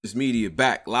This media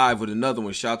back live with another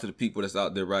one. Shout out to the people that's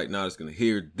out there right now that's gonna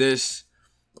hear this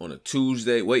on a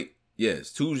Tuesday.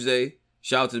 It's Tuesday.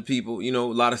 Shout out to the people. You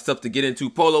know, a lot of stuff to get into.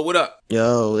 Polo, what up?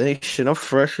 Yo, hey, shit, I'm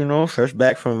fresh, fresh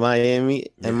back from Miami.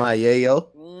 Am I yayo?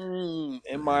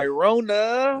 Am I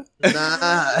Rona?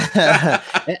 Nah.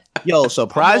 Yo,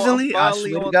 surprisingly, I'm I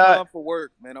finally swear to on God. time for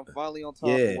work, man. I'm finally on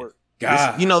time for work.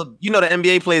 God. You know the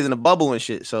NBA plays in a bubble and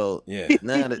shit. So Yeah.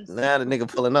 now the nigga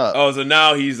pulling up. Oh, so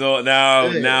now he's on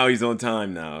now he's on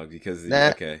time now because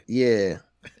okay. Yeah.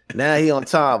 Now he on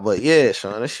time, but yeah,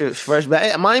 Sean, that shit's fresh back.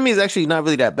 Hey, Miami is actually not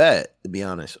really that bad, to be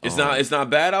honest. It's not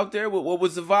bad out there. What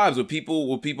was the vibes? Were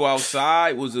people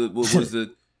outside? What was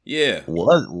the yeah?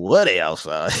 What they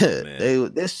outside?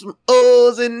 Man. There's some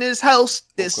O's in this house.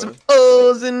 There's some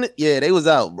O's in they was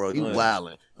out, bro. You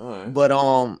wilding. Right. But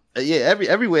yeah,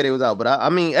 everywhere they was out. But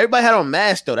I mean, everybody had on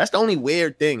masks though. That's the only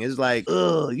weird thing. It's like,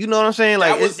 you know what I'm saying?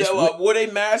 Like, were they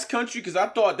mask country? Because I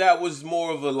thought that was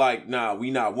more of a like, nah,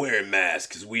 we not wearing masks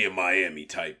because we in Miami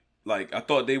type. Like, I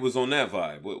thought they was on that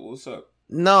vibe. What's up?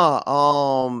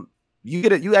 No,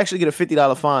 you actually get a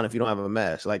 $50 fine if you don't have a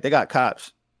mask. Like, they got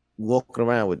cops walking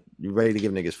around with you ready to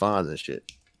give niggas fines and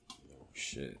shit. Oh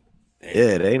shit. Damn.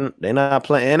 Yeah, they not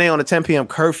playing, and they on a 10 p.m.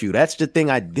 curfew. That's the thing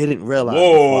I didn't realize.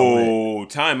 Whoa,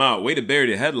 time out. Way to bury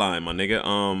the headline, my nigga.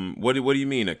 What do you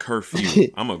mean a curfew?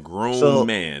 I'm a grown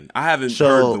man. I haven't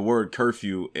heard the word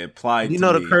curfew applied to me. You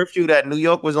know the curfew that New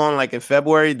York was on like in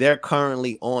February? They're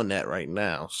currently on that right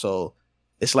now. So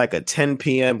it's like a 10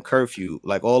 p.m. curfew.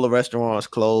 Like all the restaurants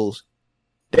close.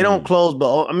 They don't close,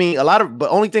 but I mean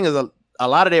only thing is a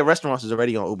lot of their restaurants is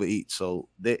already on Uber Eats, so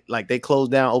they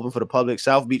closed down, open for the public.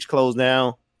 South Beach closed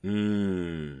down.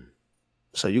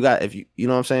 So you got you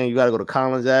know what I'm saying, you got to go to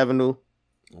Collins Avenue,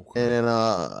 and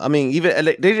I mean even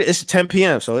it's 10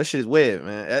 p.m. so this shit is weird,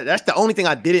 man. That's the only thing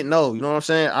I didn't know. You know what I'm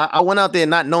saying? I went out there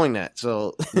not knowing that,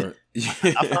 so I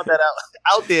found that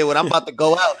out there when I'm about to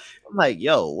go out. I'm like,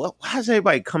 yo, why is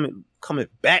everybody coming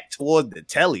back toward the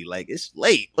telly? Like, it's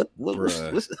late.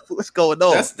 What's going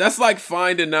on? That's like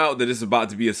finding out that it's about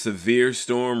to be a severe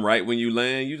storm right when you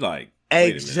land. You like,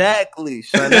 exactly,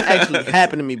 son. That actually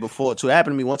happened to me before too. It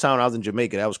happened to me one time when I was in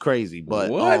Jamaica. That was crazy. But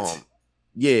what?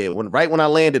 Yeah, when I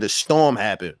landed, a storm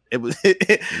happened. It was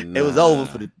it was over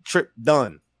for the trip.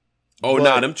 Done. Oh,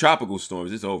 them tropical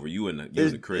storms, it's over. You in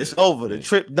the crib. It's over. The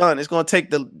trip done. It's gonna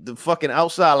take the fucking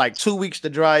outside like 2 weeks to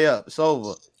dry up. It's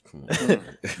over.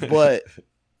 But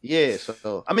yeah,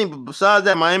 so I mean, besides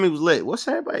that, Miami was lit. What's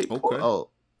everybody? Okay. Oh,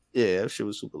 yeah, that shit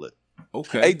was super lit.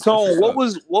 Okay. Hey Tone, what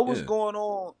was going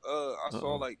on? I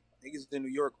saw like niggas in New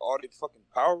York, all their fucking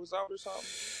power was out or something.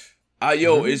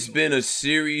 It's been a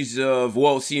series of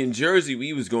in Jersey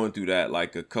we was going through that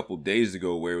like a couple days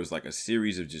ago where it was like a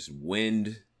series of just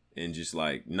wind and just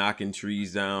like knocking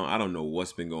trees down. I don't know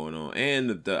what's been going on,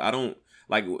 and I don't.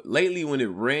 Like, lately when it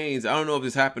rains, I don't know if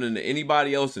it's happening to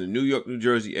anybody else in the New York, New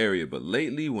Jersey area, but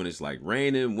lately when it's like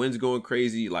raining, winds going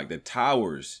crazy, like the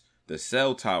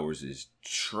cell towers is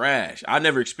trash. I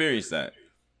never experienced that.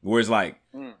 Whereas like,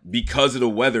 because of the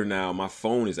weather now, my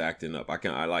phone is acting up.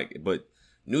 But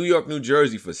New York, New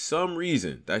Jersey, for some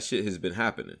reason, that shit has been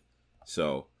happening.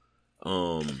 So,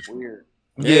 weird.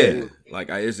 Yeah, like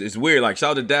it's weird. Like,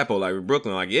 shout out to Dapo, like in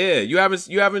Brooklyn, like, yeah, you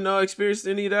haven't experienced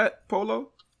any of that,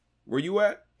 Polo? Where you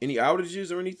at? Any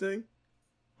outages or anything?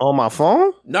 On my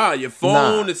phone? Nah, your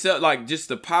phone itself, like just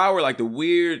the power, like the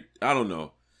weird. I don't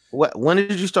know. When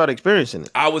did you start experiencing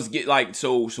it? I was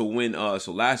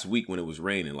so last week when it was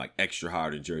raining like extra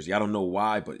hard in Jersey. I don't know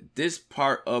why, but this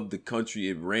part of the country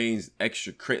it rains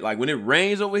extra crazy. Like when it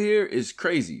rains over here, it's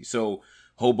crazy. So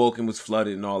Hoboken was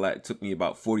flooded and all that. It took me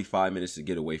about 45 minutes to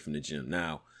get away from the gym.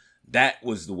 Now that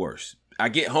was the worst. I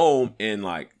get home and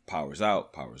like power's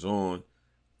out, power's on.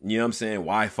 You know what I'm saying?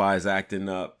 Wi-Fi is acting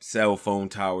up, cell phone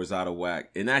towers out of whack.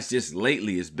 And that's just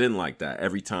lately it's been like that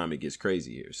every time it gets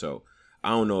crazy here. So I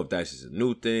don't know if that's just a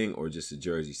new thing or just a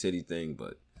Jersey City thing,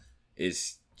 but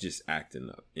it's just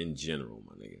acting up in general,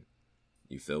 my nigga.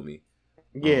 You feel me?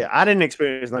 Yeah, I didn't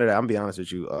experience none of that. I'm gonna be honest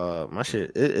with you. My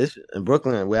shit, it's in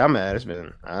Brooklyn where I'm at. It's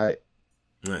been all right.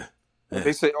 Yeah.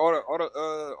 They say all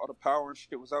the power and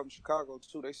shit was out in Chicago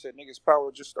too. They said niggas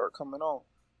power just start coming on.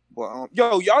 But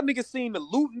y'all niggas seen the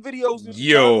looting videos?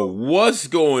 Yo, what's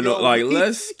going on? Like,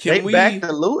 they back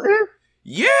to looting?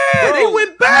 Yeah, bro, they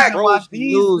went back. I watched the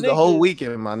news the whole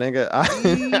weekend, my nigga.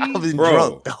 I was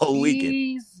drunk the whole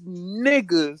weekend.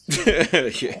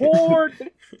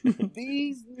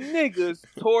 These niggas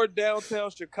tore downtown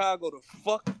Chicago the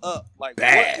fuck up. Like,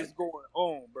 bad. What is going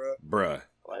on, bruh?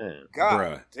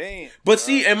 God damn. But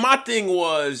see, and my thing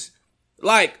was,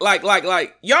 like,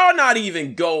 y'all not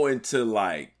even going to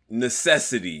like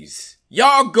necessities.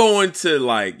 y'all going to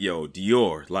like, yo,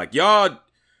 Dior, like y'all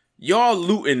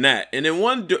looting that. And then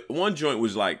one joint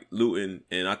was like looting,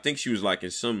 and I think she was like in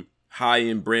some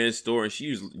high-end brand store, and she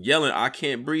was yelling, "I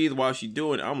can't breathe" while she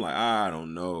doing it. I'm like, I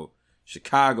don't know.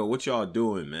 Chicago, what y'all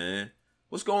doing, man?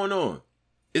 What's going on?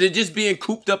 Is it just being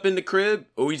cooped up in the crib?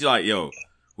 Or we just like, yo,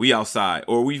 we outside?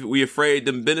 Or we afraid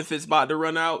them benefits about to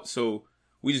run out, so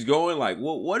we just going like,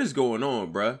 what is going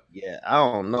on, bruh? Yeah, I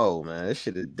don't know, man. This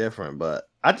shit is different, but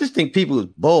I just think people is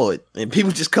bored and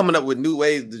people just coming up with new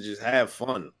ways to just have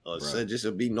fun or just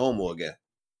to be normal again.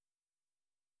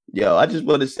 Yo, I just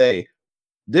want to say,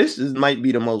 might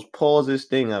be the most pausest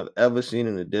thing I've ever seen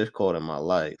in the Discord in my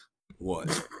life. What?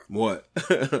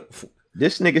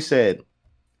 This nigga said,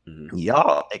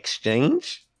 y'all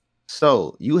exchange?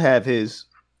 So you have his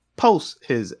post,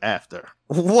 his after.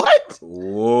 What?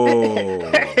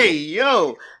 Whoa. Hey,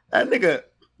 yo, that nigga,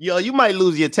 yo, you might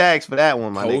lose your tags for that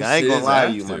one, my nigga. I ain't gonna lie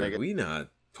to you, my nigga. We not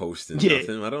posting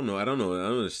nothing. I don't know. I don't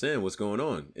understand what's going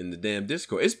on in the damn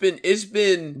Discord. It's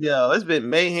been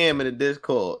mayhem in the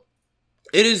Discord.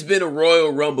 It has been a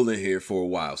royal rumble in here for a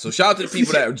while. So shout out to the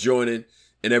people that are joining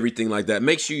and everything like that.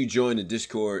 Make sure you join the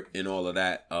Discord and all of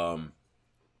that.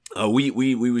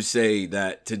 We would say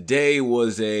that today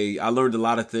I learned a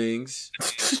lot of things.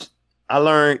 I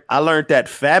learned that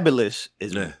Fabulous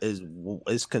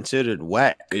is considered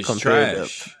whack. It's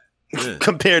trash.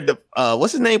 Compared to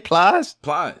what's his name? Plies,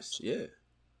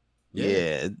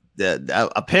 yeah.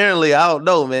 Apparently, I don't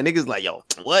know, man. Niggas like, yo,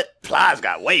 what? Plies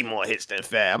got way more hits than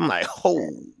Fab. I'm like, oh.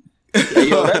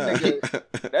 Yo,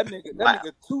 that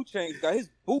nigga 2 Chainz got his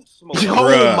boots smoked.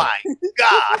 Oh my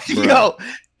god,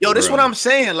 yo, this is what I'm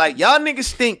saying. Like, y'all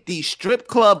niggas think these strip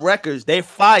club records, they're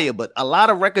fire, but a lot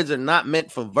of records are not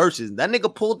meant for verses. That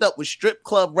nigga pulled up with strip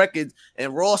club records,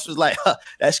 and Ross was like,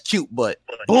 that's cute, but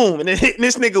boom, and then hitting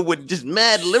this nigga with just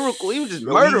mad lyrical. He was just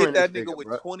murdering he hit that nigga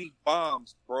with 20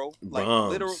 bombs, bro. Like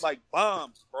literal like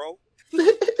bombs, bro.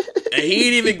 And he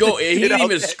didn't even go. And he didn't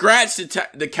even scratch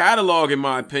the catalog, in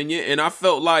my opinion. And I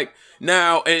felt like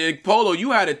now, and Polo,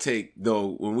 you had a take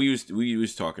though when we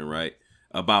was talking right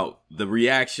about the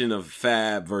reaction of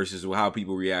Fab versus how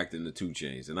people react in the 2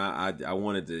 Chainz, and I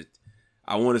wanted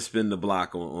to spin the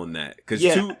block on that because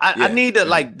I need to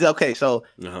like okay. So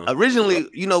originally,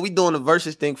 we doing the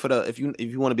versus thing for the if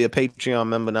you want to be a Patreon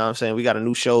member. Now I'm saying we got a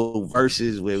new show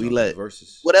versus where we let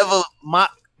whatever my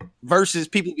versus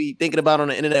people be thinking about on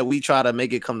the internet, we try to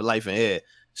make it come to life in here.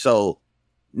 So,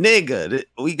 nigga,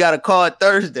 we got a card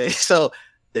Thursday. So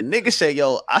the nigga said,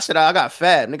 yo, I said I got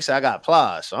Fab. Nigga said I got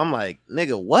Plies. So I'm like,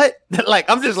 nigga, what? Like,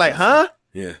 I'm just like, huh?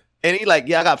 Yeah. And he like,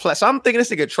 yeah, I got Plies. So I'm thinking this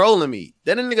nigga trolling me.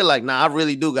 Then the nigga like, nah, I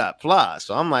really do got Plies.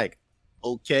 So I'm like,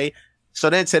 okay.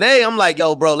 So then today I'm like,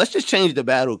 yo, bro, let's just change the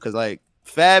battle because like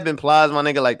Fab and Plies, my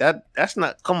nigga, like that's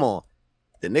not. Come on.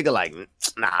 The nigga like,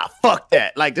 nah, fuck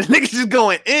that. Like, the niggas just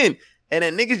going in. And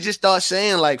then niggas just start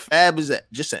saying, like, Fab is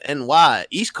just an NY,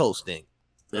 East Coast thing.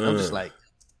 And I'm just like,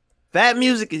 Fab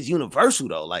music is universal,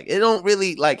 though. Like, it don't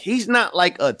really, like, he's not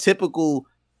like a typical,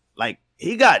 like,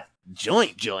 he got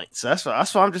joints. So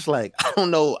that's why I'm just like, I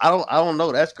don't know. I don't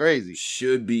know. That's crazy.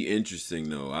 Should be interesting,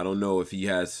 though. I don't know if he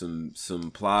has some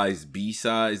Plies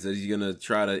B-sides that he's going to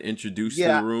try to introduce to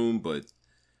the room, but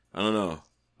I don't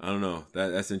know.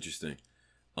 That's interesting.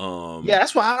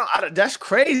 That's why that's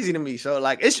crazy to me. So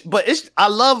like I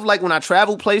love like when I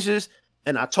travel places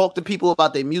and I talk to people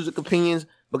about their music opinions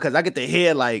because I get to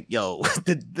hear like, yo,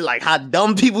 like how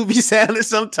dumb people be sounding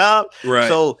sometimes. Right.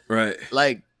 So right.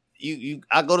 Like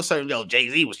I go to certain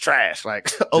Jay-Z was trash.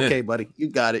 Like, okay, buddy, you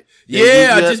got it.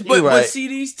 But see,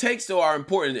 these takes though are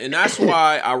important, and that's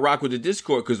why I rock with the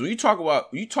Discord, because when you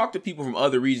talk to people from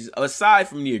other regions, aside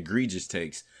from the egregious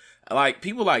takes. Like,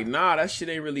 people like, nah, that shit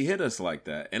ain't really hit us like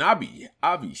that. And I'll be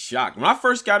shocked. When I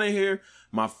first got in here,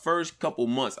 my first couple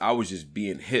months, I was just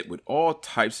being hit with all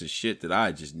types of shit that I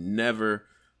had just never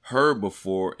heard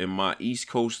before in my East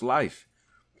Coast life.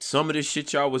 Some of this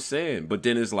shit y'all was saying. But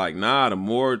then it's like, nah,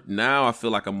 now I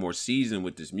feel like I'm more seasoned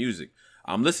with this music.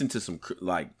 I'm listening to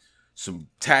some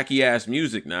tacky ass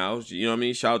music now. You know what I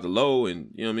mean? Shout out to Low and,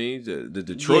 you know what I mean? The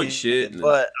Detroit shit.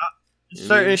 But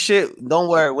certain shit, don't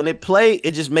worry. When it play,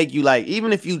 it just make you like,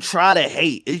 even if you try to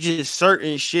hate, it's just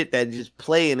certain shit that just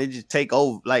play and it just take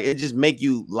over. Like, it just make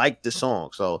you like the song.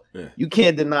 So you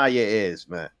can't deny your ears,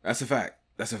 man. That's a fact.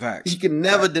 You can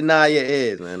never deny your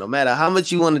ears, man. No matter how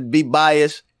much you want to be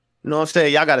biased, you know what I'm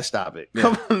saying? Y'all gotta stop it. Yeah.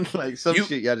 Come on, like shit,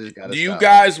 y'all just gotta. Do you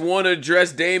guys want to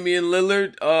address Damian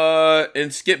Lillard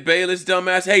and Skip Bayless,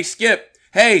 dumbass? Hey, Skip.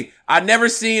 Hey, I never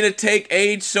seen a take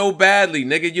age so badly,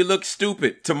 nigga. You look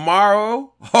stupid.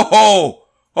 Tomorrow,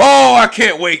 I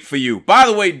can't wait for you. By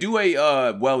the way, do a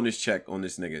wellness check on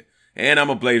this nigga. And I'm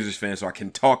a Blazers fan, so I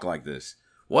can talk like this.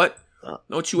 What?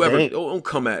 Don't you ever don't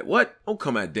come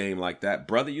at Dame like that,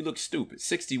 brother. You look stupid.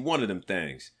 61 of them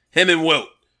things. Him and Wilt.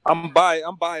 I'm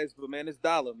biased, but man, it's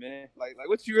Dollar, man. Like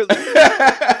what you really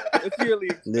expect?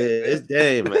 Yeah, it's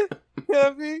Dame, man. You know what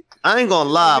I mean? I ain't gonna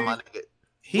lie, my nigga.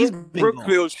 He's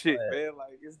Brookfield shit, man.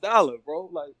 Like it's Dollar, bro.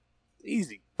 Like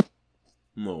easy.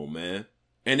 Come on, man.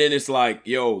 And then it's like,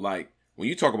 yo, like when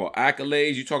you talk about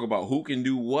accolades, you talk about who can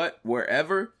do what,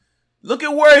 wherever. Look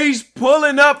at where he's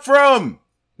pulling up from.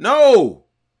 No.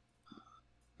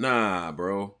 Nah,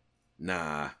 bro.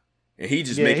 Nah. And he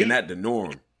just making that the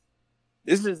norm.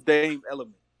 This is Dame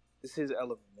element. This is his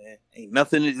element, man. Ain't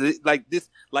nothing like this.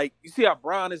 Like, you see how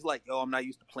Bron is like, yo, I'm not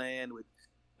used to playing with,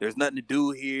 there's nothing to do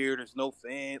here. There's no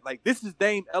fan. Like, this is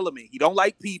Dame element. He don't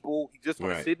like people. He just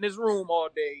want to sit in his room all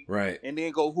day. Right. And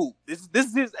then go hoop. This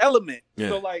is his element. Yeah.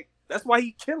 So, like, that's why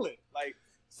he killing. Like,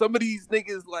 some of these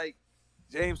niggas, like,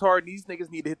 James Harden, these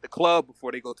niggas need to hit the club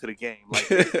before they go to the game. Like,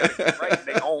 they gotta get right in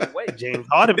their own way. James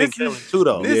Harden been killing too,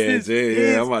 though.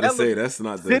 Yeah, I'm about to say, that's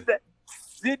not the...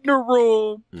 Sit in the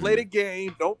room, play the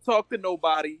game, don't talk to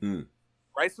nobody,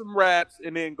 write some raps,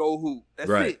 and then go hoop.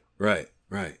 That's it. Right.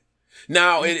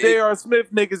 Now, J.R.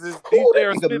 Smith niggas is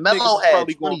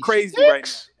probably going crazy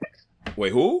right now.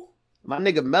 Wait, who? My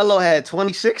nigga Melo had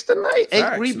 26 tonight.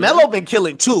 Melo been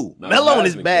killing too. Melo in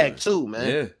his bag too, man.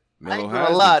 Yeah. I ain't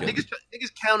gonna lie.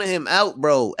 Niggas counting him out,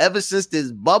 bro. Ever since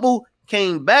this bubble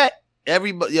came back,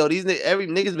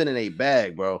 niggas been in a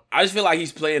bag, bro. I just feel like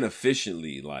he's playing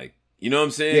efficiently, like, you know what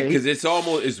I'm saying? Because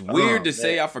it's weird to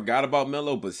say I forgot about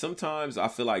Melo, but sometimes I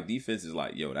feel like defense is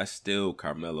like, yo, that's still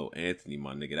Carmelo Anthony,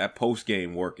 my nigga. That post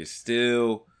game work is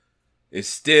still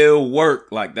work.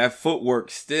 Like that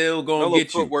footwork still gonna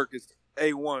get you. Footwork is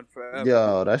A1 forever.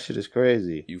 Yo, that shit is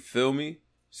crazy. You feel me?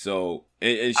 So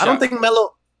I don't think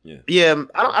Melo. Yeah,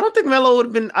 I don't think Melo would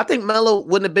have been. I think Melo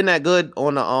wouldn't have been that good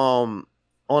on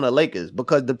the Lakers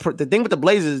because the thing with the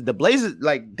Blazers,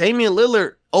 like Damian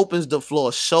Lillard opens the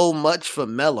floor so much for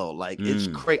Melo. Like it's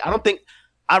crazy.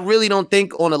 I really don't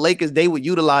think on the Lakers they would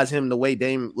utilize him the way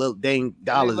Dame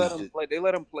Dollars. They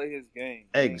let him play his game.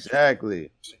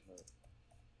 Exactly.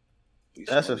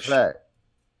 That's a fact.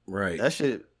 Right. That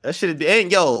shit.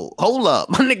 And yo, hold up,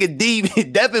 my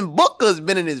nigga Devin Booker's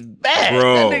been in his bag,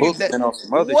 bro.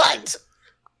 What?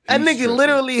 That nigga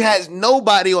literally has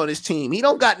nobody on his team. He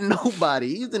don't got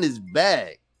nobody. He's in his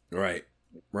bag. Right.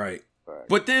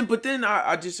 But then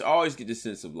I just always get the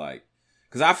sense of like,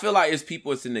 because I feel like it's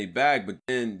people that's in their bag, but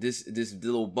then this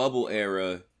little bubble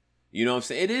era, you know what I'm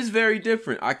saying? It is very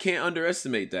different. I can't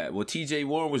underestimate that. What TJ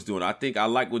Warren was doing, I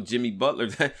like what Jimmy Butler,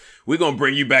 we're going to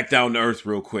bring you back down to earth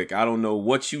real quick. I don't know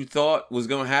what you thought was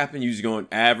going to happen. You was going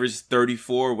to average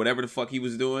 34, whatever the fuck he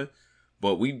was doing.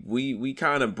 But we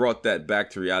kind of brought that back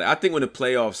to reality. I think when the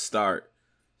playoffs start,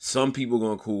 some people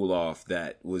going to cool off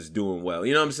that was doing well.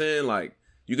 You know what I'm saying? Like,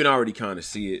 you can already kind of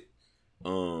see it.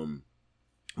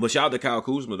 But shout out to Kyle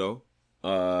Kuzma, though.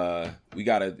 We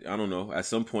gotta, I don't know, at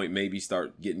some point maybe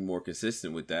start getting more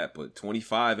consistent with that. But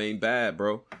 25 ain't bad,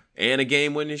 bro. And a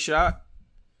game-winning shot.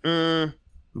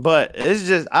 But it's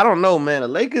just, I don't know, man. The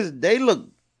Lakers, they look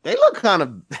kind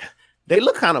of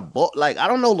like, I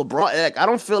don't know, LeBron. Like, I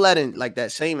don't feel that in like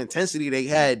that same intensity they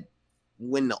had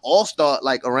when the All-Star,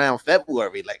 like around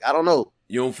February. Like, I don't know.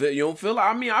 You don't feel.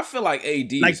 I mean, I feel like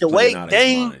AD like is the way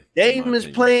Dame is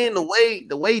playing,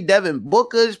 the way Devin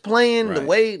Booker is playing, right. The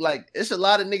way like it's a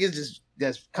lot of niggas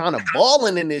that's kind of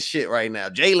balling in this shit right now.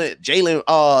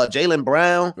 Jaylen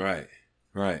Brown,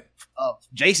 right.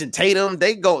 Jason Tatum,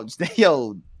 niggas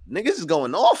is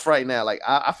going off right now. Like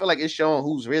I feel like it's showing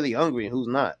who's really hungry and who's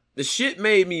not. The shit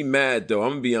made me mad though. I'm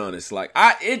gonna be honest. Like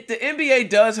the NBA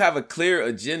does have a clear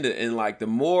agenda, and like the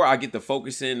more I get to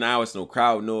focus in now, it's no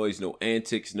crowd noise, no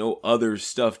antics, no other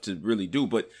stuff to really do.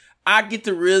 But I get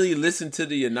to really listen to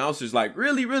the announcers, like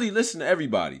really, really listen to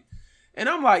everybody. And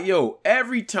I'm like, yo,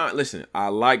 every time, listen, I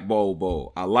like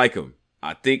Bol. I like him.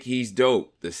 I think he's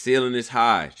dope. The ceiling is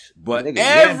high. But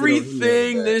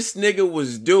everything this nigga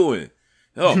was doing.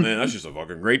 Oh, man, that's just a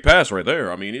fucking great pass right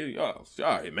there. I mean,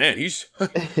 he's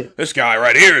this guy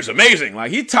right here is amazing.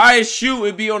 Like, he tie his shoe,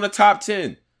 it'd be on the top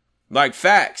 10. Like,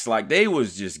 facts. Like, they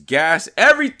was just gas.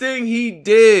 Everything he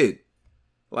did.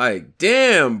 Like,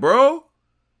 damn, bro.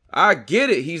 I get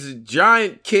it. He's a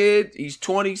giant kid. He's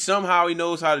 20. Somehow he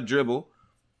knows how to dribble.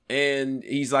 And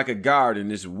he's like a guard in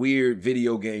this weird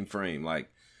video game frame. Like,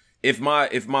 if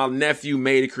my nephew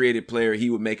made a creative player, he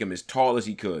would make him as tall as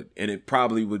he could. And it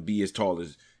probably would be as tall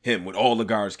as him with all the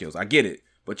guard skills. I get it.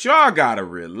 But y'all gotta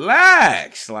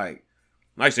relax. Like,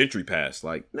 nice entry pass.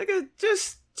 Like, nigga,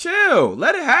 just chill.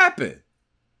 Let it happen.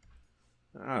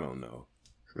 I don't know.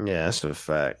 Yeah, that's a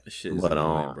fact. This shit is But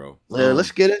annoying, bro. yeah,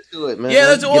 let's get into it, man.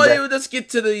 Yeah, let's get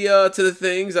to the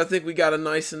things. I think we got a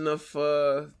nice enough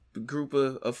group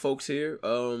of folks here.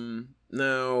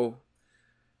 Now,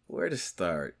 where to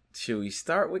start? Should we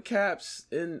start with Caps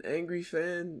and Angry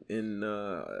Fan and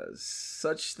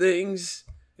such things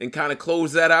and kind of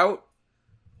close that out?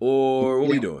 Or what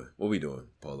we doing? What we doing,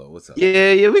 Polo? What's up?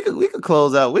 Yeah, we could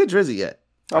close out. Where Drizzy at?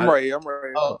 I'm ready.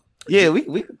 Oh, yeah,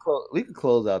 we could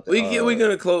close out. We're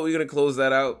gonna close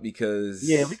that out because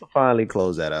we can finally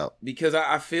close that out because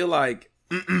I feel like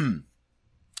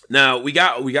now we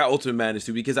got Ultimate Madness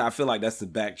too because I feel like that's the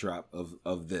backdrop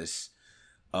of this.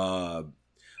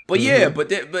 But yeah,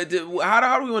 but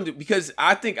how do we want to? Because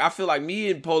I feel like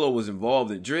me and Polo was involved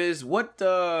in Driz. What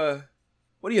are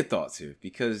your thoughts here?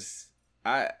 Because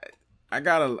I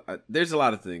got there's a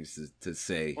lot of things to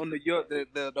say on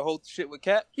the whole shit with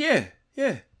Cap. Yeah.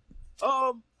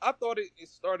 I thought it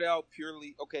started out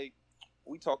purely okay.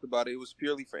 We talked about it. It was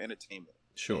purely for entertainment.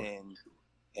 Sure.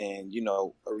 And you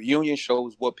know, a reunion show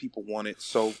is what people wanted.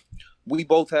 So we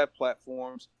both have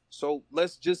platforms. So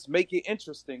let's just make it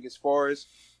interesting as far as,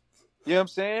 you know what I'm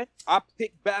saying? I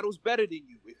pick battles better than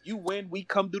you. If you win, we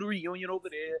come do the reunion over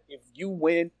there. If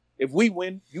we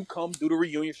win, you come do the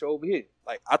reunion show over here.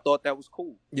 Like, I thought that was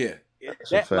cool. Yeah.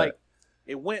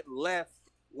 It went left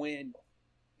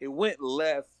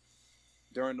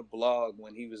during the blog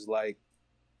when he was like,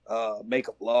 make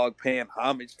a blog paying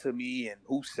homage to me and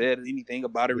who said anything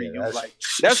about a reunion.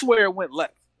 That's where it went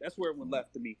left. That's where it went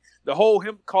left to me. The whole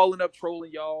him calling up,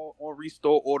 trolling y'all on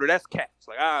Restore Order, that's Caps.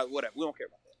 Like, whatever. We don't care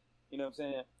about that. You know what I'm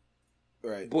saying?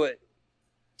 Right. But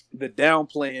the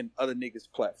downplaying other niggas'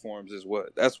 platforms is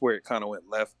that's where it kind of went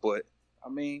left. But, I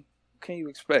mean, what can you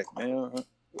expect, man?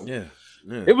 Yeah.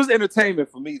 It was entertainment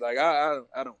for me. Like, I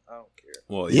don't care.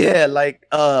 Well, yeah, like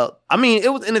I mean,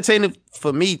 it was entertaining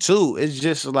for me too. It's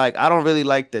just like I don't really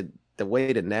like the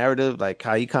way the narrative, like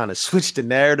how you kind of switched the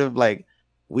narrative. Like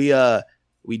we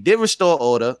did Restore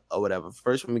Order or whatever.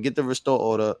 First, when we get the Restore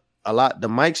Order, the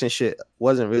mics and shit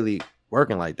wasn't really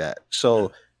working like that.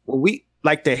 So when we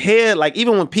like the head, like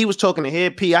even when P was talking to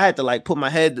head P, I had to like put my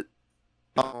head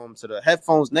to the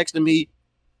headphones next to me.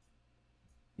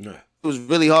 Yeah. It was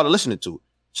really hard to listen to.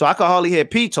 So I could hardly hear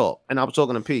P talk, and I was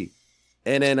talking to P.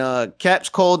 And then Caps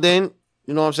called in,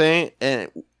 you know what I'm saying? And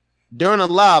during the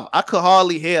live, I could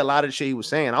hardly hear a lot of the shit he was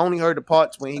saying. I only heard the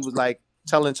parts when he was like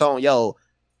telling Tone, yo,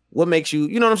 what makes you,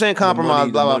 you know what I'm saying, compromise,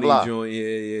 blah, blah. Joint. Yeah.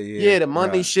 Yeah, the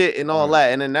money shit and all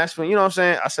that. And then that's when, you know what I'm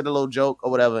saying, I said a little joke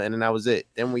or whatever, and then that was it.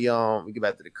 Then we get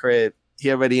back to the crib. He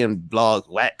already in blogs,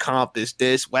 whack comp is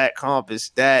this, whack comp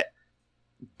is that.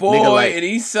 Boy, and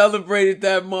he celebrated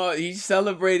that He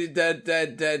celebrated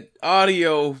that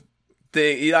audio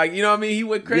thing. He, like, you know what I mean? He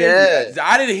went crazy. Yeah.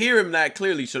 I didn't hear him that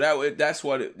clearly, so that's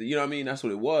what it, you know what I mean? That's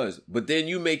what it was. But then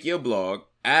you make your blog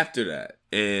after that,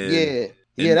 and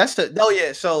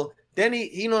that's So then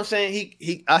he you know what I'm saying?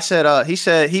 He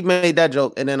said he made that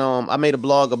joke, and then I made a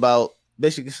blog about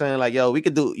basically saying like, yo, we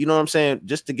could do, you know what I'm saying,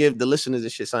 just to give the listeners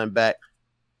and shit something back.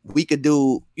 We could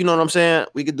do, you know what I'm saying?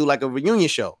 We could do like a reunion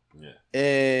show. Yeah.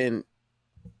 And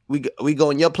we go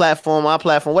on your platform, our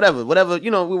platform, whatever, you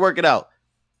know, we work it out.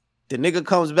 The nigga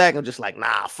comes back and just like,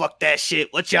 nah, fuck that shit.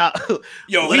 What y'all?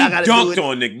 Yo, what he dunked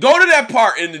on nigga. Go to that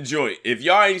part in the joint. If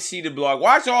y'all ain't see the blog,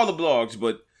 watch all the blogs.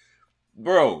 But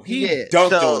bro, he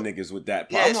dunked on niggas with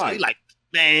that part. Yeah, I'm like,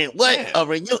 man, what?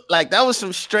 Like that was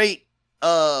some straight.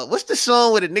 What's the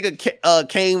song where the nigga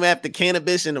came after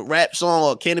Cannabis in the rap song,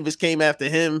 or Cannabis came after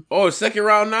him? Oh, second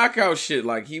round knockout shit.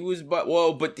 Like he was, but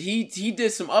he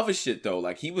did some other shit though.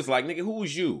 Like he was like, nigga, who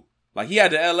was you? Like he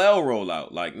had the LL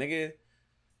rollout. Like nigga,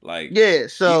 like yeah.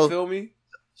 So you feel me?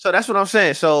 So that's what I'm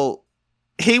saying. So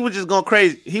he was just going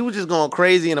crazy. He was just going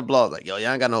crazy in the blog. Like, yo,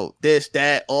 y'all ain't got no this,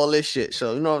 that, all this shit.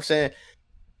 So you know what I'm saying?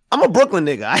 I'm a Brooklyn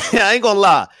nigga. I ain't gonna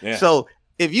lie. Yeah. So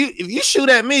if you shoot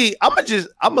at me, I'm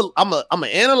gonna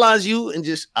analyze you and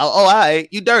just all right,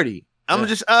 you dirty. I'm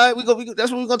just all right.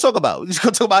 That's what we're gonna talk about. We're just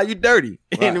gonna talk about you dirty,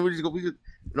 right. And then you know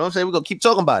what I'm saying. We're gonna keep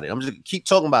talking about it. I'm just gonna keep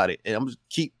talking about it, and I'm just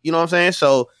keep, you know what I'm saying.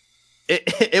 So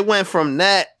it went from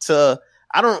that to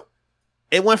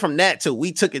It went from that to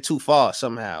we took it too far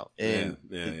somehow, and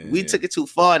we took it too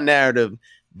far narrative.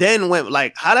 Then went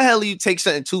like, how the hell do you take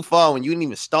something too far when you didn't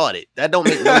even start it? That don't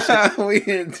make no sense. We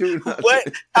didn't do nothing.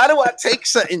 What? How do I take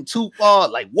something too far?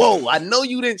 Like, whoa, I know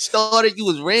you didn't start it. You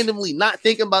was randomly not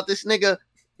thinking about this nigga,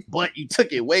 but you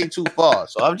took it way too far.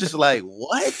 So I'm just like,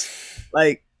 what?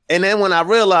 Like, and then when I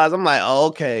realized, I'm like, oh,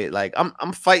 okay, like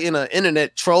I'm fighting an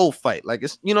internet troll fight. Like,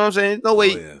 it's, you know what I'm saying? There's no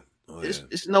way.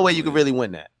 It's no way you can really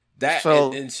win that. That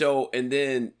So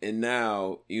and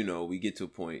now, you know, we get to a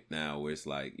point now where it's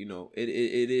like, you know,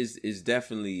 it's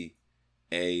definitely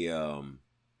a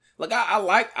like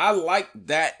I like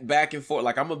that back and forth.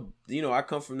 Like I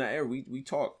come from that era. We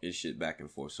talk and shit back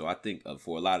and forth. So I think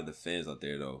for a lot of the fans out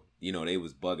there though, you know, they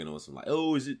was bugging on some like,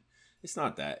 oh, is it? It's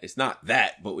not that. It's not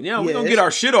that. But yeah, we're gonna get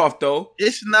our shit off though.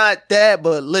 It's not that.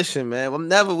 But listen, man, I'm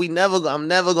never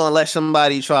gonna let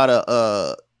somebody try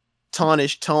to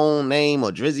tarnish Tone name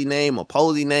or Drizzy name or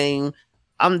Posey name.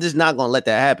 I'm just not gonna let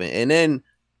that happen. And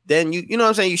then you know what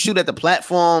I'm saying, you shoot at the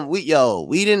platform. We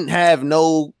didn't have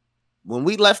no, when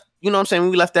we left, you know what I'm saying,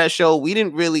 when we left that show, we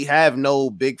didn't really have no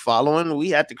big following. We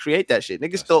had to create that shit.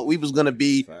 Niggas thought we was gonna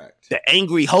be the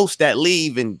angry host that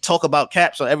leave and talk about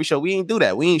Caps on every show. We ain't do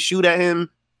that. We ain't shoot at him.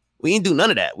 We ain't do none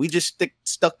of that. We just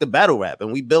stuck to battle rap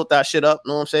and we built our shit up. You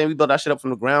know what I'm saying? We built our shit up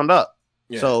from the ground up.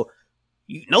 Yeah. So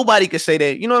nobody could say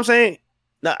that, you know what I'm saying?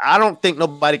 No, I don't think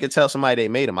nobody could tell somebody they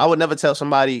made them. I would never tell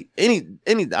somebody any.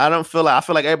 I feel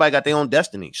like everybody got their own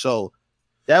destiny. So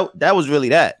that was really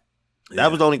that. That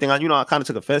was the only thing I kind of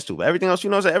took offense to. But everything else, you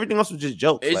know what I'm saying? Everything else was just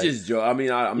jokes. It's just joke. I mean,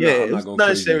 I'm not going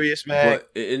nothing serious, man. But,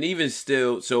 and even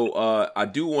still, so I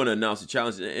do want to announce a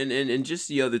challenge and just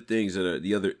the other things that are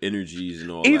the other energies and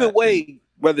all. Either that. way,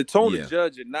 whether Tone the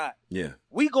judge or not,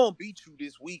 we gonna beat you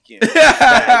this weekend.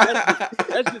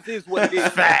 That's just is what it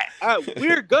is.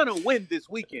 We're gonna win this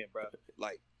weekend, bro.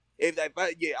 Like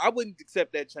I wouldn't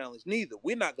accept that challenge neither.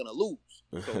 We're not gonna lose.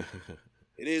 So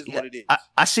it is what it is.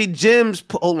 I see Jim's.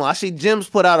 Hold on, I see Jim's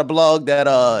put out a blog that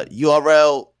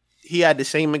URL. He had the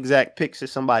same exact picks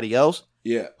as somebody else.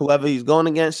 Yeah, whoever he's going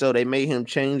against, so they made him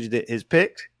change his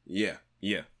picks. Yeah,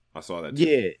 I saw that. Too.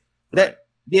 Yeah, right.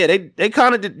 They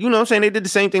kind of did. You know what I'm saying? They did the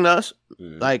same thing to us.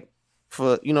 Like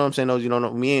for you know what I'm saying. Those you don't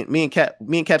know. Me and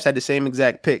Caps had the same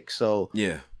exact pick. So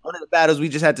yeah, one of the battles we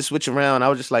just had to switch around. I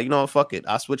was just like, you know what, fuck it.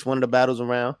 I switched one of the battles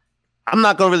around. I'm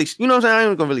not gonna really, you know what I'm saying? I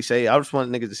ain't gonna really say it. I just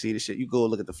want niggas to see this shit. You go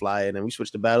look at the flyer, and then we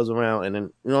switch the battles around, and then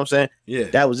you know what I'm saying? Yeah,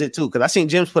 that was it too. Because I seen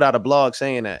Jim's put out a blog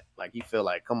saying that, like he feel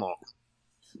like, come on,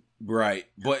 right?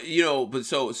 But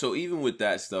so even with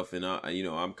that stuff, and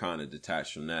I'm kind of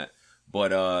detached from that.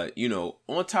 But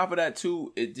on top of that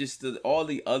too, it just all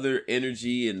the other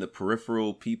energy and the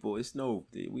peripheral people.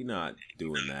 We not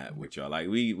doing that with y'all. Like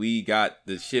we got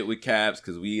the shit with Caps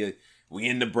because we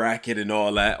in the bracket and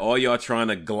all that. All y'all trying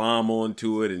to glom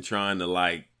onto it and trying to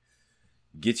like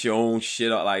get your own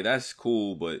shit up. Like that's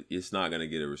cool, but it's not gonna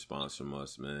get a response from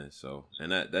us, man. So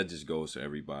and that just goes to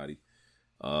everybody.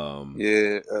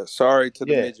 Sorry to the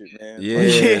midget, man.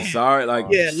 Yeah, sorry. Like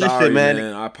sorry, listen,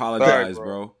 man. I apologize, sorry,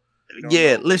 bro.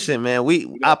 Listen, man.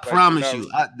 I promise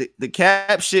you, the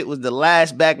Cap shit was the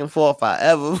last back and forth I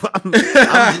ever. I'm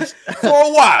just, for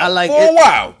a while, a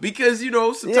while, because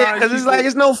sometimes because it's like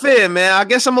it's no fair, man. I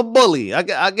guess I'm a bully.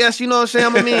 I guess you know what I'm saying.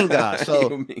 I'm a mean guy,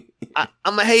 so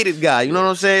I'm a hated guy. You know what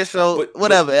I'm saying. So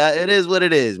whatever, it is what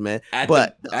it is, man.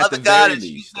 But the other guy that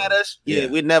shoots at us,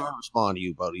 we'd never respond to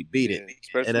you, bro. We beat it,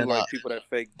 especially then, like people that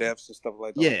fake deaths and stuff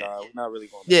like that. We're not really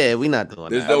going. We're not doing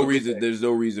that. There's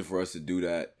no reason for us to do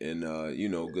that, and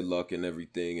good luck and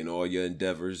everything and all your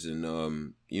endeavors,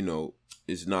 and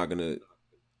it's not gonna.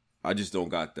 I just don't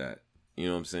got that. You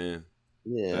know what I'm saying?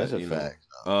 Yeah, that's a fact.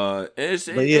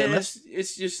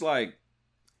 It's just like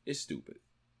it's stupid.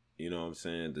 You know what I'm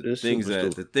saying? The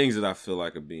things that I feel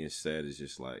like are being said is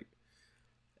just like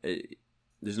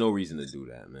there's no reason to do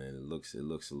that, man. It looks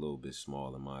a little bit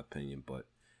small in my opinion, but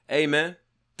hey, man,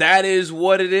 that is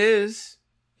what it is.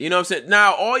 You know what I'm saying?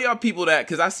 Now, all y'all people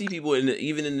because I see people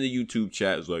even in the YouTube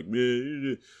chat is like,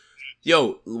 man,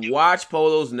 yo, watch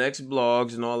Polo's next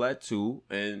blogs and all that too.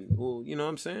 And, well, you know what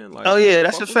I'm saying? Like,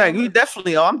 that's a fact. I'm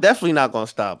definitely not going to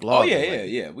stop blogging. Oh,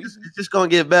 yeah. It's just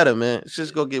going to get better, man. It's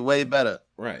just going to get way better.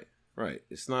 Right.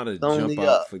 It's not a jump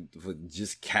out for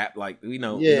just Cap. Like, we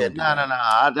know. Yeah,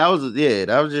 nah. That was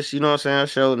just, you know what I'm saying? I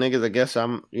showed niggas, I guess you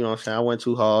know what I'm saying? I went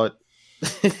too hard.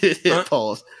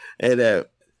 Pause. And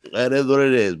that is what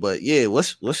it is. But yeah,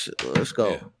 let's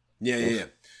go. Yeah.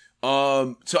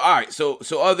 So all right. So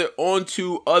on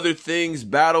to other things,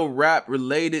 battle rap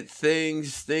related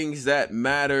things that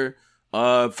matter.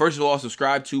 First of all,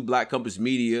 subscribe to Black Compass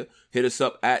Media. Hit us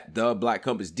up at the Black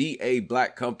Compass, DA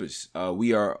Black Compass.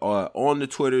 We are on the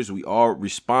Twitters. We are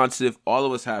responsive. All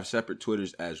of us have separate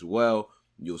Twitters as well.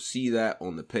 You'll see that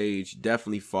on the page.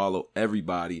 Definitely follow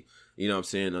everybody. You know what I'm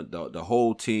saying? The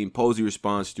whole team. Posey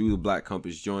responds through the Black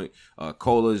Compass joint.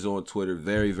 Cola is on Twitter.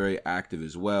 Very, very active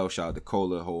as well. Shout out to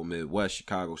Cola, whole Midwest,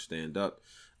 Chicago, stand up.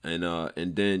 And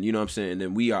then, you know what I'm saying? And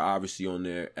then we are obviously on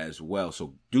there as well.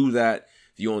 So do that.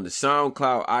 If you're on the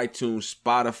SoundCloud, iTunes,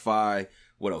 Spotify,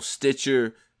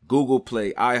 Stitcher, Google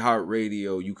Play,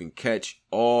 iHeartRadio. You can catch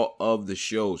all of the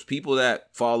shows. People that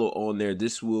follow on there,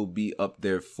 this will be up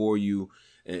there for you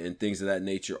and things of that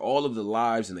nature. All of the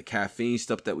lives and the caffeine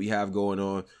stuff that we have going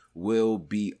on will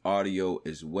be audio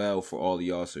as well for all of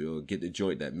y'all. So you'll get the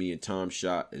joint that me and Tom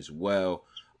shot as well.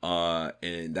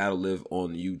 And that'll live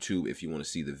on YouTube if you want to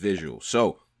see the visual.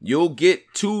 So you'll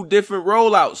get 2 different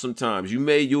rollouts sometimes.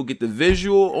 You'll get the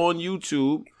visual on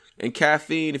YouTube and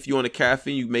caffeine. If you're on the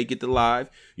caffeine, you may get the live.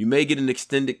 You may get an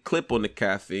extended clip on the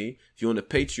caffeine. If you're on the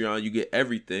Patreon, you get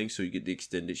everything. So you get the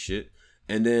extended shit.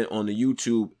 And then on the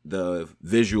YouTube, the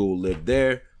visual will live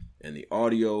there and the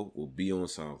audio will be on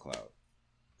SoundCloud.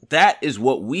 That is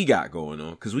what we got going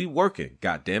on because we working.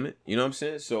 God damn it, you know what I'm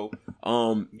saying? So,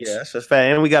 yeah, that's a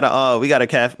fact. And we got a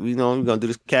caffeine. You know, we're gonna do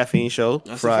this caffeine show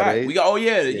Friday. We got.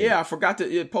 Yeah. I forgot to.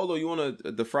 Yeah, Polo, you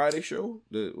want the Friday show?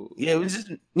 Yeah, we just,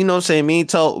 you know what I'm saying. We had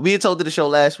told to the show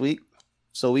last week,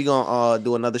 so we gonna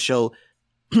do another show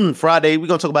Friday. We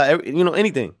gonna talk about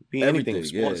anything, anything,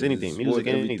 sports, anything, music,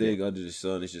 anything under the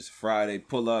sun. It's just Friday.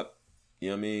 Pull up. You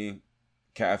know what I mean?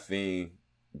 Caffeine.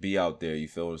 Be out there. You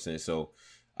feel what I'm saying? So.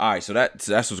 All right, so that's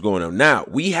what's going on. Now,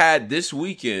 we had this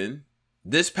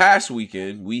past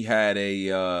weekend, we had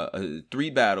a 3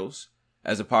 battles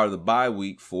as a part of the bye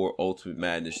week for Ultimate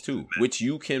Madness 2, which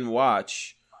you can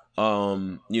watch,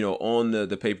 on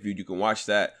the pay-per-view. You can watch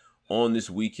that on this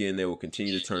weekend. They will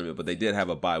continue the tournament, but they did have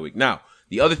a bye week. Now,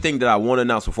 the other thing that I want to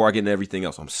announce before I get into everything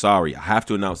else, I'm sorry, I have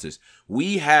to announce this.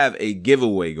 We have a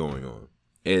giveaway going on.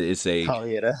 It's a,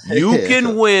 you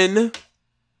can win.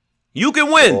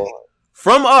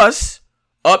 From us,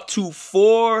 up to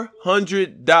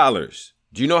 $400.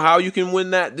 Do you know how you can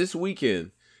win that this weekend?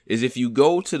 Is if you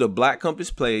go to the Black Compass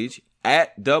page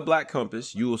at The Black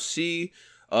Compass, you will see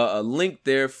a link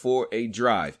there for a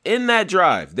drive. In that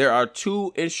drive, there are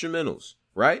 2 instrumentals,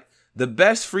 right? The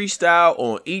best freestyle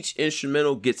on each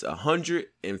instrumental gets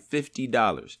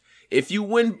 $150. If you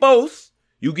win both,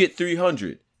 you get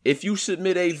 $300. If you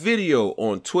submit a video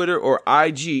on Twitter or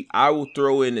IG, I will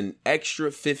throw in an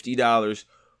extra $50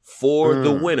 for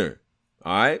the winner.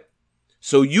 All right?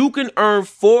 So you can earn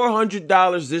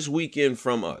 $400 this weekend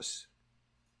from us.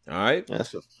 All right?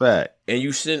 That's a fact. And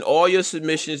you send all your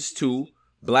submissions to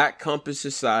Black Compass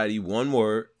Society, one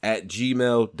word, at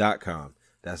gmail.com.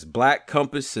 That's Black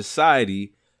Compass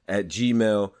Society at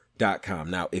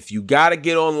gmail.com. Now, if you got to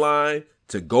get online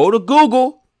to go to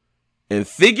Google and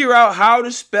figure out how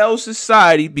to spell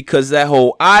society, because that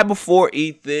whole I before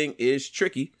E thing is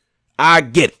tricky, I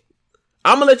get it.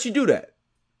 I'm going to let you do that.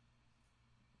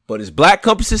 But it's Black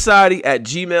Compass Society at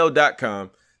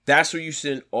gmail.com. That's where you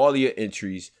send all your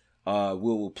entries.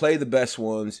 We'll play the best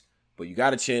ones, but you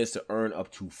got a chance to earn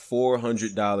up to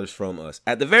 $400 from us.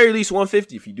 At the very least,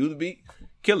 $150. If you do the beat,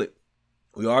 kill it.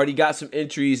 We already got some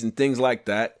entries and things like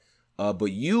that.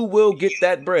 But you will get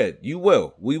that bread. You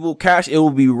will. We will cash. It will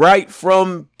be right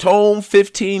from Tome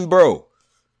 15, bro.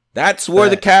 That's where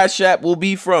the Cash App will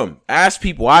be from. Ask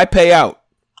people. I pay out.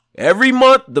 Every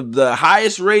month, the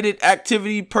highest rated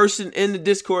activity person in the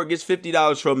Discord gets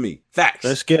 $50 from me. Facts.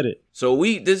 Let's get it. So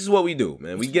this is what we do,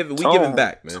 man. We giving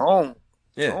back, man. Tone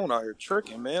out here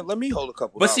tricking, man. Let me hold a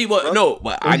couple. But see what? Bro. No,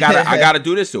 but I gotta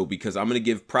do this though, because I'm gonna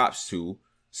give props to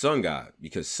Sun God,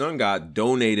 because Sun God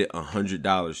donated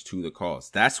 $100 to the cause.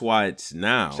 That's why it's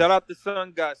now. Shout out to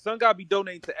Sun God. Sun God be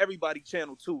donating to everybody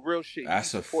channel too. Real shit.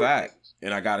 That's a fact.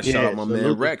 And I gotta shout out my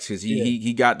man Rex, because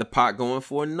he got the pot going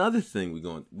for another thing we're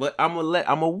going. But I'm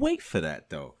gonna wait for that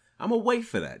though. I'm gonna wait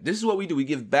for that. This is what we do. We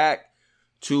give back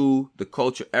to the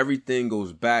culture. Everything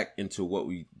goes back into what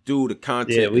we do, the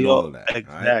content, and all of that.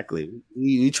 Exactly. Right?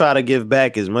 We try to give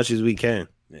back as much as we can.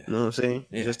 Yeah. You know what I'm saying?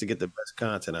 Yeah. Just to get the best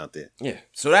content out there. Yeah.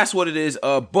 So that's what it is.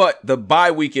 But the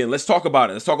bye weekend, let's talk about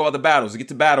it. Let's talk about the battles. Let's get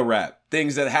to battle rap.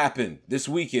 Things that happened this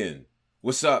weekend.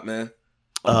 What's up, man?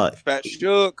 Fat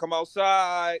Suge, come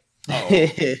outside.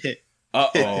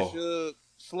 Uh-oh.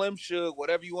 Slim Suge,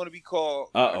 whatever you want to be called.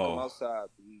 Uh-oh. Come outside,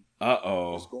 B.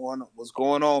 Uh-oh. What's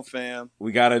going on, fam?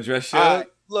 We got to address Suge?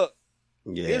 Look.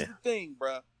 Yeah. Here's the thing,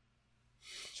 bro.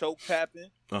 Choke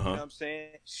happen. Uh-huh. You know what I'm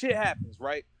saying? Shit happens,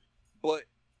 right? But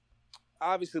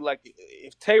obviously, like,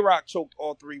 if Tay-Rock choked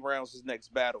all 3 rounds his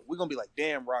next battle, we're going to be like,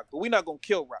 damn, Rock. But we're not going to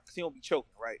kill Rock because he don't be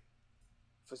choking, right?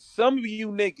 For some of you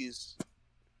niggas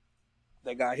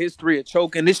that got history of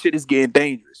choking, this shit is getting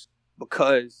dangerous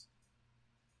because,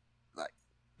 like,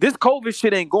 this COVID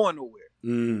shit ain't going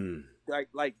nowhere.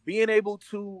 Like being able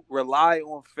to rely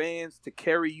on fans to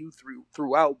carry you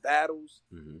throughout battles,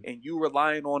 and you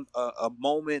relying on a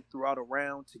moment throughout a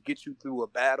round to get you through a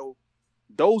battle,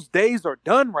 those days are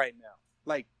done right now.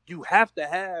 Like, you have to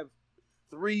have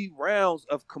 3 rounds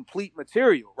of complete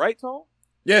material, right, Tom?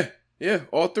 Yeah, yeah,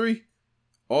 all three.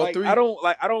 All three. I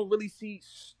don't really see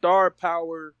star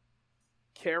power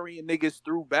carrying niggas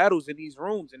through battles in these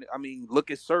rooms. And I mean, look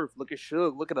at Surf, look at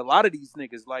Suge, look at a lot of these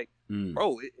niggas. Like,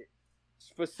 bro,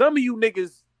 for some of you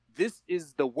niggas, this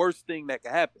is the worst thing that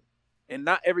could happen. And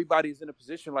not everybody's in a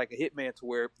position like a Hitman to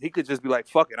where he could just be like,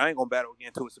 fuck it, I ain't gonna battle again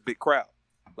until it's a big crowd.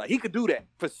 Like, he could do that.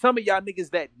 For some of y'all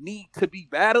niggas that need to be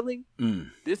battling,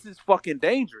 this is fucking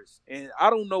dangerous. And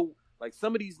I don't know, like,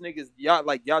 some of these niggas,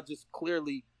 y'all just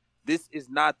clearly, this is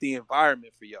not the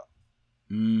environment for y'all.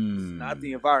 It's not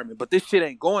the environment, but this shit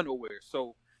ain't going nowhere.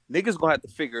 So niggas gonna have to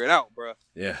figure it out, bro.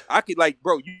 Yeah, I could, like,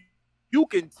 bro, you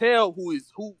can tell who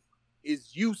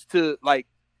is used to, like,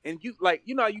 and you, like,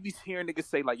 you know how you be hearing niggas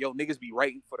say, like, yo, niggas be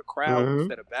writing for the crowd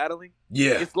instead of battling.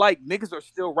 Yeah, it's like niggas are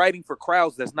still writing for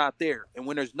crowds that's not there, and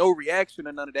when there's no reaction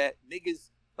or none of that, niggas,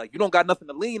 like, you don't got nothing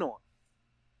to lean on.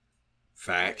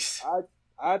 Facts.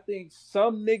 I think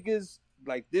some niggas,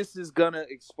 like, this is gonna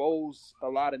expose a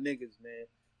lot of niggas, man.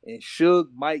 And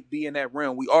Suge might be in that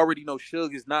realm. We already know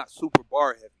Suge is not super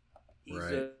bar heavy. He's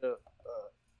right.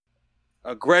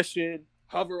 Aggression,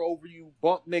 hover over you,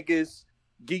 bump niggas,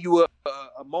 give you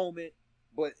a moment.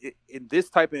 But in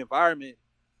this type of environment,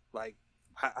 like,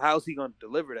 how's he gonna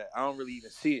deliver that? I don't really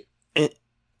even see it.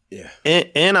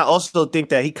 And I also think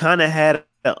that he kind of had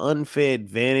an unfair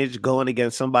advantage going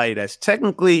against somebody that's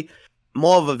technically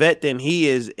more of a vet than he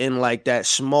is in, like, that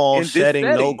small setting,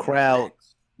 no crowd.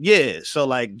 Yeah, so,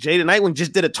 like, Jaden Nightwing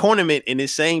just did a tournament in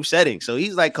his same setting, so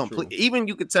he's like complete. Even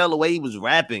you could tell the way he was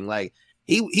rapping, like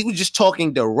he was just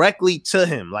talking directly to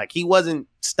him, like he wasn't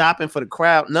stopping for the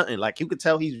crowd, nothing. Like, you could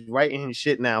tell he's writing his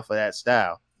shit now for that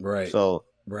style, right? So,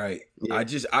 right. Yeah.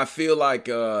 I feel like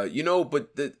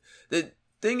but the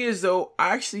thing is, though,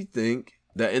 I actually think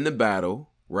that in the battle,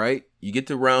 right, you get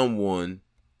to round one,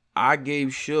 I gave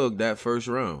Suge that first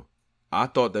round. I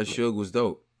thought that Suge was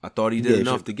dope. I thought he did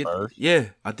enough to get first. Yeah,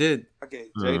 I did. I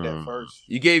gave Jay that first.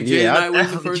 You gave Jay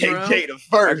Nightwing the first round? Jay the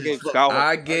first.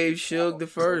 I gave Suge the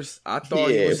first. I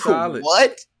thought he was solid.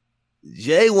 What?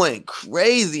 Jay went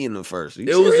crazy in the first.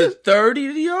 It was a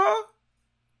 30 to y'all?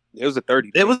 It was a 30.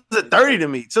 It was a 30 to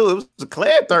me, too. It was a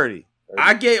clear 30.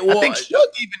 I think Suge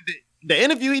even did the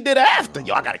interview he did after.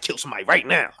 Yo, I got to kill somebody right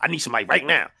now. I need somebody right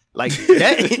now. Like,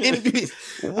 that interview.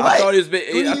 What? I thought he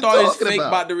was fake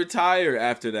about to retire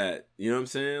after that. You know what I'm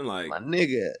saying? Like, my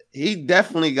nigga, he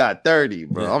definitely got 30,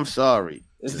 bro. Yeah. I'm sorry.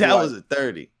 That was a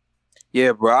 30.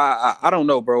 Yeah, bro. I don't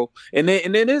know, bro. And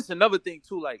then there's another thing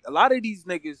too. Like, a lot of these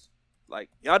niggas, like,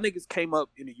 y'all niggas came up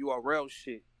in the URL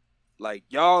shit. Like,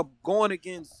 y'all going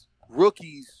against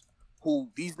rookies who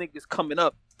these niggas coming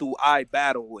up through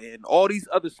iBattle and all these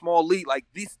other small league, like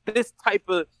this type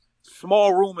of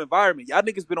small room environment. Y'all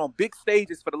niggas been on big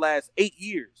stages for the last 8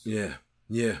 years.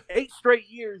 Yeah. 8 straight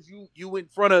years you in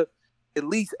front of at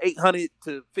least 800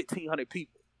 to 1,500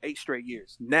 people. 8 straight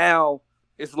years. Now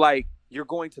it's like you're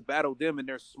going to battle them in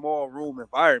their small room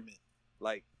environment.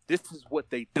 Like, this is what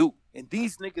they do. And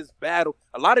these niggas battle.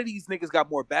 A lot of these niggas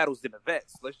got more battles than the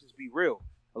vets. Let's just be real.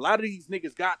 A lot of these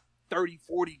niggas got 30,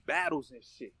 40 battles and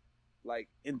shit. Like,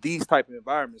 in these type of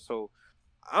environments. So,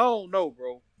 I don't know,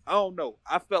 bro. I don't know.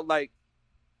 I felt like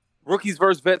rookies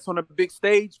versus vets on a big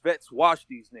stage, vets wash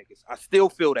these niggas. I still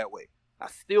feel that way.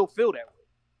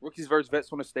 Rookies versus vets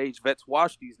on the stage, vets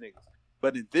wash these niggas.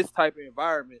 But in this type of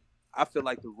environment, I feel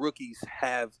like the rookies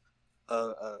have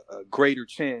a greater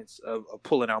chance of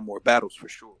pulling out more battles for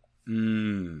sure.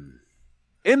 And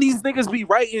these niggas be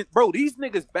writing, bro. These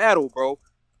niggas battle, bro.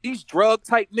 These drug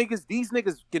type niggas, these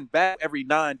niggas can battle every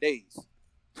 9 days.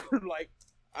 Like,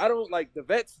 I don't, like, the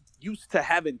vets used to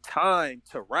having time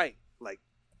to write. Like,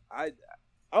 I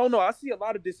don't know. I see a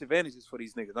lot of disadvantages for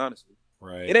these niggas, honestly.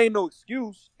 Right. It ain't no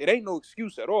excuse. It ain't no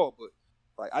excuse at all. But,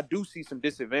 like, I do see some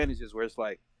disadvantages where it's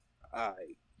like,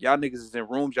 y'all niggas is in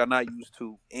rooms y'all not used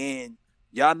to, and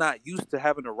y'all not used to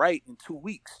having to write in 2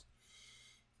 weeks.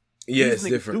 Yeah, these it's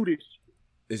different. Do this shit.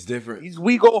 It's different. These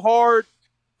we go hard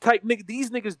type niggas.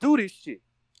 These niggas do this shit.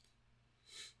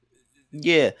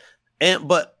 Yeah.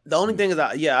 But the only thing is,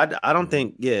 I don't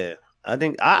think. Yeah,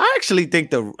 I actually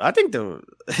think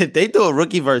if they do a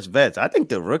rookie versus vets, I think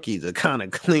the rookies are kind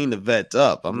of clean the vets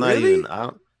up. I'm not really?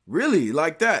 even really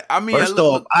like that. I mean, first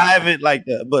off, I haven't like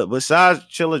that. But besides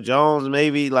Chilla Jones,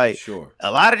 maybe like sure,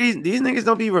 a lot of these niggas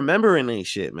don't be remembering they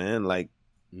shit, man. Like,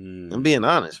 I'm being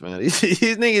honest, man. These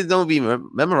niggas don't be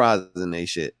memorizing they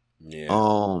shit.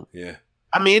 Yeah. Yeah.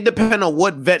 I mean, it depends on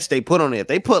what vets they put on it. If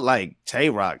they put like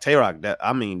Tay-Rock,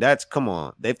 that's come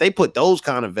on. If they put those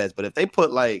kind of vets, but if they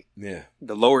put like the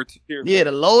lower tier,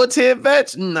 the lower tier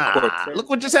vets, nah. Look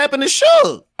what just happened to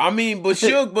Suge. I mean, but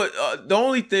Suge, but the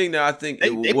only thing that I think they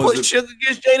put Suge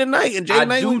against Jaden Knight, and Jaden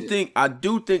Knight. I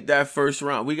do think that first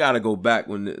round we got to go back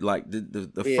when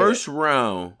the first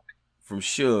round from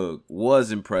Suge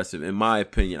was impressive in my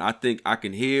opinion. I think I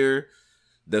can hear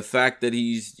the fact that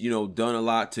he's, done a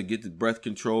lot to get the breath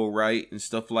control right and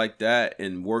stuff like that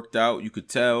and worked out. You could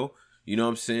tell, you know what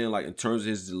I'm saying? Like in terms of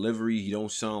his delivery, he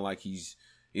don't sound like he's,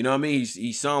 you know what I mean?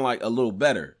 He sound like a little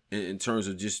better in terms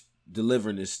of just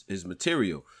delivering his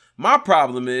material. My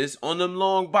problem is on them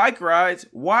long bike rides,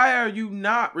 why are you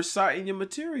not reciting your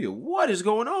material? What is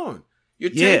going on?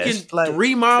 You're taking like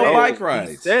 3 mile bike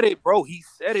rides. He said it, bro. He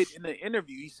said it in the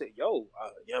interview. He said, you know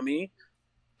what I mean?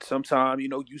 Sometimes,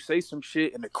 you say some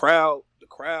shit and the crowd,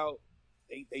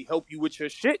 they help you with your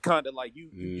shit, kind of like you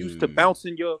used to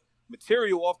bouncing your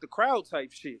material off the crowd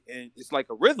type shit. And it's like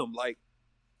a rhythm. Like,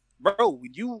 bro,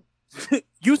 when you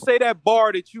you say that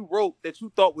bar that you wrote that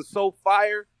you thought was so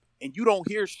fire and you don't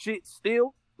hear shit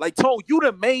still, like, Tone, you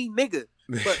the main nigga.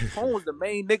 But Tone was the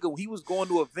main nigga when he was going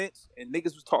to events and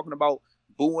niggas was talking about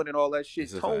booing and all that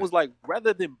shit. Tone was like,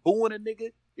 rather than booing a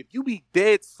nigga, if you be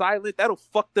dead silent, that'll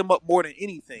fuck them up more than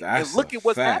anything. And look at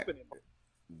what's happening.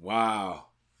 Wow.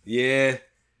 Yeah.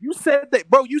 You said that,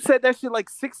 bro. You said that shit like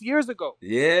 6 years ago.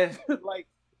 Yeah. Like.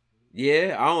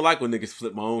 Yeah, I don't like when niggas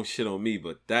flip my own shit on me,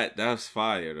 but that's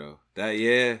fire though.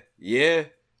 Yeah.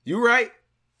 You right.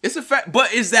 It's a fact.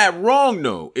 But is that wrong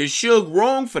though? Is Suge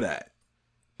wrong for that?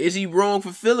 Is he wrong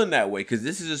for feeling that way? Because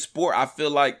this is a sport I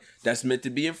feel like that's meant to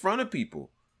be in front of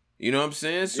people. You know what I'm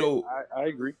saying? So I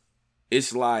agree.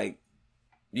 It's like,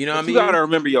 you know what I mean? You gotta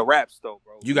remember your raps though,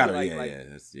 bro. You gotta,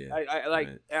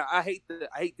 I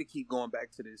hate to keep going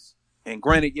back to this. And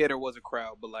granted, there was a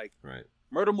crowd, but like, right.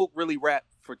 Murda Mook really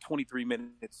rapped for 23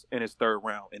 minutes in his third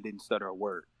round and didn't stutter a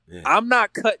word. Yeah. I'm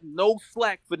not cutting no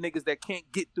slack for niggas that can't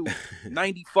get through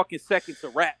 90 fucking seconds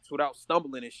of raps without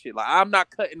stumbling and shit. Like, I'm not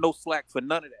cutting no slack for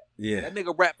none of that. Yeah. That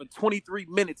nigga rapped for 23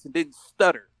 minutes and didn't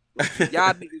stutter. Like,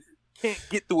 y'all niggas can't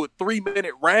get through a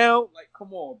 3-minute round. Like,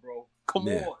 come on, bro. Come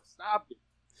on. Stop it.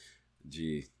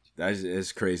 Gee,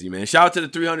 that's crazy, man. Shout out to the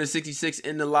 366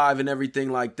 in the live and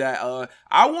everything like that.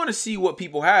 I want to see what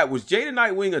people had. Was Jaden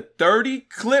Nightwing a 30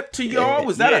 clip to y'all?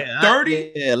 Was that a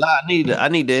 30? I need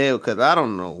to hear because I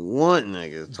don't know what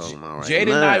niggas talking about right Jaden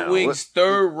now. Nightwing's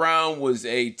third round was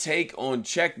a take on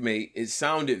Checkmate. It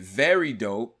sounded very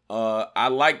dope. I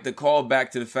like the callback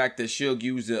to the fact that Suge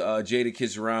used the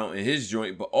Jadakiss round in his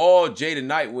joint, but all Jaden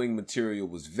Nightwing material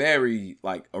was very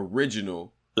like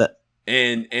original.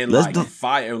 And like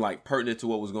fire, like pertinent to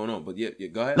what was going on. But yeah,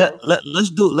 go ahead. Let's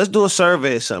do a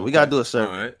survey or something. We gotta do a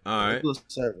survey. All right. Let's do a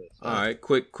survey. All right.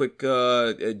 Quick.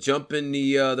 Jump in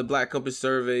the Black Compass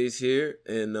surveys here,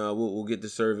 and we'll get the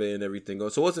survey and everything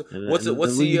going. So what's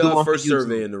the first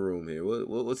survey in the room here?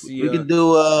 What's the? We can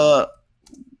do the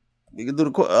did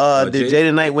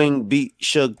Jaden Nightwing beat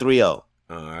Suge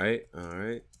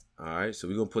 3-0? All right, so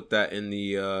we're gonna put that in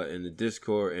the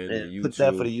Discord and the YouTube. Put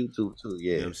that for the YouTube too,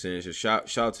 yeah. You know what I'm saying? So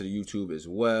shout out to the YouTube as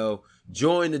well.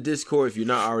 Join the Discord if you're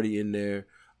not already in there.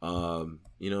 You know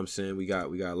what I'm saying? We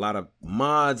got a lot of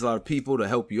mods, a lot of people to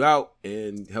help you out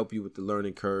and help you with the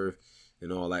learning curve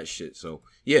and all that shit. So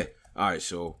yeah. All right,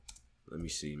 so let me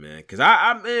see, man. Cause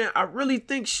I really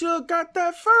think Suge got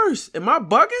that first. Am I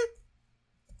bugging?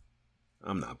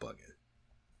 I'm not bugging.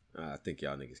 I think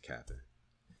y'all niggas capping.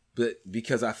 But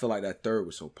because I feel like that third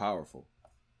was so powerful.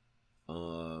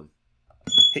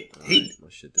 He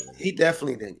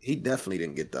definitely didn't get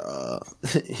the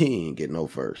he didn't get no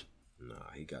first. Nah,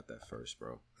 he got that first,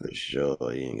 bro. For sure,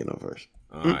 he didn't get no first.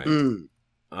 All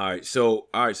right. So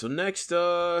next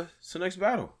battle.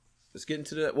 Let's get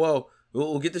into that. Well,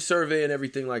 we'll get the survey and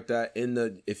everything like that.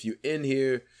 If you're in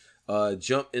here,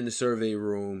 jump in the survey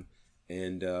room.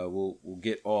 And we'll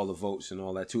get all the votes and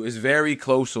all that too. It's very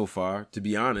close so far, to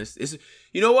be honest.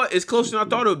 You know what? It's closer than I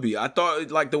thought it would be. I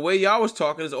thought like the way y'all was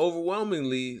talking is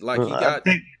overwhelmingly like you got. I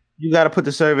think you got to put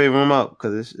the survey room up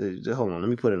because it's hold on. Let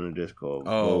me put it in the Discord.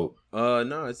 No,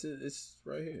 it's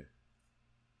right here.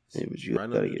 Yeah, but you right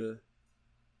gotta get.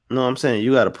 No, I'm saying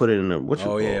you got to put it in the.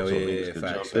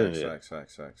 Facts.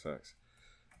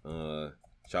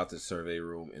 Shout out to the survey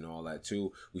room and all that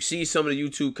too. We see some of the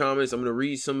YouTube comments. I'm gonna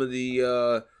read some of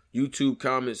the YouTube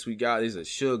comments we got. There's a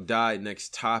Suge died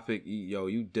next topic. Yo,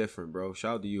 you different, bro.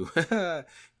 Shout out to you.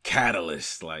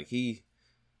 Catalyst. Like he's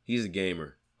a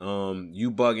gamer.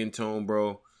 You bugging Tone,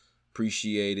 bro.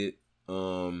 Appreciate it.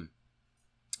 All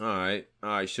right.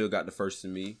 Suge got the first to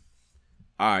me.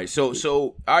 All right, so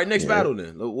all right, next battle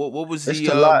then. What was It's the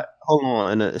a lot. Hold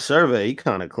on, in the survey, he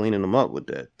kind of cleaning them up with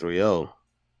that 3-0.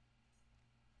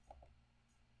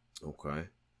 Okay.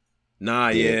 Nah,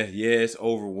 yeah, it's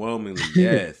overwhelmingly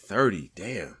 30.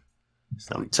 Damn.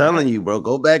 I'm telling you, bro.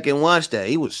 Go back and watch that.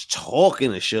 He was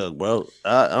talking to Suge, bro.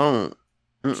 I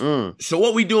don't. So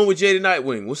what we doing with Jada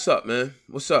Nightwing? What's up, man?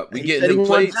 What's up? We getting him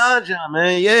plates? John,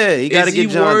 man. Yeah, he got to get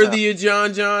John. Is he worthy of John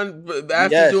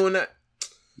after doing that?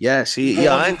 Yes, he.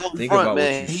 Yeah, I ain't gonna think front, about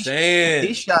man. What you're saying.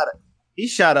 He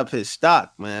shot up his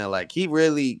stock, man. Like he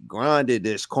really grinded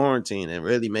this quarantine and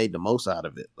really made the most out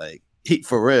of it. Like he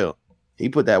for real. He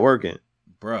put that work in,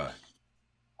 bruh.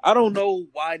 I don't know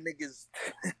why niggas.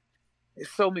 There's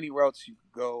so many routes you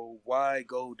could go. Why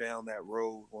go down that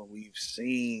road when we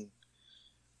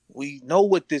know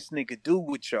what this nigga do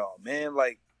with y'all, man?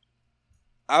 Like,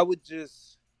 I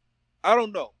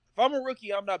don't know. If I'm a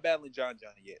rookie, I'm not battling John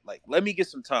yet. Like, let me get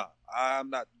some time. I'm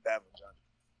not battling John.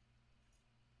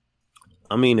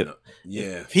 I mean,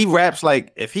 if he raps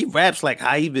like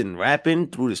how he been rapping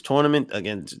through this tournament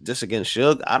against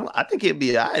Suge, I think he'd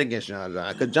be alright against John.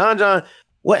 Because John,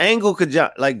 what angle could John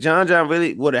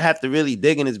really would have to really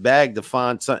dig in his bag to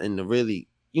find something to really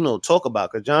talk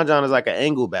about? Because John is like an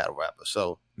angle battle rapper,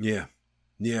 so yeah,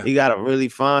 he got to really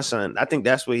find something. I think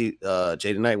that's where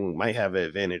Jada Nightwing might have an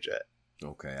advantage at.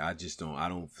 Okay, I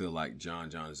don't feel like John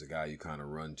is a guy you kind of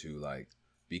run to like.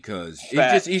 Because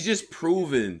he's just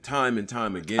proven time and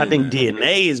time again. I think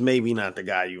DNA is maybe not the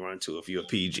guy you run to if you're a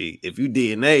PG. If you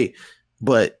DNA,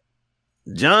 but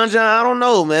John, I don't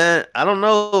know, man.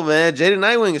 Jada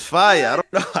Nightwing is fire. I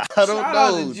don't know. Shout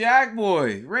out to Jack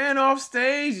Boy. Ran off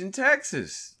stage in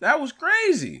Texas. That was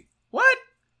crazy. What?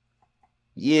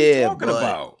 Yeah, what are you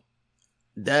talking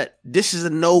about? This is a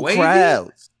no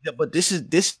crowd. Yeah, but this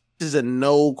is a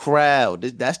no crowd.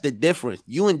 That's the difference.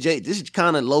 You and Jay, this is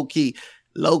kind of low key,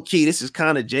 this is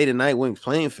kind of Jada Nightwing's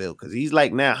playing field because he's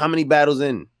like now, how many battles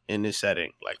in this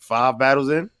setting? Like 5 battles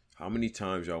in? How many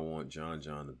times y'all want John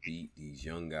to beat these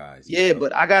young guys? Yeah,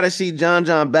 but I gotta see John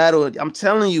battle. I'm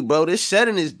telling you, bro, this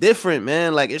setting is different,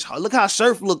 man. Like look how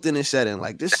Surf looked in this setting.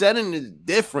 Like this setting is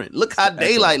different. Look how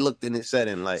Daylight looked in this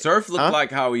setting. Like Surf looked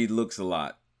like how he looks a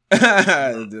lot.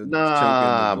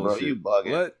 Nah, bro, you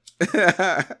bugging. What?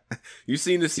 You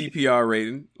seen the CPR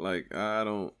rating? Like I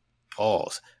don't.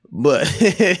 Pause. But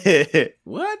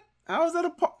what? How is that a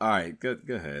pause? All right, go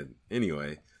ahead.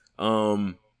 Anyway,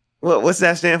 what's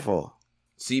that stand for?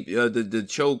 The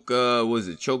choke was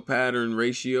it choke pattern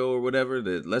ratio or whatever?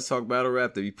 The Let's Talk Battle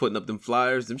Rap that be putting up them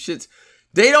flyers, them shits.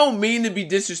 They don't mean to be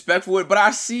disrespectful with it, but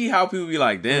I see how people be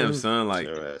like, damn, son, like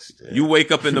you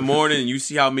wake up in the morning and you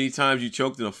see how many times you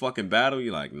choked in a fucking battle,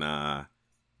 you're like, nah.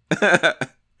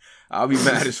 I'll be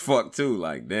mad as fuck too.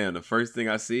 Like, damn, the first thing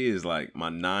I see is like my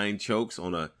 9 chokes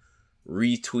on a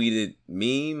retweeted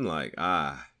meme. Like,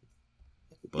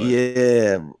 But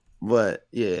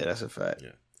yeah, that's a fact.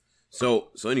 Yeah. So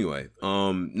anyway,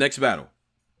 next battle.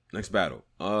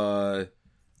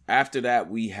 After that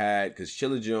we had because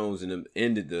Chilla Jones and them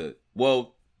ended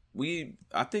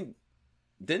I think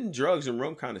didn't Drugs and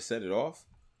Rum kind of set it off?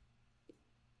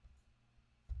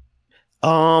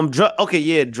 Drugs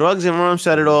and Rum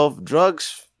set it off.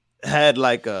 Drugs had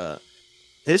like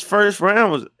his first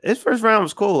round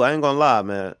was cool. I ain't gonna lie,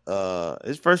 man.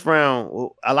 His first round,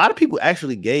 a lot of people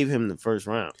actually gave him the first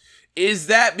round. Is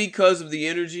that because of the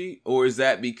energy, or is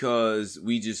that because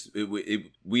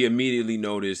we immediately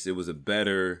noticed it was a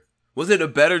better? Was it a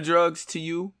better Drugs to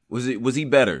you? Was he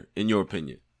better in your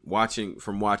opinion? Watching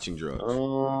Drugs.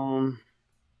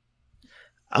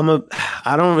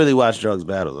 I don't really watch Drugs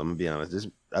battles. I'm gonna be honest.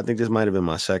 I think this might have been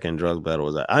my second Drugs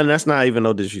battle. And that's not even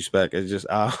no disrespect. It's just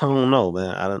I don't know,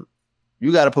 man.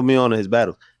 You got to put me on to his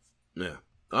battles. Yeah,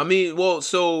 I mean, well,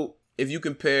 so if you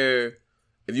compare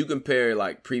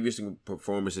like previous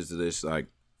performances to this, like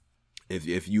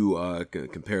if you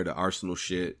compare the Arsenal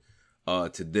shit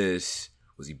to this,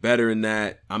 was he better in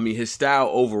that? I mean, his style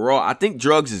overall, I think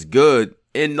Drugs is good.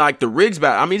 And like the Riggs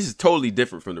battle, I mean, this is totally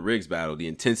different from the Riggs battle. The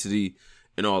intensity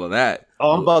and all of that.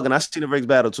 Oh, I'm bugging. I seen the Riggs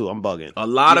battle too. I'm bugging. A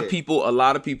lot of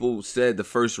people said the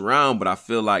first round, but I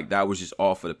feel like that was just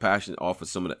off of the passion, off of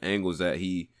some of the angles that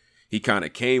he kind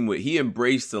of came with. He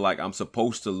embraced the like I'm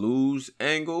supposed to lose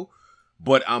angle,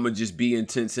 but I'm gonna just be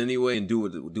intense anyway and do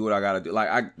what I gotta do.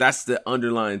 Like that's the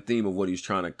underlying theme of what he's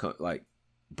trying to like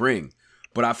bring.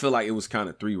 But I feel like it was kind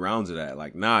of 3 rounds of that.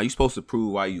 Like, nah, you supposed to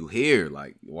prove why you here,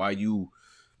 like why you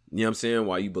know what I'm saying,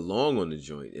 why you belong on the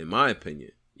joint. In my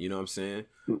opinion. You know what I'm saying?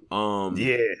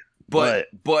 Yeah. But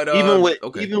even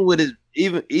with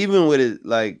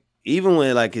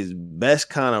his best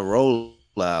kind of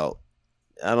rollout,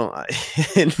 I don't.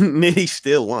 Nitty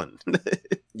still won.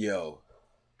 Yo,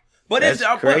 but That's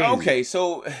it's crazy. okay.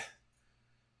 So,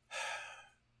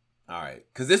 all right,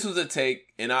 because this was a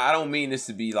take, and I don't mean this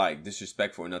to be like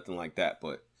disrespectful or nothing like that,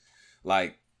 but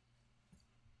like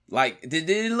did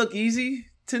it look easy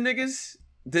to niggas?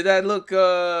 Did that look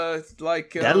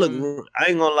like That look? I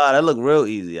ain't gonna lie. That looked real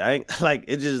easy. I ain't like.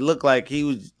 It just looked like he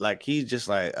was like he's just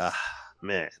like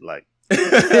man like.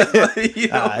 You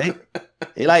know?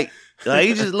 He like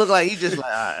he just looked like he just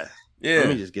like all right, yeah. let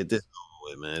me just get this over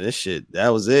with, man. This shit, that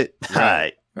was it.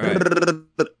 Right. All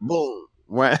right. Boom.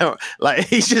 Like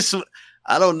he's just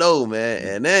I don't know, man.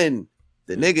 And then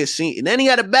the nigga seen and then he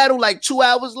had a battle like 2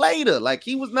 hours later. Like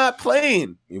he was not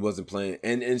playing. He wasn't playing.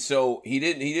 And so he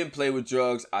didn't play with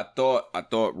drugs. I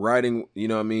thought writing, you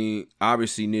know what I mean?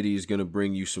 Obviously Nitty is gonna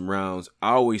bring you some rounds.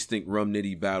 I always think Rum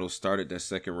Nitty battle started that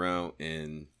second round,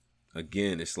 and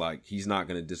again, it's like he's not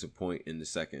gonna disappoint in the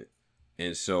second.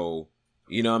 And so,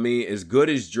 you know what I mean? As good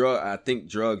as I think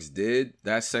drugs did,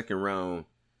 that second round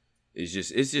is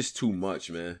just too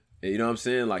much, man. You know what I'm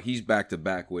saying? Like he's back to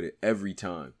back with it every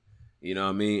time. You know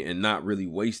what I mean? And not really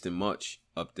wasting much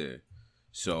up there.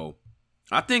 So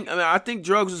I think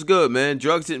drugs was good, man.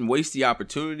 Drugs didn't waste the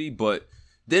opportunity, but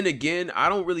then again, I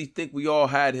don't really think we all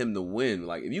had him to win.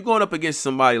 Like if you're going up against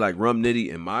somebody like Rum Nitty,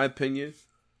 in my opinion,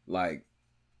 like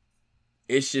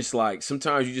it's just like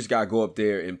sometimes you just gotta go up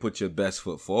there and put your best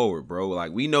foot forward, bro.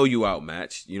 Like we know you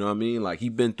outmatched, you know what I mean? Like he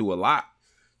been through a lot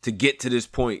to get to this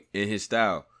point in his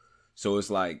style. So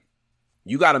it's like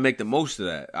you gotta make the most of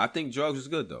that. I think drugs was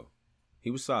good though. He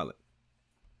was solid.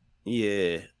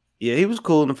 Yeah, he was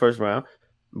cool in the first round,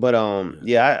 but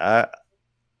I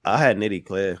had Nitty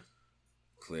clear.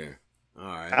 All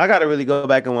right, I gotta really go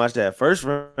back and watch that first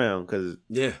round because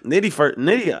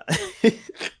Nitty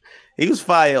he was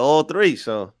fire all three.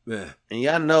 So yeah, and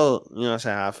y'all know what I'm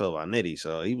saying how I feel about Nitty.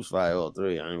 So he was fire all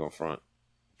three. I ain't gonna front.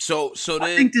 So then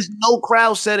I think this no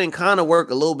crowd setting kind of work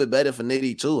a little bit better for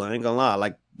Nitty too. I ain't gonna lie,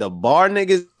 like the bar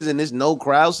niggas in this no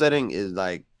crowd setting is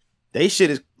like. They shit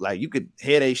is like you could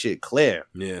hear they shit clear.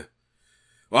 Yeah.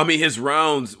 Well, I mean, his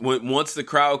rounds once the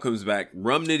crowd comes back,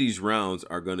 Rum Nitty's rounds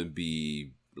are gonna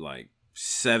be like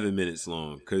 7 minutes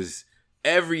long because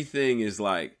everything is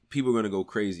like people are gonna go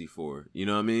crazy for. You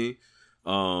know what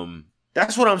I mean?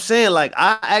 That's what I'm saying. Like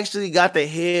I actually got to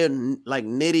hear like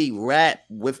Nitty rap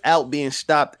without being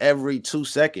stopped every 2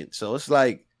 seconds. So it's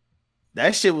like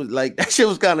that shit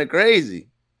was kind of crazy.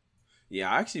 Yeah,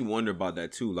 I actually wonder about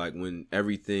that too. Like when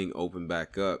everything opened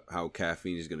back up, how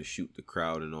Caffeine is gonna shoot the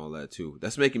crowd and all that too.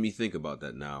 That's making me think about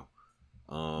that now.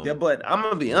 Yeah, but I'm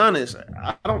gonna be honest.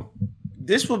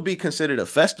 This would be considered a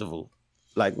festival.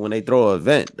 Like when they throw an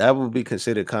event, that would be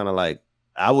considered kind of like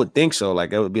I would think so.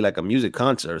 Like it would be like a music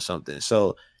concert or something.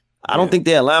 So I don't think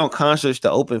they allow concerts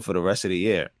to open for the rest of the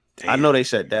year. Damn. I know they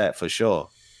said that for sure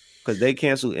because they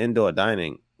canceled indoor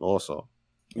dining also.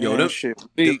 Yo, them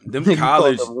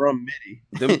college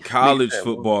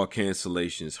football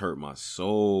cancellations hurt my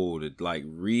soul. Like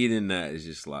reading that is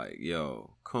just like,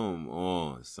 yo, come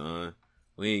on, son.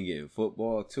 We ain't getting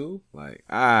football too. Like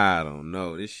I don't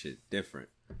know, this shit different.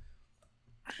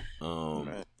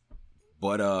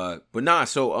 But nah.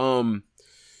 So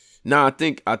nah. I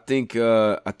think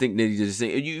Nitty did the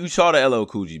same. You saw the LL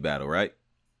Cool J battle, right?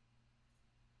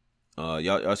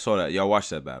 Y'all saw that. Y'all watched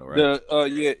that battle, right?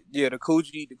 The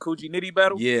Coogee Nitty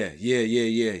battle. Yeah.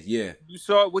 You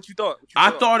saw it? What you thought? I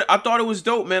thought it was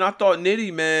dope, man. I thought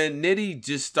Nitty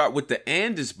just start with the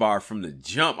Andis bar from the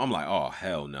jump. I'm like, oh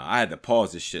hell no. I had to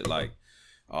pause this shit. Like,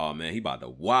 oh man, he about to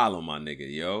wild on my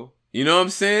nigga, yo. You know what I'm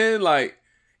saying? Like,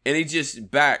 and he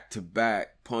just back to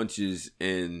back punches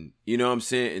and you know what I'm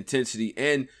saying, intensity.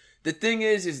 And the thing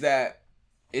is that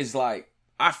it's like.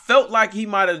 I felt like he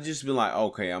might have just been like,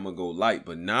 okay, I'm going to go light.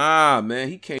 But nah, man,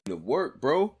 he came to work,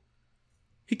 bro.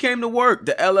 He came to work.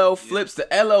 The LL flips, the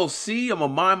LLC, I'm going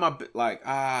to mind my... Like,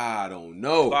 I don't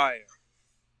know. Fire.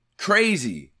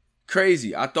 Crazy.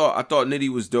 I thought Nitty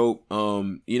was dope.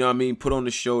 You know what I mean? Put on the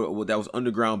show. That was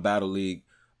Underground Battle League.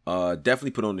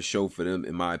 Definitely put on the show for them,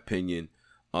 in my opinion.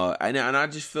 And I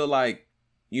just feel like,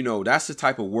 you know, that's the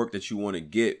type of work that you want to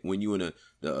get when you're in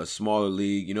a smaller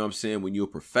league. You know what I'm saying? When you're a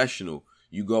professional.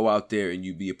 You go out there and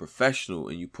you be a professional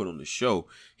and you put on the show.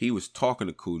 He was talking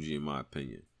to Cool J, in my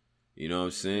opinion. You know what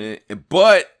I'm saying?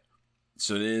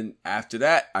 So then after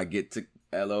that, I get to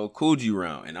LL Cool J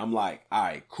round. And I'm like, all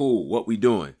right, cool. What we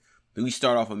doing? Then we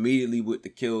start off immediately with the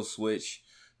kill switch.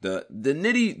 The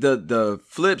Nitty, the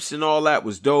flips and all that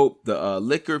was dope. The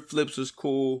liquor flips was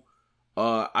cool.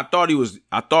 I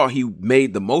thought he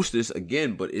made the most of this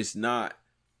again, but it's not,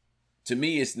 to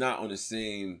me, it's not on the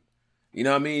same You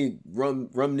know what I mean? Rum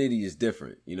Nitty is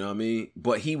different. You know what I mean?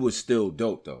 But he was still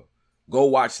dope though. Go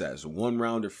watch that. It's a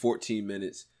 1-rounder, 14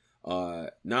 minutes. I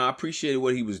appreciated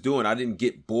what he was doing. I didn't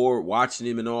get bored watching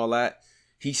him and all that.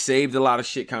 He saved a lot of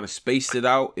shit, kind of spaced it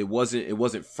out. It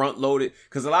wasn't front loaded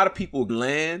because a lot of people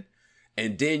land,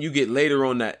 and then you get later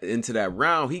on that into that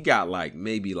round. He got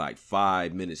maybe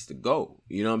 5 minutes to go.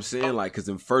 You know what I'm saying? Because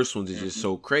them first ones are just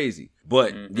so crazy.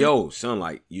 But yo,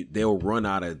 son, they'll run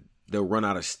out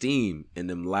of steam in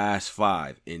them last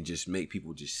 5 and just make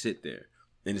people just sit there,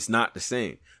 and it's not the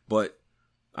same. But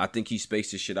I think he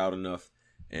spaced his shit out enough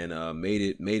and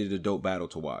made it a dope battle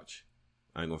to watch.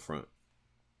 I ain't gonna front.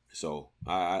 So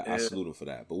I salute him for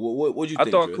that. But what'd you think?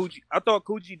 I thought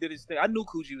Coogee did his thing. I knew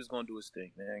Coogee was gonna do his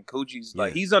thing, man. Coogie's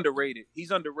he's underrated. He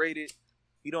don't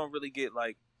really get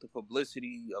the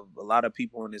publicity of a lot of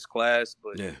people in this class,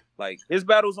 but his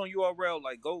battles on URL,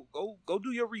 go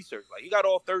do your research. He got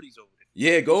all 30s over there.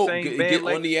 Yeah, get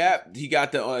on the app. He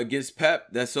got the against Pep.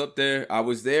 That's up there. I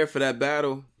was there for that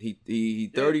battle.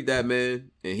 He 30'd that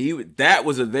man, and that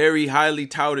was a very highly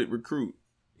touted recruit.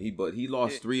 But he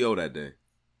lost 3-0 that day.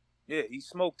 Yeah, he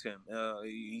smoked him.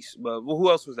 Who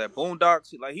else was that?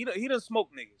 Boondocks. He done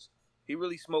smoked niggas. He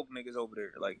really smoked niggas over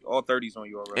there. All 30s on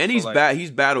URL. And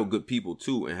he's battled good people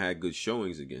too and had good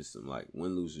showings against them.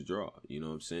 Win, lose, or draw. You know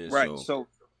what I'm saying? Right. So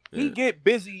he get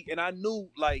busy, and I knew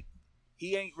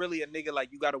he ain't really a nigga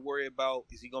you got to worry about.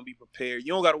 Is he gonna be prepared?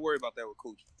 You don't got to worry about that with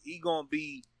Coogee. He gonna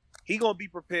be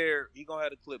prepared. He gonna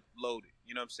have the clip loaded.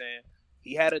 You know what I'm saying?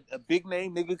 He had a big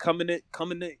name nigga coming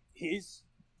to his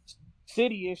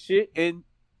city and shit, and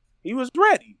he was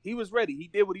ready. He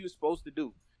did what he was supposed to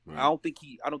do. Right. I don't think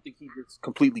he just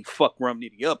completely fucked Rum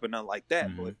Nitty up or nothing like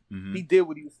that. But he did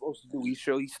what he was supposed to do. He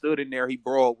stood in there. He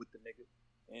brawled with the nigga,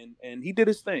 and he did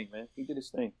his thing, man. He did his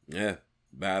thing. Yeah.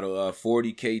 Battle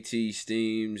 40 KT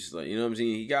Steams, you know what I'm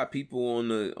saying? He got people on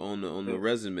the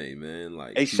resume, man.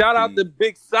 Hey, shout out to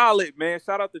Big Solid, man.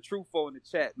 Shout out to Trufo in the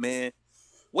chat, man.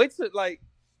 Wait till a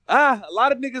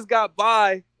lot of niggas got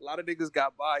by. A lot of niggas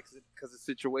got by because of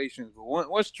situations. But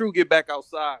once True get back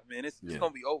outside, man, it's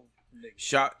gonna be over.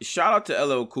 Shout out to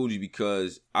LL Cool J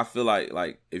because I feel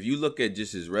like if you look at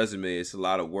just his resume, it's a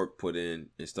lot of work put in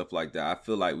and stuff like that. I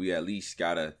feel like we at least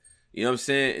gotta, you know what I'm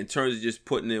saying, in terms of just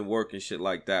putting in work and shit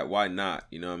like that. Why not?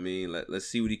 You know what I mean? Let's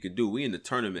see what he could do. We in the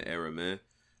tournament era, man.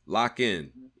 Lock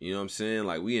in. You know what I'm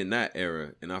saying? We in that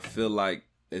era, and I feel like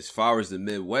as far as the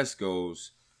Midwest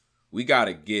goes, we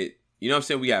gotta get. You know what I'm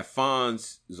saying? We got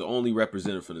Fonz is the only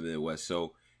representative from the Midwest,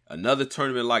 so. Another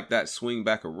tournament like that swing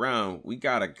back around, we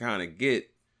gotta kind of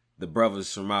get the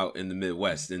brothers from out in the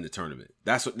Midwest in the tournament.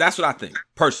 That's what I think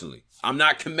personally. I'm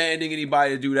not commanding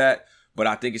anybody to do that, but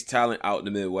I think it's talent out in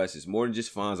the Midwest. It's more than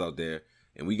just Fonz out there,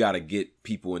 and we gotta get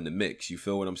people in the mix. You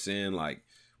feel what I'm saying?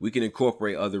 We can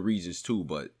incorporate other regions too,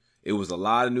 but it was a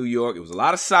lot of New York. It was a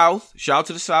lot of South. Shout out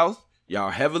to the South. Y'all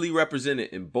are heavily represented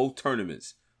in both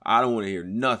tournaments. I don't want to hear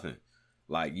nothing.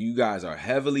 You guys are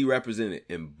heavily represented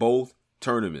in both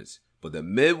tournaments, but the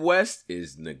Midwest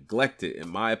is neglected in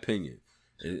my opinion.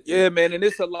 Man, and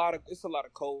it's a lot of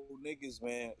cold niggas,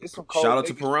 man. It's some cold. Shout out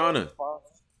to Piranha.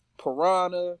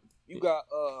 Piranha. You got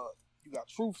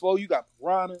Trufo. You got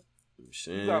Piranha.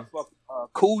 You got fucking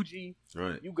Coogee.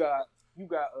 Right. You got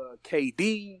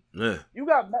KD. Yeah. You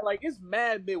got it's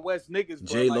mad Midwest niggas. Bro.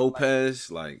 Jay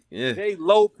Lopez. Jay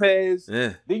Lopez.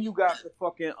 Yeah. Then you got the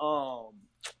fucking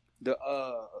the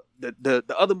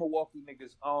other Milwaukee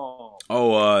niggas.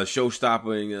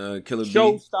 Showstopper and Killer B.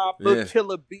 Showstopper,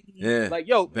 Killer B. Yeah.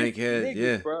 Bankhead.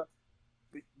 Niggas,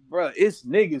 bro, it's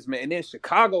niggas, man. And then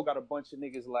Chicago got a bunch of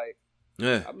niggas.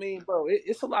 Yeah. I mean, bro,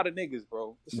 it's a lot of niggas,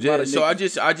 bro. So I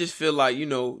just feel like,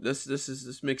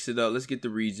 let's mix it up. Let's get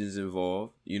the regions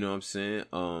involved. You know what I'm saying?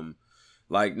 I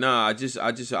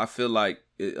feel like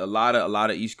a lot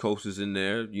of East Coasters in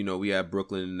there. We have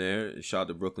Brooklyn in there. Shout out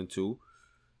to Brooklyn too.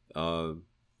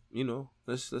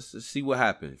 Let's see what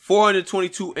happened.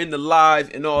 422 in the live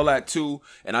and all that too.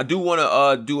 And I do want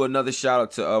to do another shout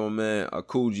out to my man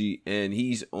Coogee, and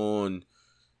he's on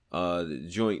the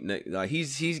joint.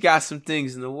 He's got some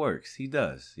things in the works. He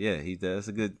does. Yeah, he does.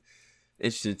 A good,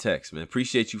 interesting text, man.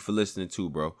 Appreciate you for listening too,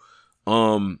 bro.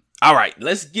 All right,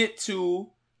 let's get to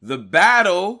the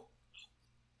battle.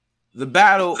 The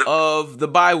battle of the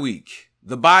bye week.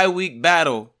 The bye week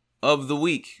battle of the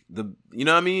week. You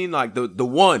know what I mean? The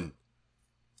one.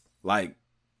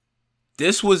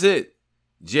 This was it.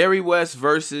 Jerry West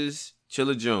versus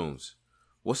Chilla Jones.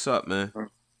 What's up, man?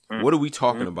 What are we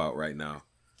talking about right now?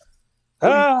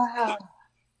 What are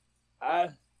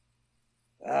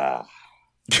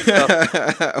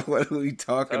we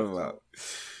talking about?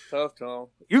 Tough, Tom.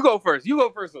 You go first.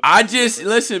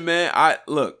 Listen, man. I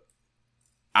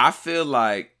feel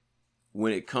like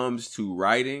when it comes to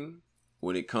writing,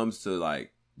 when it comes to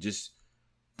like just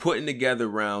putting together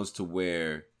rounds to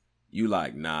where you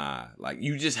like, nah, like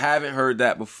you just haven't heard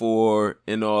that before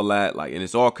and all that, like, and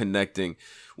it's all connecting.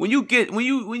 When you get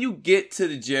to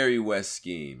the Jerry West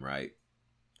scheme, right?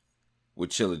 With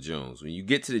Chilla Jones, when you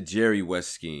get to the Jerry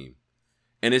West scheme,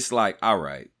 and it's like, all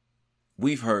right,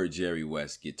 we've heard Jerry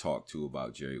West get talked to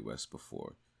about Jerry West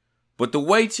before. But the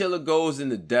way Chilla goes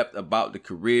into depth about the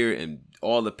career and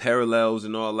all the parallels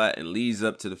and all that and leads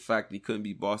up to the fact that he couldn't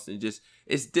be Boston,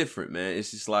 it's different, man.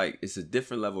 It's just like, it's a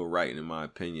different level of writing, in my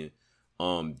opinion.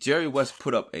 Jerry West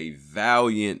put up a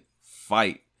valiant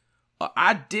fight.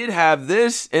 I did have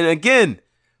this, and again,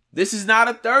 this is not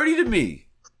a 30 to me.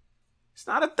 It's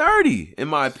not a 30, in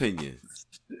my opinion.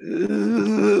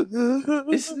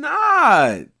 It's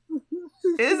not.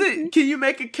 Is it? Can you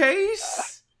make a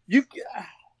case? Can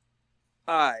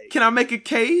I make a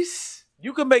case?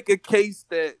 You can make a case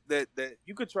that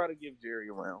you could try to give Jerry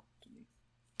a round to me.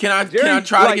 Can I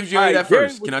try to give Jerry that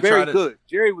first? Can I try to? Good.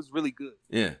 Jerry was really good.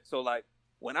 Yeah. So like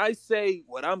when I say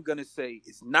what I'm gonna say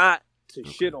is not to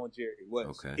shit on Jerry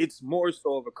West. Okay. It's more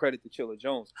so of a credit to Chilla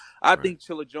Jones. I think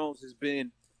Chilla Jones has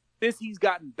been, since he's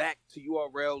gotten back to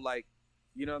URL, like,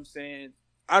 you know what I'm saying?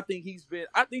 I think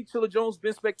Chilla Jones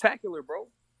been spectacular, bro.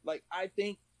 Like, I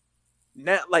think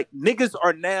now, like, niggas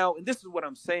are now, and this is what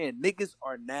I'm saying, niggas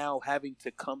are now having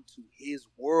to come to his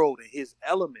world and his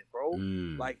element, bro.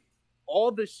 Like,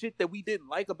 all the shit that we didn't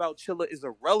like about Chilla is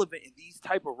irrelevant in these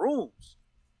type of rooms.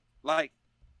 Like,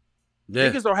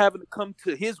 niggas are having to come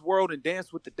to his world and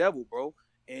dance with the devil, bro.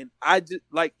 And I just,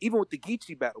 like, even with the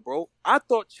Geechee battle, bro, I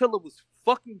thought Chilla was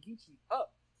fucking Geechee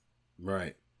up.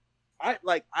 Right.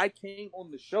 I came on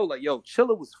the show like, yo,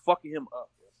 Chilla was fucking him up.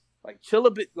 Like,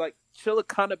 Chilla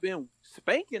kind of been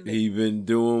spanking niggas. He been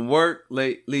doing work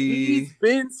lately. He's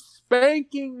been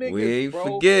spanking niggas, we ain't bro.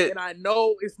 Forget. And I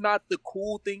know it's not the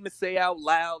cool thing to say out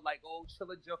loud, like, oh,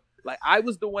 Chilla Jones. Like, I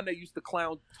was the one that used to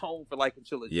clown Tone for liking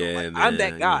Chilla Jones. Yeah, like, man, I'm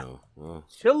that guy. You know,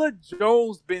 Chilla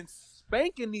Jones been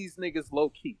spanking these niggas low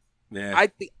key. Yeah. I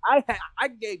think I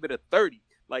gave it a 30.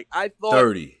 Like, I thought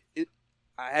 30.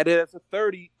 I had it as a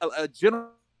 30. A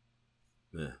gentleman's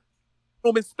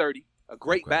 30. A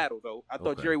great battle, though. I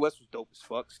thought Jerry West was dope as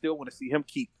fuck. Still want to see him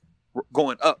keep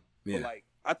going up. Yeah. But, like,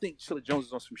 I think Chilla Jones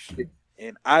is on some shit,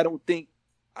 and I don't think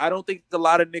a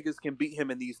lot of niggas can beat him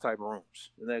in these type of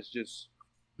rooms. And that's just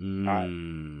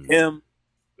him.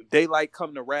 Daylight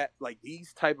come to rap, like,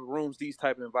 these type of rooms, these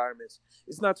type of environments.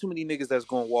 It's not too many niggas that's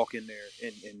gonna walk in there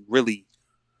and really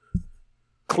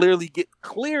clearly get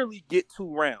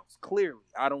 2 rounds. Clearly,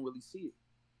 I don't really see it.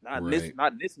 Not in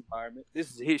this environment. This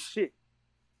is his shit.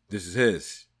 This is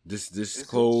his. This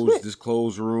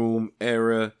closed room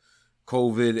era,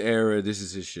 COVID era. This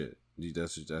is his shit.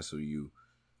 That's what you.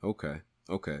 Okay.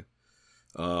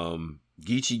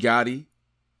 Geechee Gotti,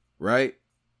 right?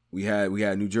 We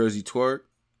had New Jersey Twerk,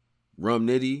 Rum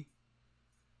Nitty.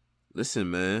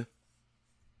 Listen, man.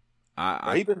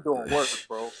 He been doing work,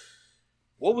 bro.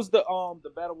 What was the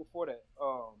battle before that?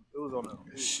 It was on the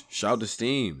shout to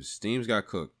Steams. Steams got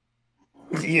cooked.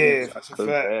 Yeah, that's a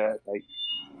fact.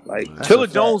 Like Chilla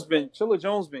Jones been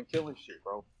killing shit,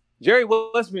 bro. Jerry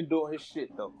West been doing his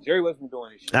shit though. Jerry West been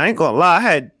doing his shit. I ain't gonna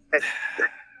lie,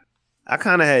 I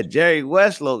kind of had Jerry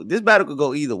West low. This battle could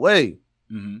go either way.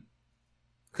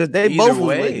 Cause they both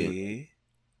was winning.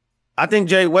 I think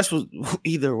Jerry West was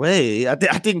either way. I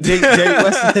think Jerry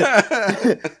West.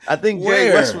 I think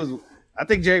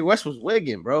Jerry West was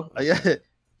wigging, bro.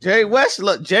 Jerry West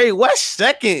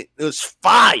second was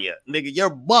fire, nigga. You're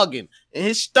bugging, and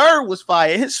his third was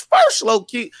fire. His first low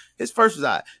key, his first was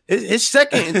high. His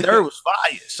second and third was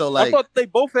fire. So like, I thought they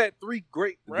both had 3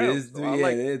 great rounds. They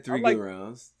had 3 good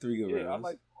rounds. 3 good rounds. I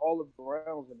like all of the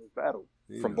rounds in this battle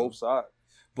from both sides.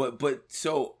 But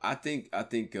so I think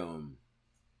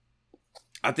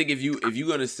if you're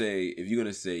gonna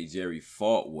say Jerry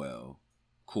fought well,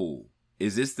 cool.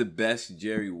 Is this the best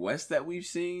Jerry West that we've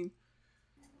seen?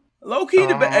 Low key, of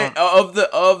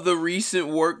the recent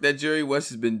work that Jerry West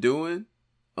has been doing,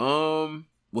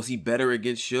 was he better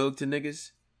against Suge to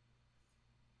niggas?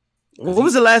 What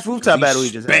was the last rooftop battle he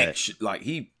just had?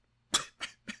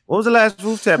 What was the last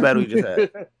rooftop battle he just had?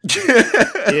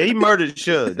 Yeah, he murdered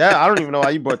Suge. I don't even know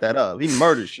why you brought that up. He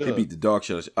murdered Suge. He beat the dog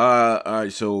shit. All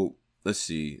right, so let's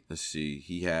see.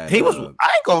 He was. I ain't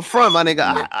gonna front, my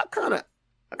nigga.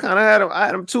 I kind of had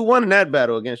him 2-1 in that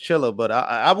battle against Chilla, but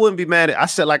I wouldn't be mad at. I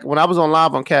said, like, when I was on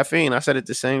live on Caffeine, I said it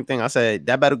the same thing. I said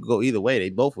that battle could go either way.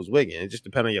 They both was wigging. It just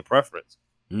depends on your preference.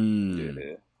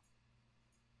 Yeah.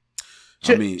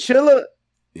 Chilla.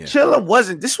 Yeah. Chilla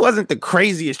wasn't the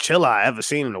craziest Chilla I ever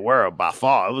seen in the world by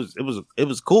far. It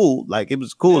was cool. Like it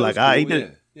was cool. Yeah, like cool.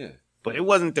 Yeah. But it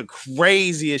wasn't the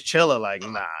craziest Chilla. Like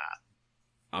nah.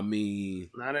 I mean,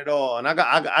 not at all. And I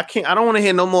don't want to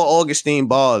hear no more Augustine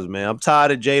bars, man. I'm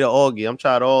tired of Jada Augie. I'm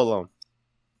tired of all of them.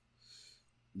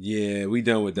 Yeah, we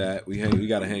done with that. We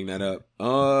gotta hang that up.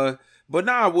 But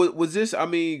nah, was this? I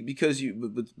mean, because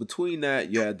between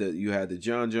that you had the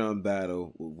John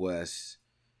battle with Wes,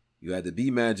 you had the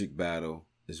B Magic battle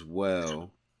as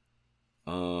well.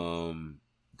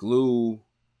 Glue,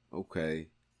 okay.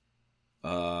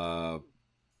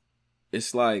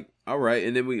 It's like all right,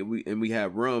 and then we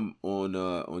have Rum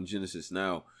on Genesis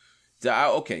now.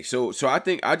 Okay, so I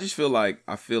feel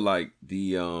like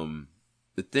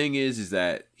the thing is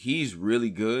that he's really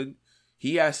good.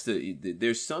 He has to.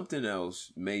 There's something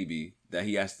else maybe that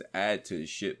he has to add to his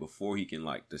shit before he can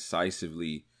like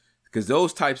decisively. Because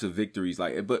those types of victories,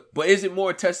 like, but is it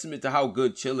more a testament to how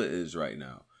good Chilla is right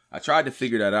now? I tried to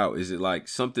figure that out. Is it like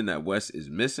something that Wes is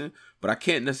missing? But I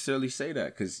can't necessarily say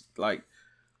that because like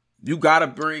you gotta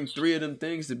bring 3 of them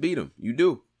things to beat him. You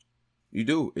do.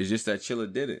 It's just that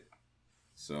Chilla did it.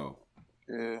 So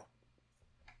yeah,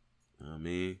 I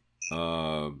mean.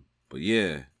 But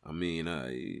yeah, I mean,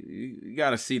 you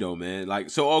gotta see though, man. Like,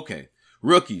 so okay,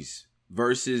 rookies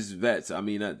versus vets. I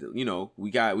mean,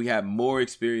 we have more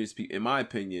experienced people. In my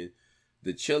opinion,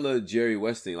 the Chilla Jerry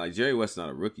West thing, like Jerry West's not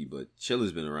a rookie, but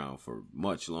Chilla's been around for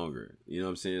much longer. You know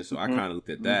what I'm saying? So I kind of looked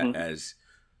at that as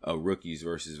a rookies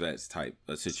versus vets type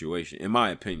of situation. In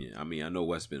my opinion, I mean, I know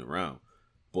West's been around.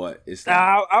 But it's like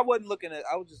I wasn't looking at.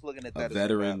 I was just looking at that a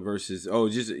veteran versus. Oh,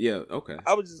 just yeah. Okay.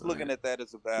 I was just looking at that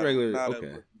as a battle. Regular. Not Okay.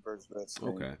 a versus vets.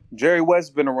 Okay. Jerry West's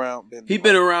been around. He's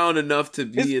been around enough to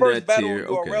be in that tier.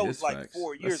 Okay, URL was like facts.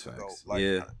 4 years ago. Like,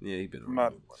 yeah, he's been around.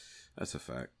 Not, That's a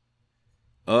fact.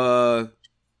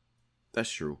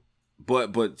 That's true.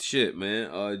 But shit,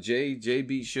 man. Jay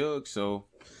beat Suge, so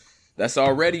that's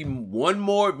already one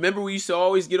more. Remember, we used to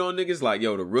always get on niggas like,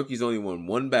 yo, the rookies only won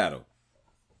one battle.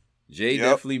 Jay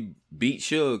definitely beat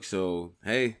Suge, so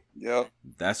hey,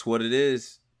 that's what it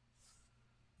is.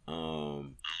 Yeah,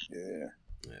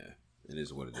 it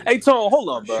is what it is. Hey, Tone, hold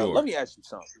on, bro. Sure. Let me ask you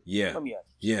something. Yeah.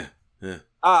 Yeah.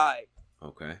 All right.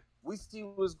 Okay. We see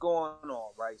what's going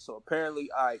on, right? So apparently,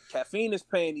 Caffeine is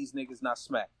paying these niggas not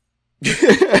smack.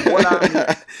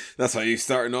 That's how you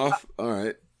starting off? All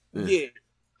right. Yeah.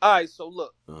 All right, so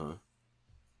look. Uh-huh.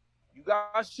 You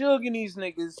got Suge and these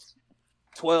niggas,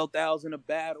 12,000 a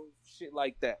battle, shit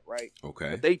like that, right?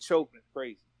 Okay. But they choking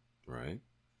crazy. Right.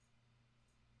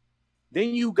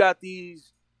 Then you got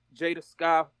these Jada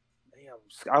Sky.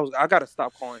 Damn, I gotta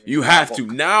stop calling him. You have to.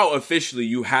 Now officially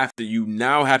you have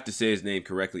to say his name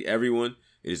correctly. Everyone,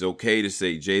 it is okay to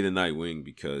say Jay the Nightwing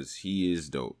because he is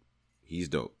dope. He's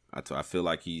dope. I feel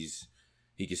like he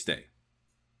can stay.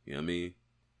 You know what I mean?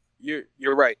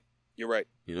 You're right. You're right.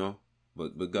 You know?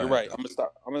 But go You're ahead. right. I'm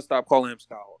gonna stop calling him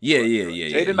Skyhawk. Yeah.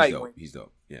 Jay the Nightwing. He's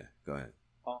dope. Yeah, go ahead.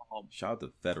 Shout out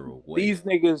to Federal. These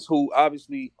niggas who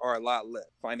obviously are a lot less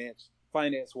finance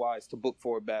wise to book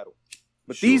for a battle.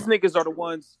 But these niggas are the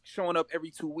ones showing up every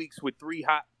 2 weeks with 3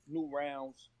 hot new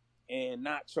rounds and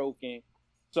not choking.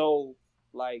 So,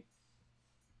 like,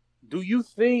 do you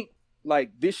think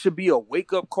like this should be a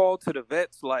wake up call to the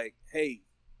vets? Like, hey,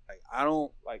 like I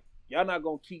don't like y'all not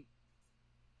gonna keep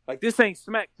like this ain't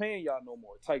Smack paying y'all no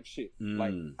more type shit.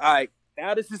 Like, all right,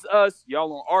 now this is us.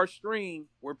 Y'all on our stream.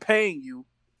 We're paying you,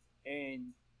 and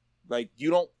like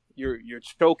you're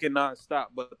choking nonstop,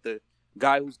 but the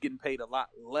guy who's getting paid a lot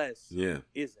less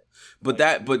isn't. But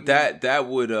like, that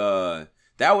would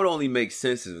only make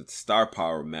sense if the star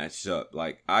power matched up.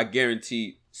 Like I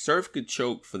guarantee Surf could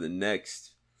choke for the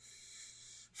next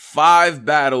 5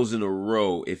 battles in a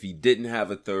row if he didn't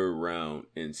have a 3rd round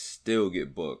and still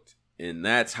get booked. And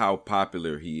that's how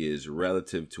popular he is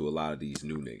relative to a lot of these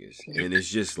new niggas. And it's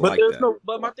just but like that.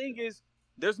 But my thing is,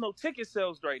 there's no ticket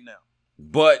sales right now.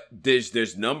 But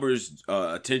there's numbers,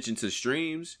 attention to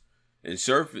streams. And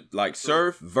Surf,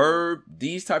 Verb,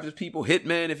 these types of people,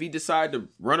 Hitman, if he decide to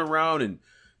run around and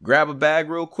grab a bag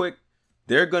real quick,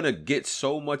 they're going to get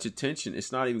so much attention,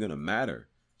 it's not even going to matter.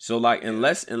 So, like,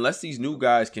 unless these new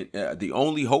guys can, the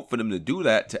only hope for them to do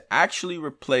that, to actually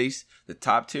replace the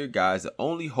top tier guys, the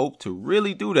only hope to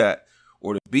really do that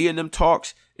or to be in them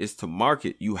talks is to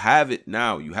market. You have it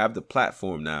now. You have the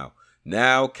platform now.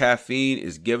 Now, Caffeine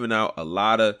is giving out a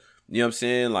lot of, you know what I'm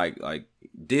saying, like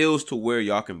deals to where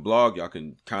y'all can blog, y'all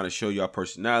can kind of show y'all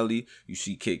personality. You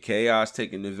see Kid Chaos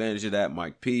taking advantage of that,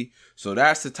 Mike P. So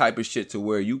that's the type of shit to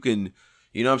where you can,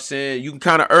 you know what I'm saying, you can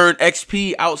kind of earn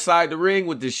XP outside the ring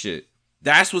with this shit.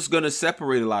 That's what's going to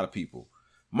separate a lot of people.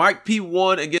 Mike P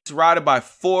won against Ryder by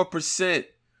 4%.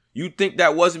 You think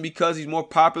that wasn't because he's more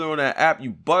popular on that app?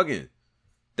 You bugging.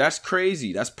 That's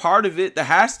crazy. That's part of it. That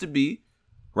has to be,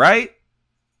 right?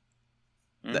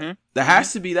 Mm-hmm. That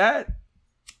has to be that.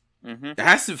 Mm-hmm. That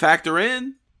has to factor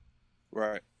in.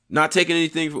 Right. Not taking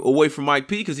anything away from Mike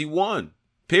P because he won.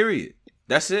 Period.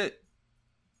 That's it.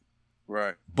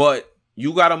 Right. But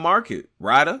you got to market,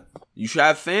 Ryder. You should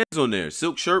have fans on there.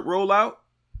 Silk Shirt rollout.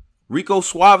 Rico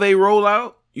Suave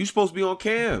rollout. You supposed to be on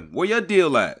cam. Where your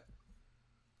deal at?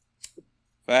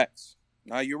 Facts.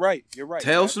 Nah, you're right. You're right.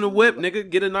 Tails from the whip, nigga.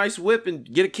 Get a nice whip and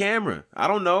get a camera. I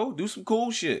don't know. Do some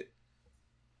cool shit.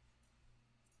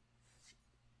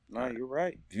 Nah, you're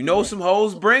right. If you know some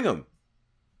hoes, bring them.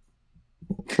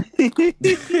 Man,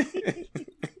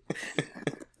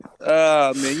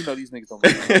 you know these niggas don't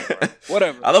make sense, bro.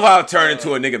 Whatever. I love how I turn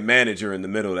into a nigga manager in the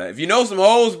middle of that. If you know some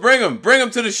hoes, bring them. Bring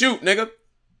them to the shoot, nigga.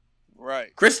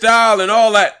 Right. Cristal and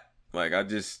all that. Like, I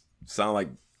just sound like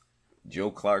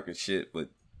Joe Clark and shit, but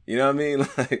you know what I mean?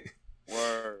 Like,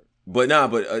 word. But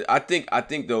I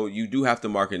think though you do have to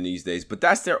market these days, but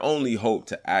that's their only hope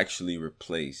to actually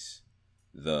replace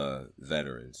the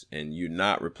veterans. And you're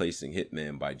not replacing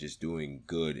Hitman by just doing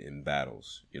good in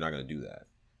battles. You're not going to do that.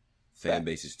 Fan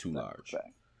base is too large.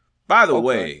 By the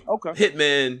way,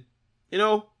 Hitman, you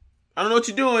know, I don't know what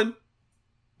you're doing,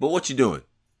 but what you doing?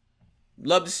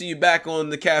 Love to see you back on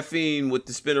the caffeine with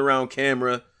the spin around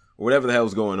camera or whatever the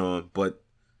hell's going on, but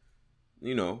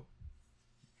you know,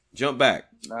 jump back.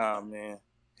 Nah, man.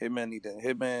 Hitman need that.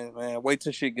 Hitman, man, wait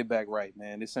till shit get back right,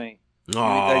 man. This ain't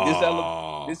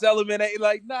like, this element ain't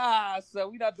like, nah, so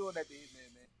we not doing that to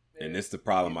Hitman, man. And this the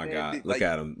problem I got. Like, look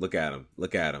at him. Look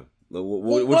at him.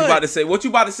 What you about to say? What you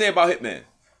about to say about Hitman?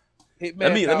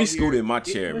 Hitman let me scoot in my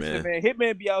chair, man.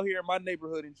 Hitman be out here in my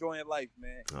neighborhood enjoying life,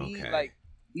 man. Okay. He, like,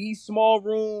 these small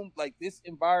room, like this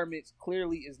environment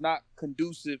clearly is not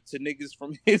conducive to niggas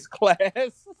from his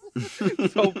class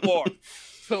so far.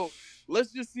 So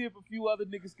let's just see if a few other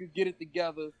niggas could get it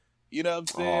together. You know what I'm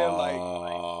saying?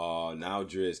 Oh, now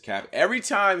Driz cap. Every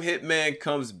time Hitman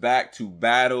comes back to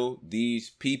battle these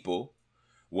people,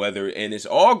 and it's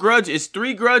all grudge, it's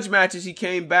 3 grudge matches he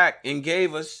came back and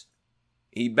gave us.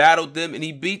 He battled them and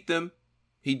he beat them.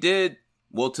 He did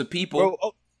to people,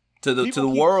 bro, to the keep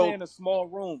world. Saying a small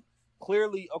room.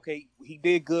 Clearly, okay, he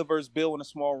did good versus Bill in a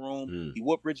small room. He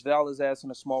whooped Rich Dollar's ass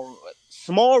in a small room.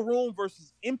 Small room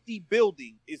versus empty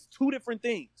building is 2 different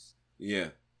things. Yeah.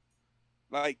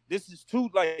 Like, this is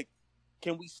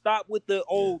can we stop with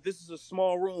this is a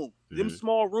small room? Them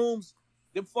small rooms,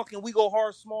 them fucking We Go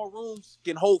Hard small rooms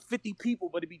can hold 50 people,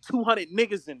 but it'd be 200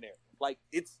 niggas in there. Like,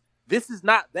 this is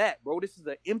not that, bro. This is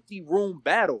an empty room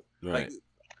battle. Right. Like,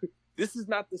 this is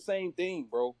not the same thing,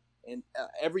 bro. And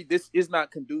this is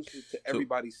not conducive to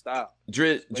everybody's style.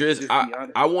 Driz,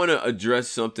 I want to address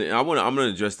something. I'm going to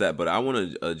address that, but I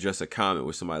want to address a comment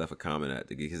where somebody left a comment at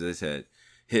because they said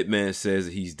Hitman says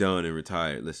that he's done and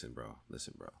retired. Listen, bro.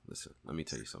 Listen. Let me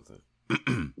tell you something.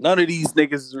 None of these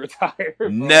niggas is retired. Bro.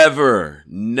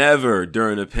 Never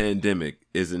during a pandemic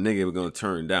is a nigga going to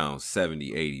turn down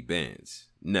 70, 80 bands.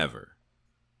 Never.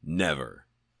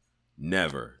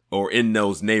 Or in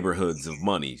those neighborhoods of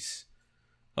monies.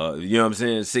 You know what I'm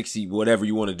saying? 60, whatever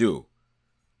you want to do.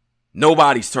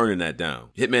 Nobody's turning that down.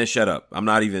 Hitman, shut up. I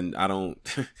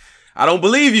don't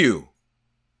believe you.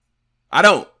 I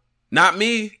don't. Not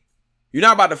me. You're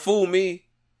not about to fool me.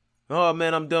 Oh,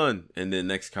 man, I'm done. And then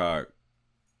next card,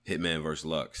 Hitman versus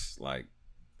Lux. Like,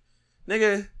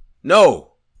 nigga,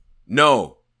 no.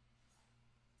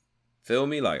 Feel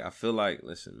me? Like, I feel like,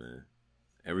 listen, man.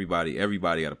 Everybody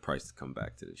got a price to come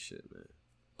back to this shit, man.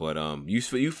 But you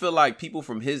feel like people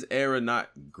from his era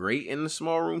not great in the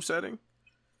small room setting?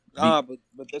 Nah, but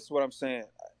that's what I'm saying.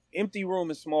 Empty room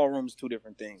and small room is 2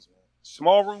 different things, man.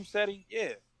 Small room setting,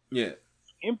 yeah. Yeah.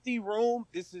 Empty room,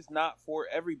 this is not for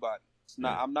everybody. It's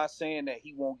not. Yeah. I'm not saying that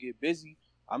he won't get busy.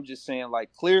 I'm just saying,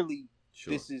 like, clearly,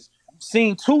 This is. I've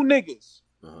seen 2 niggas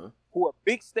who are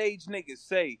big stage niggas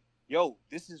say, yo,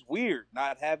 this is weird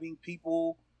not having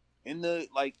people in the,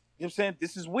 like, you know what I'm saying?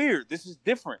 This is weird. This is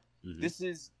different. Mm-hmm. This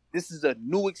is a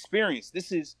new experience.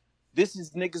 This is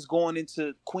niggas going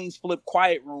into Queen's Flip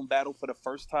Quiet Room battle for the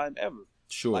first time ever.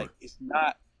 Sure. Like, it's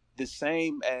not the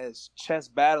same as chess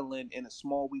battling in a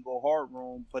small We Go Hard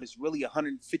room, but it's really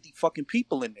 150 fucking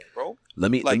people in there, bro.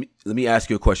 Let me ask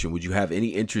you a question. Would you have any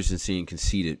interest in seeing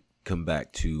Conceited come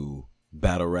back to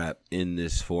battle rap in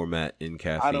this format in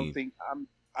Caffeine?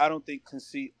 I don't think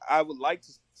Conceited. I would like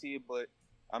to see it, but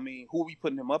I mean, who are we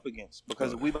putting him up against?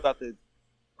 Because if we about to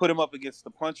put him up against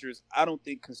the punchers, I don't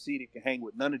think Conceited can hang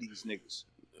with none of these niggas.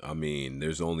 I mean,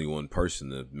 there's only one person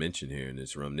to mention here, and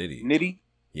it's Rum Nitty. Nitty? Rum Nitty. Nitty?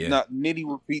 Yeah. Nah, Nitty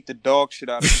would beat the dog shit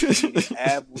out of Conceited.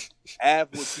 Av would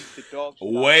beat the dog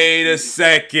shit Wait a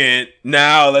second.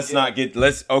 Now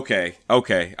okay.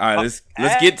 All right, let's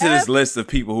get to this list of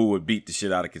people who would beat the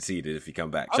shit out of Conceited if he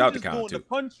come back. Shout out to Con too. The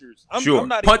punchers. Sure.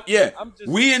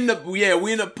 We in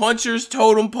the punchers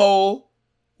totem pole.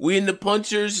 We in the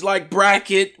punchers like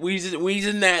bracket. We's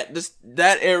in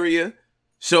that area.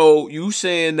 So you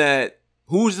saying that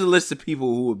who's the list of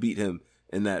people who would beat him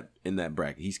in that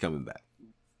bracket? He's coming back.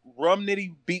 Rum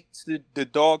Nitty beats the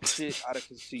dog shit out of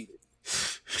Conceited.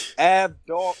 Av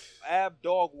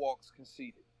dog walks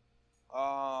Conceited.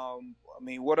 I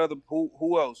mean, what other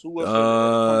who else?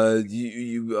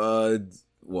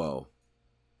 Well,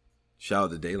 shout out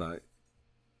to Daylight.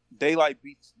 Daylight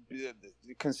beats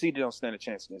Conceited. Don't stand a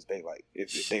chance against Daylight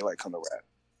if Daylight come to rap.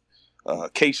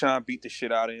 K-Shine beat the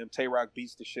shit out of him. Tay-Rock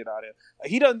beats the shit out of him.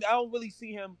 He doesn't. I don't really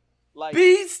see him like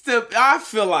I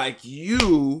feel like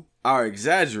you are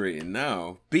exaggerating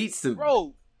now.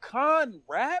 Bro, Con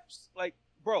raps like,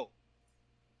 bro.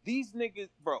 These niggas,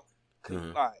 bro.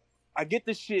 Mm-hmm. All right, I get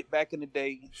the shit back in the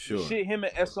day. Sure. The shit him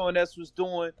and SONS was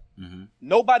doing. Mm-hmm.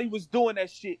 Nobody was doing that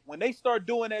shit. When they started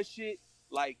doing that shit,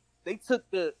 like they took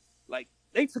that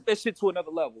shit to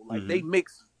another level. Like they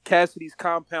mixed Cassidy's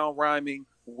compound rhyming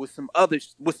with some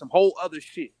whole other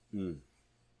shit. Mm.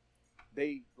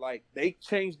 They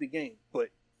changed the game. But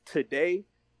today,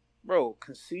 bro,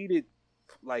 Conceited,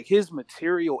 like his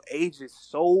material ages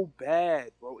so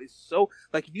bad, bro. It's so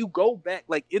like if you go back,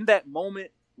 like in that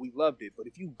moment, we loved it. But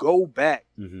if you go back,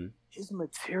 his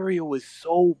material is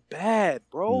so bad,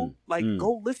 bro.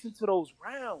 Go listen to those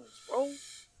rounds, bro.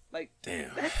 Like,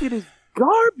 damn, that shit is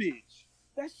garbage.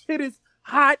 That shit is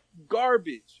hot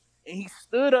garbage. And he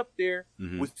stood up there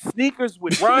with sneakers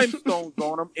with rhinestones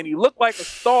on them, and he looked like a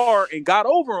star and got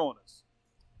over on us.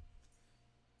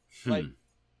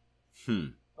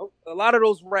 A lot of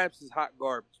those raps is hot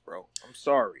garbage, bro. I'm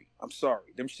sorry.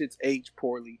 Them shits age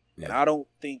poorly, and I don't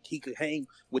think he could hang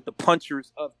with the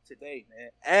punchers of today, man.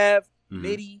 Av,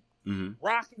 Nitty,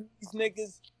 rocking these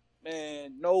niggas,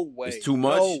 man. No way. It's too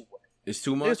much. No way. It's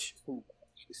too much.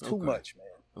 It's too much, man.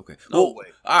 Okay. No way.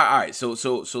 All right. So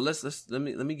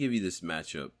let me give you this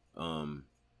matchup.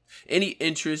 Any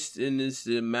interest in this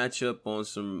matchup on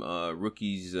some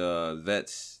rookies,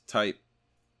 vets type,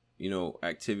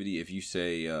 activity? If you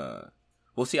say, I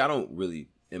don't really,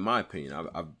 in my opinion,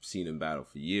 I've seen him battle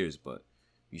for years, but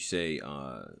you say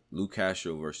Luke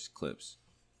Castro versus Clips.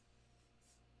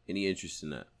 Any interest in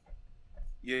that?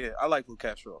 Yeah, I like Luke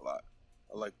Castro a lot.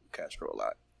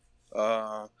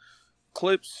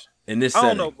 Clips. In this setting. I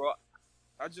don't know, bro.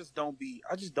 I don't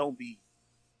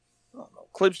know.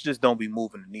 Clips just don't be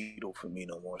moving the needle for me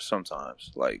no more.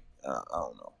 Sometimes, like I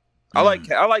don't know. I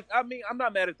mean, I'm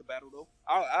not mad at the battle though.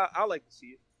 I like to see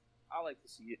it. I like to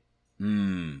see it.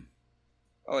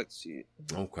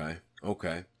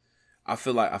 Okay. I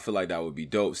feel like that would be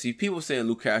dope. See, people saying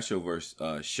Luke Castro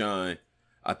versus Shine.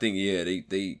 I think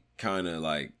they kind of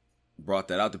like brought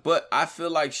that out there, but I feel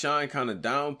like Shine kind of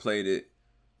downplayed it.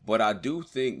 But I do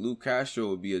think Luke Castro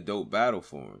would be a dope battle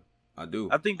for him. I do.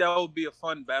 I think that would be a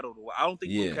fun battle to watch. I don't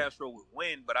think Luke Castro would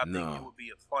win, but I think it would be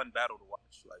a fun battle to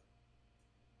watch. Like,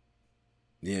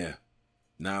 yeah.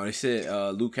 Now they said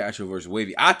Luke Castro versus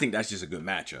Wavy. I think that's just a good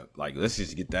matchup. Like, let's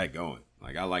just get that going.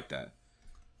 Like, I like that.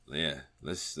 Yeah,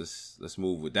 let's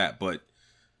move with that. But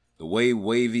the way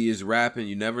Wavy is rapping,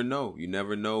 you never know. You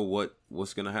never know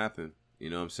what's gonna happen. You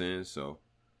know what I'm saying? So,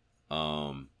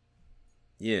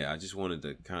 yeah, I just wanted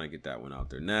to kind of get that one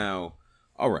out there. Now,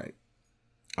 all right.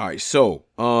 So,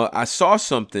 I saw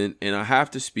something, and I have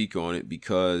to speak on it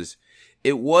because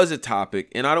it was a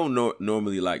topic, and I don't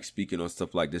normally like speaking on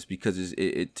stuff like this because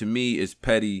it to me is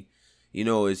petty.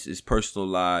 It's personal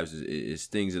lives, it's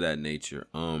things of that nature.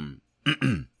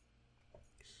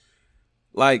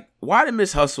 Like, why did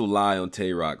Miss Hustle lie on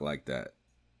Tay-Rock like that?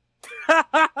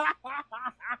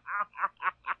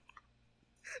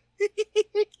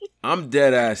 I'm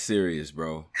dead ass serious,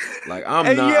 bro. Like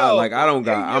I'm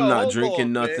not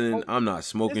drinking nothing. Man. I'm not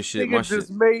smoking shit. My shit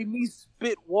just made me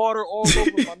spit water all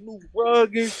over my new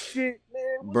rug and shit,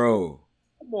 man. Bro.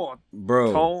 Come on.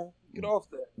 Bro. Tone, get off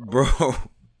that. Bro.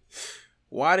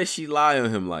 Why did she lie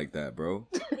on him like that, bro?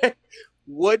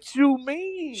 What you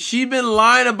mean? She been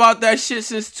lying about that shit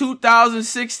since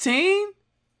 2016?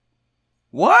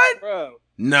 What? Bro.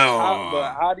 No.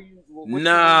 How do you...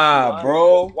 Nah,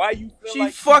 bro. Why you feel she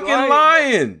like fucking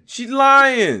lying? She's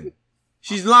lying.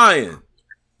 She's lying.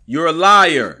 You're a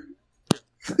liar.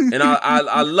 And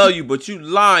I love you, but you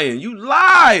lying. You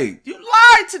lied. You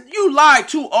lied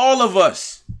to all of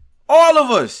us. All of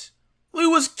us. We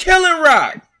was killing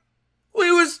rock.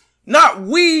 We was Not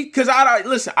we, because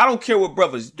listen, I don't care what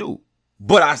brothers do.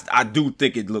 But I do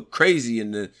think it looked crazy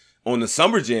on the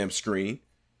Summer Jam screen.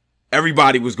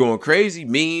 Everybody was going crazy.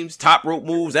 Memes, top rope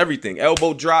moves, everything.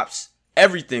 Elbow drops,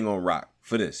 everything on Rock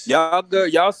for this. Y'all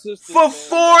good. Y'all sisters. For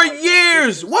 4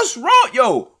 years. What's wrong?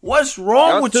 Yo, what's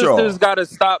wrong with y'all? Y'all sisters got to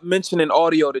stop mentioning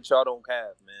audio that y'all don't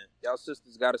have, man. Y'all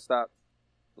sisters got to stop.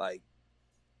 Like,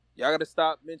 y'all got to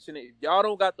stop mentioning. If y'all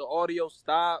don't got the audio,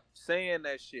 stop saying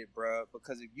that shit, bro.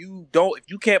 Because if you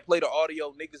can't play the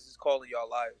audio, niggas is calling y'all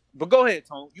liars. But go ahead,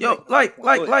 Tone. Yo, like,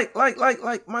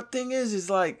 my thing is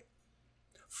like,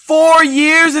 4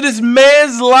 years of this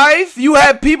man's life, you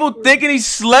had people thinking he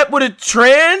slept with a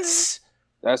trans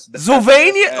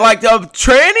Sylvania, like a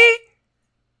tranny.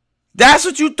 That's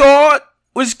what you thought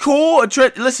was cool.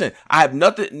 Listen, I have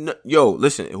nothing.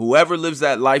 Listen, whoever lives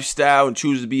that lifestyle and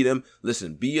chooses to be them,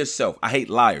 listen, be yourself. I hate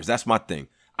liars. That's my thing.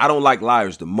 I don't like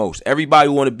liars the most. Everybody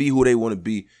want to be who they want to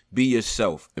be. Be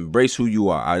yourself. Embrace who you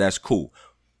are. All right, that's cool.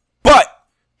 But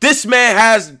this man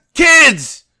has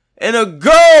kids and a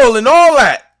girl and all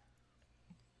that.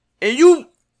 And you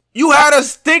had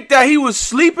us think that he was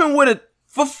sleeping with it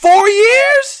for 4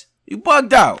 years? You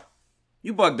bugged out.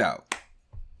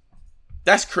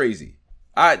 That's crazy.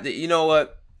 You know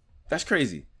what? That's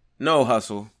crazy. No,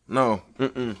 Hustle. No.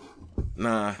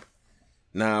 Nah,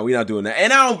 we not doing that.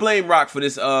 And I don't blame Rock for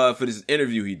this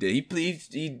interview he did. He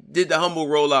did the humble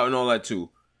rollout and all that too.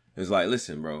 It's like,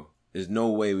 listen, bro, there's no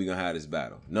way we gonna have this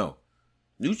battle. No.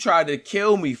 You tried to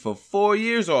kill me for 4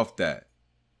 years off that.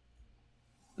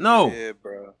 No. Yeah,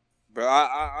 bro. Bro,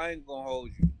 I ain't gonna hold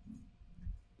you.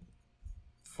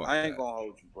 Fuck I ain't that. gonna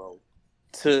hold you, bro.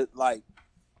 To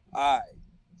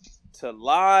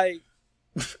lie,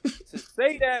 to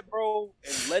say that, bro,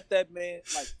 and let that man,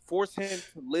 like, force him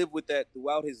to live with that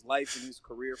throughout his life and his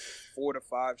career for 4 to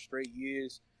 5 straight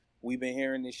years. We've been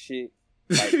hearing this shit.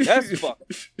 Like, that's fucking.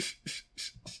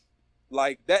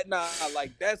 Like, that's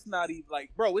not even,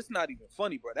 like, bro, it's not even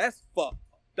funny, bro. That's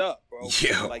fucked up, bro.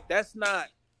 Yeah. Like, that's not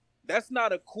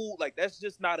a cool, like, that's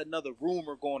just not another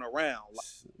rumor going around. Like,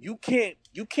 you can't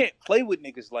play with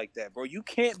niggas like that, bro. You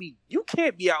can't be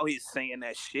out here saying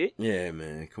that shit. Yeah,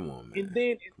 man. Come on, man. And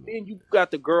then you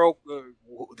got the girl, the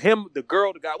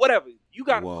guy, whatever. You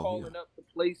got calling up to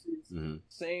places,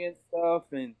 saying stuff,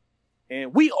 and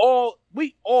we all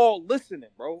listening,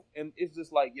 bro. And it's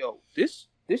just like, yo, this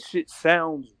shit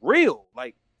sounds real.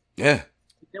 Like, yeah.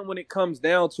 Then when it comes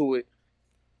down to it,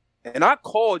 and I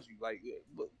called you, like,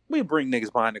 we bring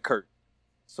niggas behind the curtain.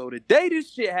 So the day this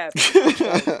shit happened,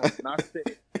 and I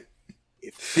said,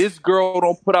 if this girl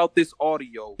don't put out this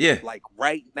audio, like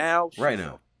right now, she's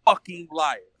a fucking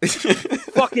liar.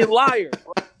 Fucking liar,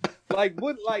 bro. Like,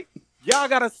 what, like, y'all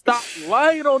gotta stop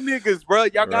lying on niggas, bro.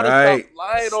 Y'all gotta stop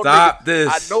lying on niggas. Stop this.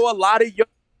 I know a lot of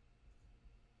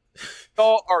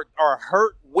y'all are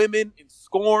hurt women and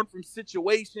scorned from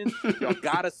situations. Y'all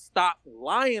gotta stop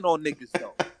lying on niggas,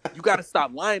 though. You gotta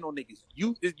stop lying on niggas.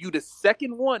 You the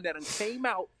second one that came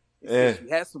out and said you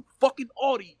had some fucking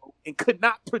audio and could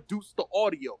not produce the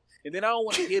audio. And then I don't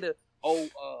want to hear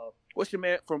what's your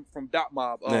man from Dot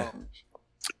Mob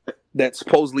that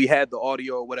supposedly had the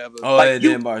audio or whatever. Oh, like,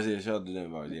 Dan Bars, yeah. Shout out to Dan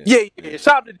Bars, yeah. Yeah.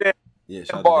 Shout out to Dan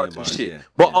Bars and shit. Yeah.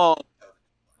 But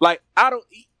like, I don't.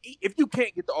 If you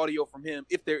can't get the audio from him,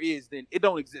 if there is, then it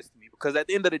don't exist to me. Because at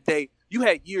the end of the day, you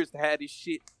had years to have this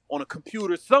shit on a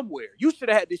computer somewhere. You should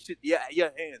have had this shit in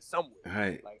your hands somewhere.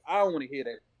 Right. Like, I don't want to hear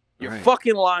that. You're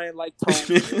fucking lying like Tone.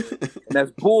 And that's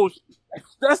bullshit.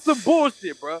 That's some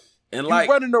bullshit, bro. And you like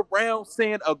running around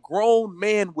saying a grown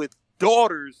man with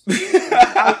daughters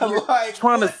like,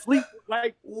 trying to sleep,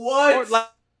 like what?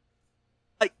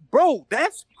 Like, bro,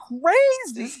 that's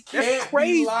crazy. This That's can't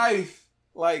crazy. Be life.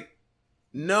 Like,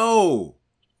 no,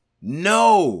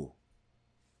 nah,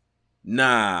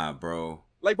 bro.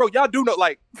 Like, bro, y'all do know,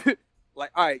 like, all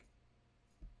right,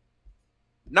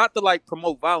 not to like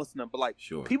promote violence, but like,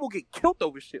 people get killed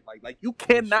over shit. Like you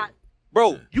cannot,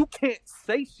 bro, you can't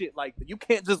say shit like that. You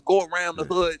can't just go around the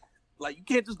hood, like you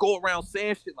can't just go around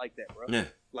saying shit like that, bro. Yeah.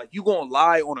 Like, you gonna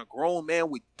lie on a grown man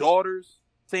with daughters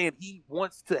saying he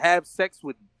wants to have sex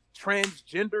with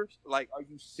transgenders? Like, are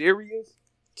you serious?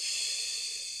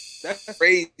 That's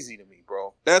crazy to me,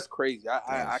 bro. That's crazy.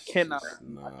 I cannot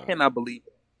believe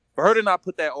it. For her to not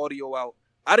put that audio out,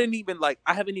 I haven't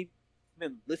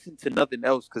even listened to nothing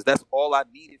else because that's all I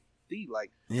needed to see.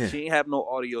 Like, she ain't have no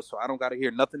audio, so I don't gotta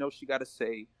hear nothing else she gotta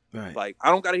say. Right. Like,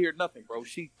 I don't gotta hear nothing, bro.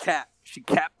 She capped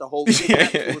the whole thing. She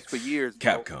capped to us for years,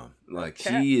 bro. Capcom. Like,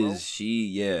 Cap, she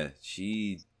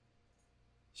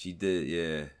did,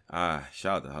 yeah.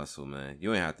 Shout out to Hustle, man.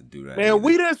 You ain't have to do that. Man,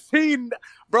 we done seen,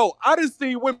 bro, I done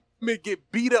seen women women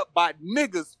get beat up by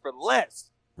niggas for less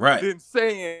Right. than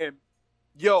saying,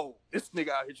 yo, this nigga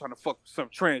out here trying to fuck some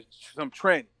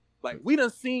tranny. Like, we done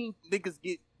seen niggas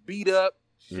get beat up,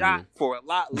 shot for a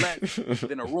lot less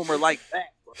than a rumor like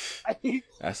that. Bro.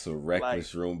 That's a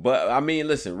reckless room. But, I mean,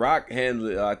 listen, Rock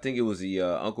handled, I think it was the,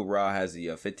 Uncle Ra has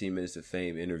the 15 Minutes of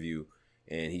Fame interview,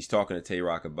 and he's talking to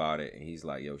Tay-Rock about it, and he's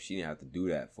like, yo, she didn't have to do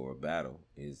that for a battle.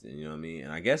 You know what I mean?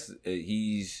 And I guess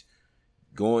he's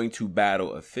going to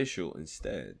battle Official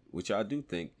instead, which I do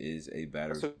think is a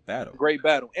better battle. Great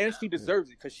battle. And she deserves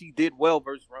it because she did well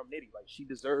versus Rum Nitty. Like, she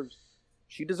deserved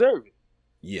it.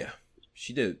 Yeah.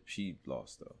 She did. She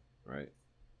lost, though, right?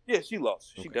 Yeah, she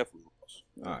lost. She definitely lost.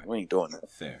 All right. We ain't doing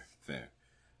that. Fair.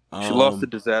 She lost to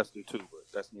Disaster, too, but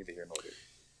that's neither here nor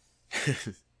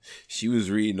there. She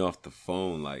was reading off the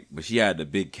phone, like, but she had the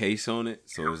big case on it,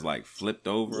 so it was, like, flipped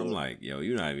over. I'm like, yo,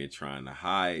 you're not even trying to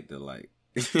hide the, like...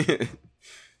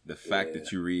 the fact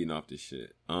that you're reading off this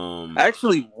shit. I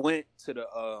actually went to the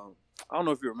I don't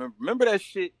know if you remember that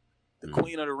shit, the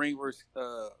Queen of the Ring versus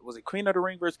was it Queen of the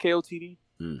Ring versus KOTD?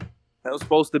 That was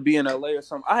supposed to be in LA or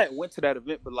something. I had went to that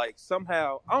event, but like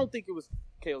somehow I don't think it was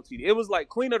KOTD. It was like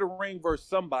Queen of the Ring versus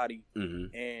somebody,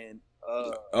 and it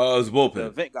was Bullpen. The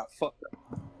event got fucked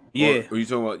up. Yeah. Or you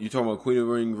talking about Queen of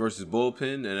the Ring versus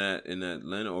Bullpen in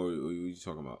Atlanta, or what are you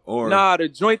talking about? Or nah, the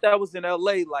joint that was in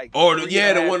LA, like the one in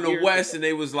the West, and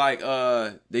they was like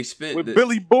they spent with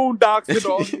Billy Boondocks and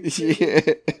all. Yeah,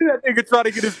 that nigga trying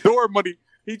to get his door money.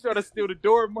 He trying to steal the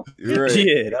door money. Right.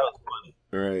 Yeah, that was funny.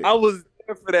 Right. I was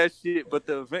there for that shit, but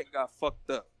the event got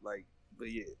fucked up. Like,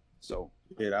 but yeah. So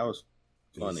yeah, that was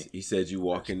funny. He said you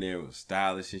walk in there with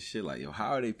stylish and shit. Like, yo,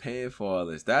 how are they paying for all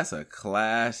this? That's a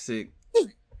classic.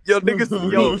 Niggas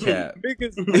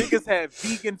have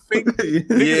vegan finger.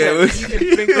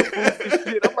 Vegan finger foods and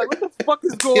shit. I'm like, what the fuck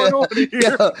is going on here?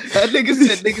 Yo, that nigga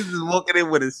said niggas is walking in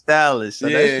with a stylist. So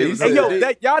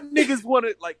that y'all niggas want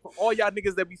to, like, for all y'all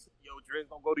niggas that be saying, yo, Dre's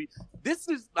gonna go to. This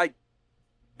is like,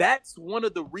 that's one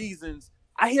of the reasons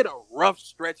I hit a rough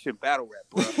stretch in battle rap,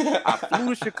 bro. I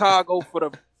flew to Chicago for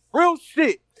the real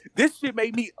shit. This shit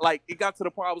made me, like, it got to the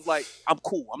point I was like, I'm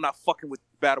cool. I'm not fucking with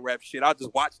battle rap shit. I'll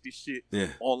just watch this shit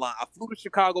online. I flew to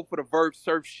Chicago for the Verb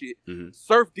Surf shit.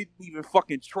 Surf didn't even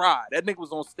fucking try. That nigga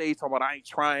was on stage talking about, I ain't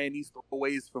trying these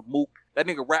ways for Mook. That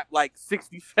nigga rapped like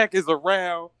 60 seconds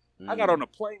around. I got on a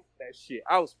plane with that shit.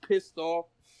 I was pissed off.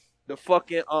 The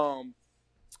fucking,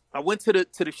 I went to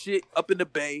the shit up in the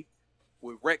Bay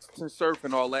with Rex and Surf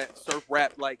and all that. Surf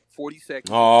rapped like 40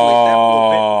 seconds.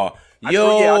 Oh, I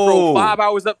drove 5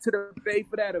 hours up to the Bay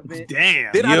for that event.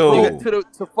 Damn. Then I drove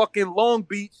to fucking Long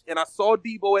Beach and I saw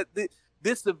Debo at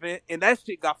this event and that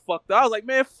shit got fucked up. I was like,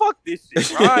 man, fuck this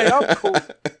shit. Right?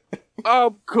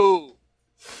 I'm cool.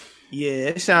 Yeah,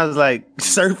 it sounds like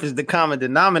Surf is the common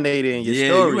denominator in your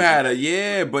story. You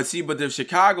had but the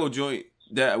Chicago joint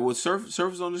that was Surf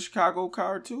was on the Chicago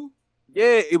card too.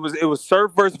 Yeah, it was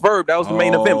Surf versus Verb. That was the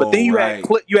main event. But then you had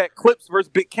Clips versus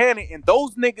Big Cannon, and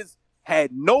those niggas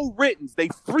had no writtens. They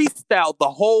freestyled the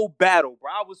whole battle,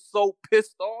 bro. I was so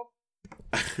pissed off.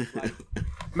 Like,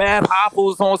 Mad Hopper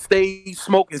was on stage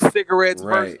smoking cigarettes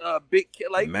versus Big K.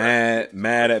 Like,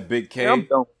 mad at Big K. I'm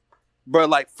done. Bro,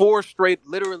 like four straight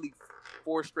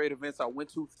events I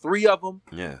went to. 3 of them.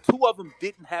 Yeah. 2 of them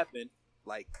didn't happen.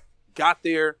 Like, got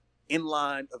there in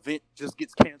line. Event just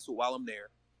gets canceled while I'm there.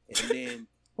 And then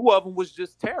 2 of them was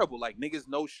just terrible. Like, niggas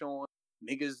no showing,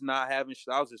 niggas not having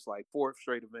shit. I was just like, 4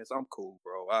 straight events. I'm cool,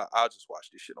 bro. I'll just watch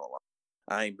this shit online.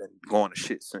 I ain't been going to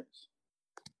shit since.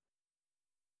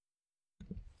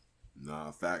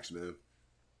 Nah, facts, man.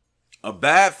 A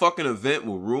bad fucking event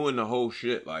will ruin the whole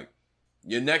shit. Like,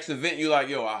 your next event, you like,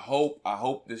 yo, I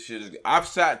hope this shit is good. I've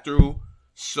sat through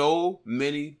so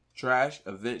many trash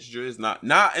events, Driz.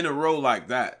 Not in a row like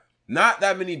that. Not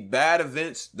that many bad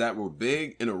events that were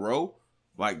big in a row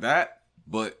like that,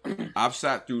 but I've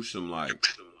sat through some like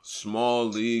small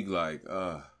league, like,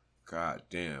 god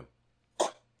damn.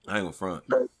 I ain't gonna front.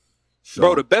 So,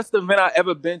 bro, the best event I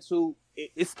ever been to,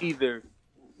 it's either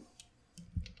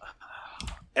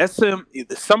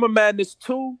either Summer Madness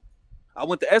 2. I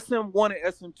went to SM1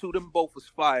 and SM2. Them both was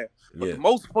fire. But the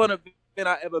most fun event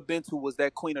I ever been to was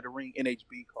that Queen of the Ring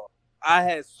NHB card. I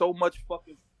had so much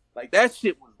fucking, like, that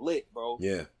shit was lit, bro.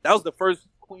 Yeah. That was the first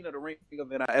Queen of the Ring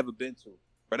event I ever been to.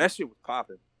 But that shit was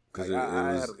popping. Because it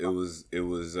was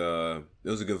a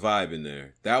good vibe in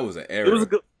there. That was an era. It was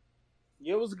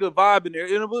a good vibe in there.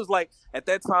 And it was like, at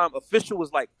that time, Official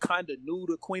was like kind of new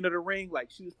to Queen of the Ring.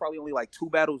 Like, she was probably only like 2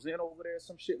 battles in over there,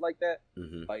 some shit like that.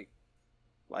 Mm-hmm. Like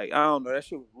I don't know. That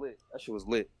shit was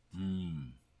lit.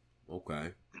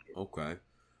 Okay.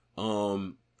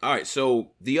 All right.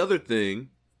 So the other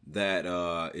thing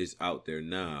that is out there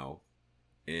now,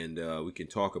 and we can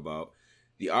talk about.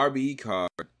 The RBE card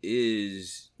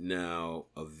is now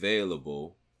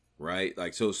available, right?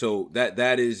 Like so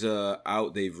that is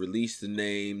out. They've released the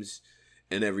names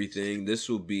and everything. This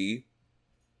will be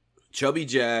Chubby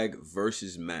Jag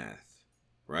versus Math,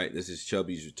 right? This is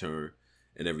Chubby's return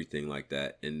and everything like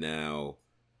that. And now,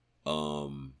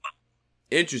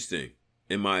 interesting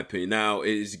in my opinion. Now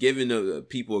it is giving the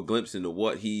people a glimpse into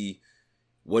what he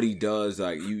does.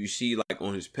 Like you see, like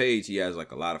on his page, he has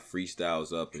like a lot of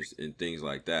freestyles up and things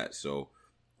like that. So,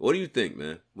 what do you think,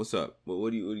 man? What's up?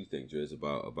 What do you think, Driz,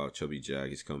 about Chubby Jag?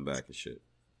 He's come back and shit.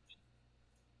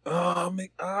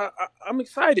 I'm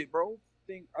excited, bro.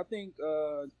 I think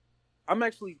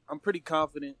I'm pretty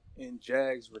confident in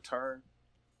Jag's return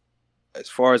as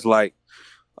far as like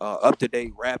up to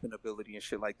date rapping ability and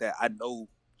shit like that. I know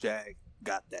Jag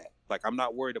got that. Like I'm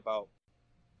not worried about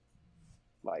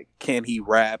like can he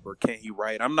rap or can he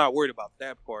write. I'm not worried about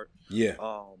that part. Yeah.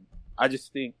 I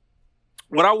just think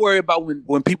what I worry about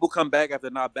when people come back after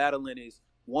not battling is,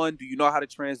 one, do you know how to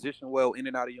transition well in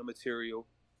and out of your material,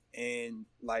 and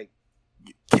like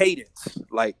cadence.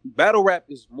 Like battle rap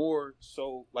is more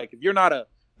so like if you're not a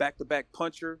back-to-back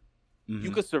puncher,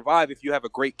 you can survive if you have a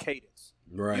great cadence.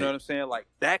 Right. You know what I'm saying? Like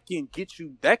that can get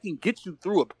you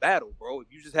through a battle, bro. If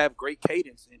you just have great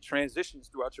cadence and transitions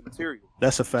throughout your material.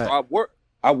 That's a fact. So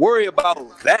I worry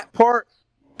about that part,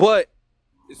 but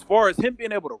as far as him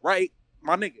being able to write,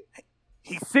 my nigga,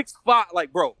 he's 6'5".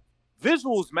 Like, bro,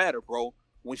 visuals matter, bro.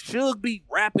 When Suge be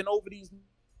rapping over these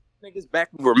niggas back,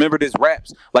 remember his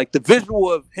raps. Like the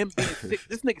visual of him being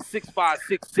this nigga 6'5",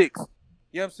 6'6".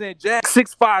 You know what I'm saying? Jack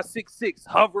 6'5", 6'6",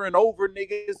 hovering over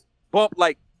niggas, bump,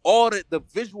 like all the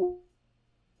visual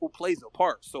plays a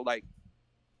part. So like,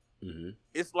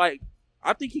 it's like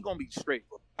I think he's gonna be straight,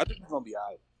 bro. I think he's gonna be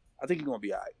alright.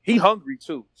 He hungry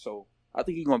too, so I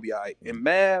think he's gonna be alright. And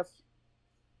Math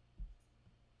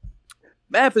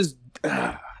is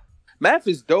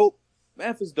dope. I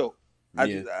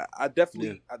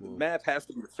definitely Math has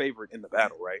to be the favorite in the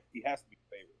battle, right? He has to be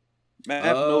the favorite.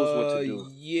 Math knows what to do.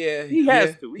 Yeah, he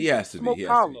has to. He has to be.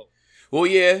 Well,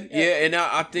 yeah, and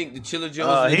I think the Chilla Jones.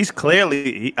 I think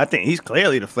he's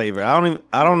clearly the favorite.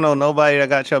 I don't know nobody that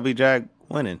got Chubby Jag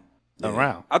winning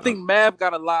around. I think Mav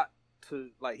got a lot to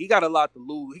he got a lot to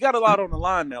lose. He got a lot on the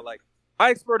line now. Like my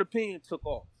expert opinion took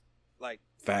off. Like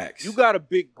facts. You got a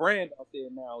big brand out there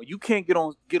now. You can't get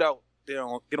on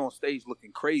stage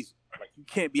looking crazy. Like you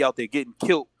can't be out there getting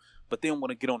killed, but then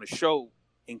want to get on the show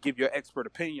and give your expert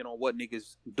opinion on what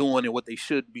niggas doing and what they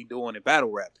should be doing in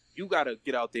battle rap. You gotta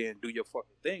get out there and do your fucking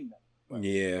thing now. Like,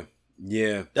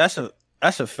 yeah. That's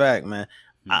a fact, man.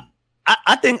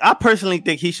 I personally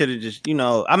think he should have just,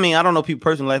 I mean, I don't know people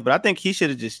personal life, but I think he should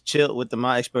have just chilled with the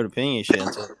my expert opinion shit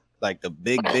until like the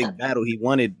big battle he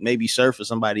wanted maybe surf or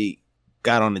somebody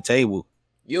got on the table.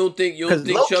 You don't think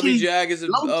Chubby Jag is a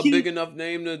big enough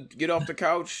name to get off the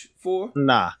couch for?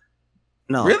 Nah.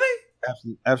 No. Really?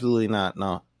 Absolutely not.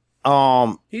 No.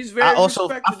 He's very. I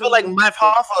feel like Math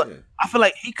Hoffa. Yeah. I feel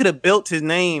like he could have built his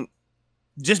name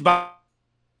just by.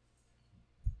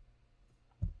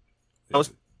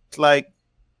 It's like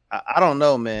I don't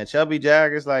know, man. Chubby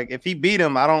Jag is like if he beat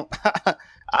him, I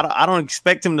don't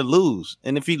expect him to lose,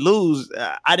 and if he lose,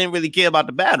 I didn't really care about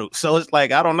the battle. So it's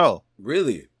like I don't know.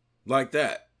 Really, like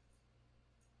that.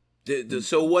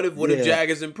 So what if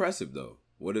Jag is impressive though?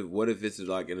 What if it's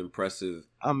like an impressive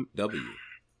W?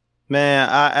 Man,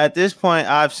 at this point,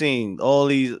 I've seen all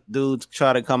these dudes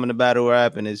try to come into battle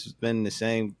rap, and it's been the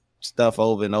same stuff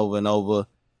over and over and over.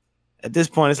 At this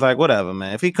point, it's like, whatever,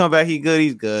 man. If he come back,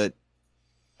 he's good.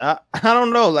 I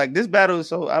don't know. Like, this battle is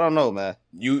so... I don't know, man.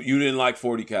 You didn't like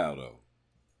 40 Cal, though?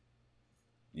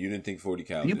 You didn't think 40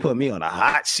 Cal? You put me on a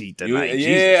hot seat tonight.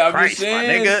 I'm Christ, just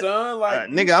saying, nigga. Son. Like,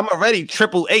 nigga, I'm already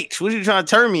Triple H. What are you trying to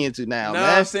turn me into now,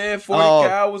 man? I'm saying 40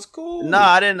 Cal was cool. Nah,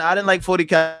 I didn't like 40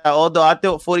 Cal. Although I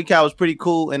thought 40 Cal was pretty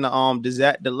cool in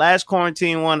the last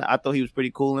quarantine one. I thought he was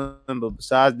pretty cool in, but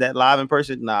besides that, live in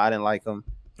person, nah, I didn't like him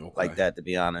like that, to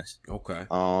be honest. Okay.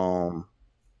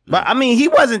 But I mean, he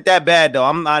wasn't that bad though.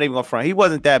 I'm not even gonna front. He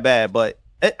wasn't that bad, but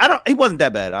he wasn't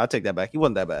that bad. I'll take that back. He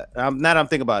wasn't that bad. Now that I'm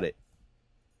thinking about it.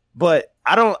 But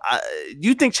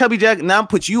you think Chubby Jag, now I'm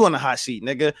put you on the hot seat,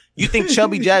 nigga. You think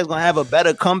Chubby Jag's gonna have a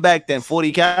better comeback than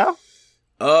 40 Cal?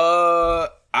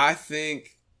 I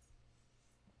think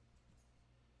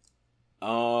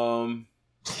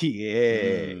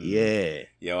yeah.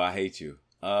 Yo, I hate you.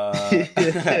 All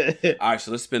right,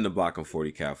 so let's spin the block on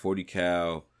 40 Cal. 40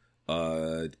 Cal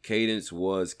cadence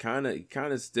was kind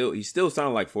of still, he still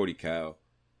sounded like 40 Cal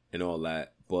and all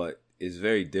that, but it's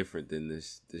very different than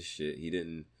this shit. He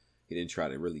didn't He didn't try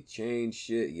to really change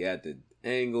shit. He had the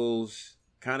angles,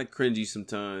 kind of cringy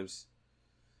sometimes.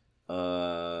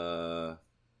 Yeah,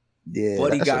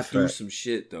 but he got through some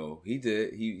shit though. He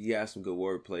did. He had some good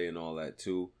wordplay and all that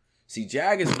too. See,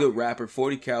 Jag is a good rapper.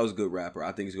 40 Cal is a good rapper.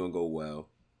 I think it's gonna go well.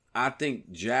 I think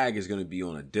Jag is gonna be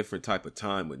on a different type of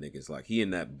time with niggas. Like he in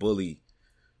that bully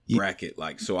bracket.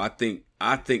 Like so, I think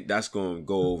that's gonna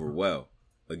go over well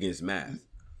against Math.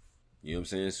 You know what I'm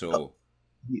saying? So.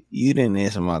 You didn't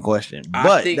answer my question.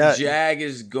 I think Jag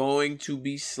is going to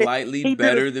be slightly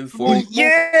better than 40.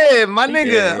 Yeah, my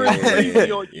nigga.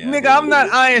 Nigga, I'm not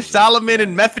Iron Solomon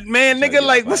and Method Man. Nigga,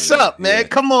 like, what's up, man?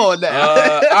 Come on now.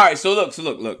 All right, so look.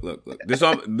 This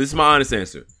is my honest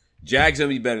answer. Jag's gonna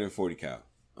be better than 40 Cal.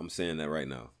 I'm saying that right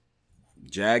now.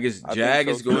 Jag is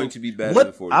going to be better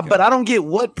than 40 Cal. But I don't get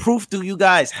what proof do you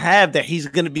guys have that he's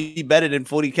going to be better than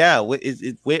 40 Cal?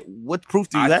 What proof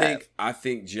do you have? I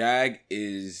think Jag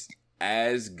is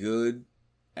as good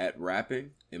at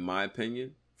rapping, in my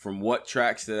opinion, from what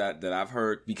tracks that I've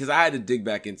heard. Because I had to dig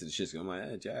back into the shit. I'm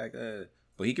like, Jag,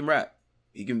 but he can rap.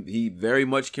 He very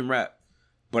much can rap.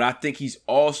 But I think he's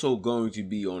also going to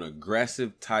be on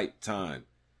aggressive type time,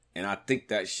 and I think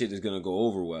that shit is going to go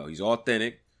over well. He's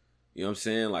authentic. You know what I'm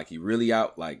saying? Like he really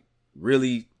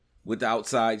really with the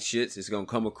outside shits, it's gonna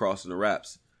come across in the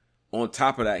raps. On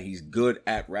top of that, he's good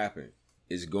at rapping.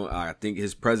 I think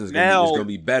his presence is gonna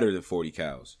be better than 40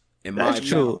 Cal's. That's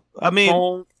true. I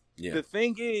mean, the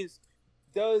thing is,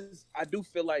 I do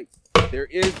feel like there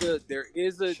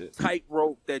is a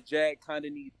tightrope that Jag kind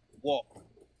of needs to walk.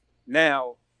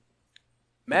 Now,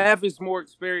 Math is more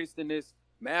experienced than this.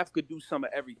 Math could do some of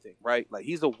everything, right? Like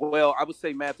I would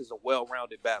say Math is a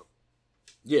well-rounded battler.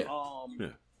 Yeah.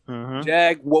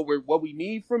 Jag, what we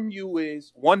need from you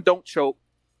is one, don't choke.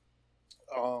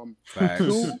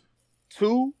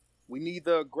 Two, we need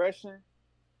the aggression,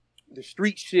 the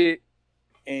street shit,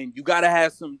 and you gotta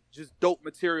have some just dope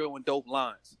material and dope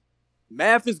lines.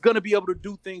 Math is gonna be able to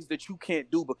do things that you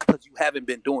can't do because you haven't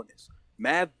been doing this.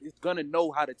 Math is gonna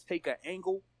know how to take an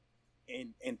angle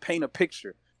and paint a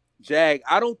picture. Jag,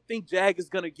 I don't think Jag is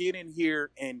gonna get in here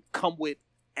and come with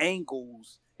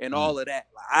angles and all of that.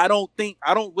 I don't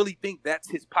really think that's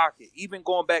his pocket. Even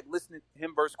going back listening to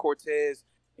him versus Cortez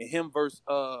and him versus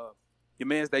your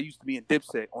mans that used to be in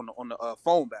Dipset on the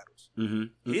phone battles.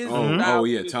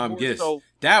 Mm-hmm. Tom Gist.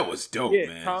 That was dope,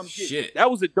 man. Tom Shit.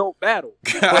 That was a dope battle.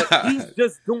 But he's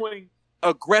just doing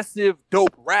aggressive,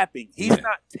 dope rapping. He's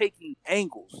not taking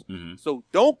angles. Mm-hmm. So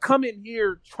don't come in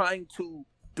here trying to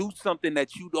do something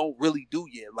that you don't really do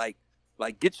yet. Like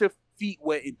get your feet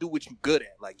wet and do what you're good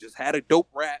at. Like just had a dope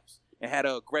raps and had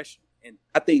an aggression. And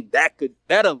I think that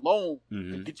alone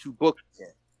could get you booked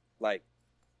again. Like,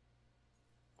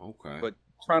 okay. But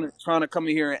trying to come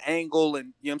in here and angle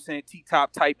and, you know what I'm saying,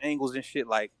 T-top type angles and shit,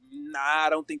 like, nah, I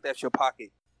don't think that's your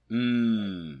pocket.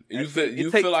 You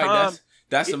feel like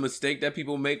that's a mistake that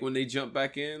people make when they jump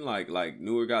back in? Like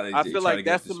newer guys, I feel like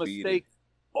that's a mistake.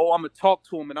 Oh, I'm gonna talk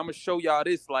to him and I'm gonna show y'all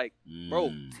this. Like,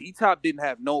 bro, T-top didn't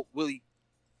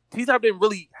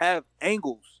really have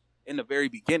angles in the very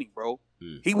beginning, bro.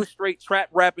 He was straight trap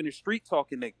rapping and street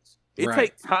talking niggas. It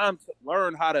takes time to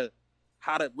learn how to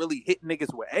really hit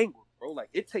niggas with angles, bro. Like,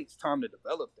 it takes time to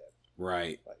develop that.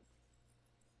 Right. Like,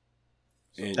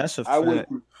 so that's a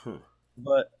fact.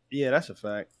 But yeah, that's a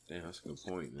fact. Damn, that's a good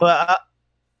point, man. But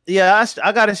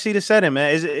I gotta see the setting,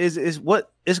 man. Is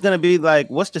what it's gonna be like?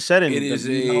 What's the setting? It is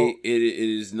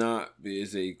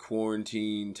a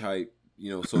quarantine type,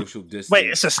 social distance. Wait,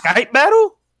 it's a Skype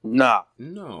battle? No.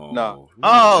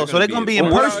 Oh, so they're gonna be in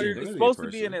person. It's supposed to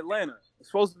be in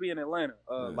Atlanta.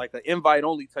 Like an invite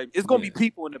only type. It's gonna be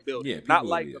people in the building, not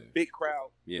like a big crowd.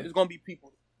 Yeah, it's gonna be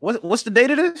people. What's the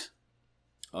date of this?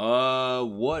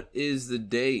 What is the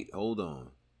date? Hold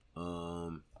on.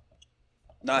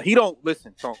 Nah, he don't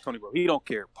listen, Tony, bro. He don't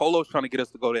care. Polo's trying to get us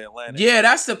to go to Atlanta. Yeah,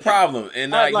 that's the problem.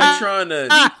 And he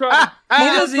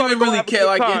doesn't even really care.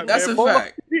 Like, that's a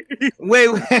fact. Wait.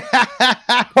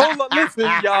 Polo, listen,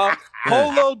 y'all.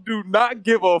 Polo do not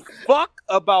give a fuck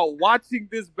about watching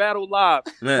this battle live.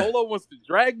 Man. Polo wants to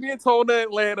drag me and Tony to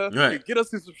Atlanta and get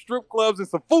us in some strip clubs and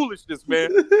some foolishness,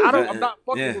 man. I'm not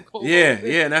fucking with Polo. Yeah,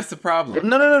 and that's the problem.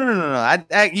 No.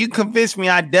 You convinced me.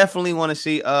 I definitely want to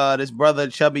see this brother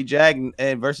Chubby Jag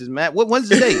versus Matt. When's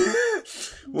the date?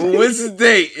 When's the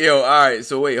date? Yo, all right.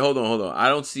 So wait, hold on. I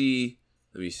don't see.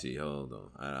 Let me see. Hold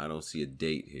on. I don't see a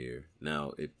date here.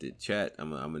 Now, if the chat, I'm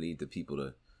gonna need the people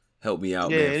to help me out,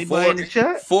 man. Anybody in the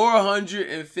chat?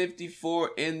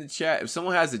 454 in the chat. If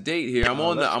someone has a date here, I'm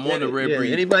on the Rare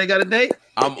Breed. Anybody got a date?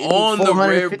 I'm on the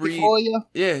Rare Breed.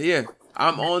 Yeah.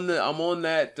 I'm on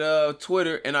that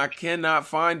Twitter and I cannot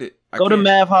find it. Go to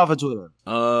Mav Hoffa Twitter.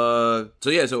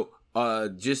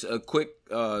 Just a quick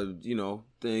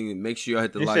thing, and make sure y'all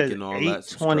hit the It like says and all that.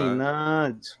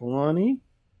 829.20.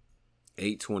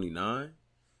 829.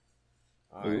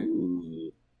 All right.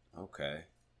 Ooh. Okay.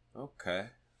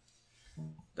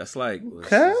 That's like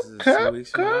Okay. All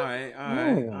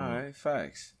right.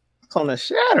 Facts. It's on a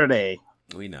Saturday.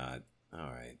 We not.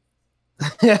 All right.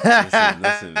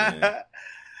 Listen, man.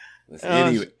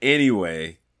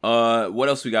 Anyway, what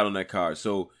else we got on that card?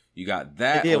 So you got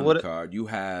that on the card. You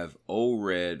have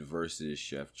O-Red versus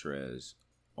Chef Trez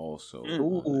also.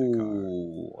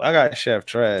 Ooh, I got Chef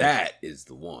Trez. That is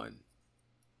the one.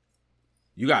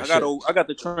 I got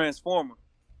the Transformer.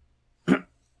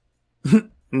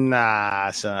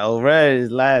 Nah, son. O-Red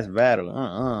is last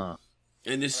battle.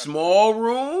 In this small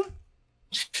room,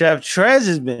 Chef Trez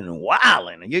has been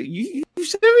wilding. You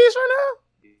serious right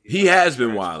now? He has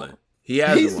been wilding.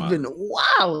 He's been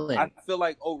wilding. I feel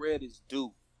like O-Red is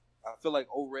due.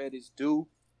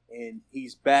 And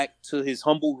he's back to his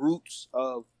humble roots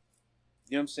of,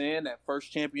 you know what I'm saying, that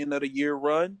first champion of the year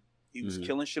run. He was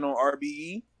killing shit on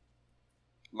RBE.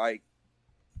 Like,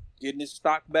 getting his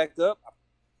stock back up,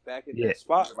 back in that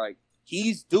spot. Like,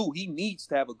 he's due. He needs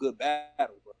to have a good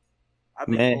battle, bro. I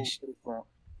think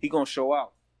he's going to show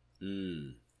out.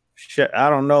 I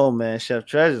don't know, man. Chef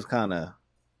Trez is kind of...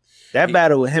 That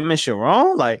battle with him and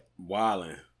Sharon, like...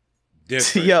 Wilding.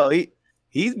 Different. Yo,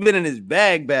 he's been in his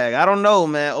bag. I don't know,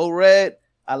 man. O-Red,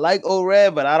 I like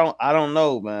O-Red, but I don't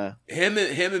know, man. Him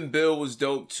and Bill was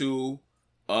dope too.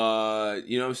 You know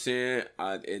what I'm saying?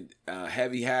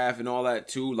 Heavy half and all that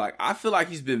too. Like, I feel like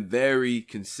he's been very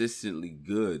consistently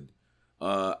good.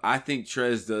 I think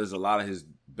Trez does a lot of his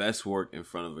best work in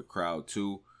front of the crowd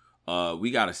too.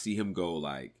 We got to see him go,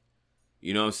 like,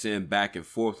 you know what I'm saying, back and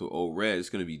forth with O-Red. It's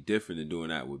going to be different than doing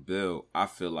that with Bill. I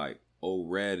feel like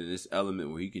O-Red in this element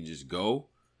where he can just go,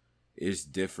 it's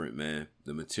different, man.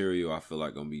 The material, I feel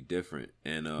like, going to be different.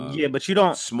 And yeah, but you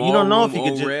don't know if he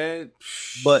could O-Red,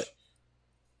 but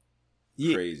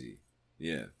crazy.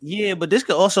 Yeah. Yeah, but this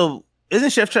could also...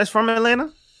 Isn't Chef Trez from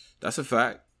Atlanta? That's a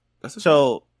fact.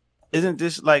 So... Isn't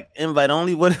this like invite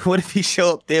only? What if he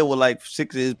show up there with like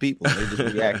 6 of his people? They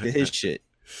just react to his shit.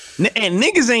 And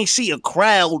niggas ain't see a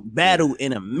crowd battle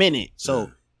in a minute. So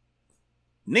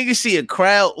niggas see a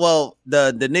crowd. Well,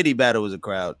 the Nitty battle was a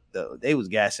crowd. They was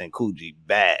gassing Coogee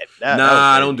bad.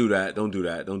 Don't do that. Don't do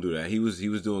that. He was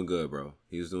doing good, bro.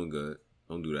 He was doing good.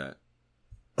 Don't do that.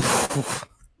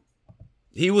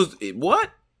 He was what?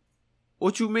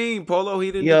 What you mean, Polo?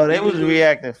 He didn't. Yo, they was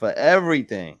reacting for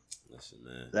everything.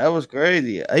 Man. That was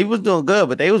crazy. He was doing good,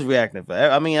 but they was reacting for.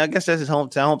 I mean, I guess that's his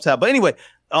hometown. But anyway,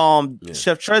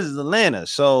 Chef Trez is Atlanta,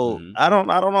 so I don't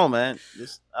know, man.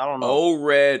 I don't know.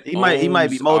 O-Red, he might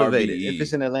be motivated RBE. if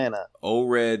it's in Atlanta.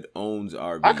 O-Red owns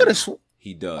RBE. I could have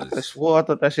he does. I could have swore I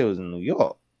thought that shit was in New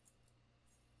York,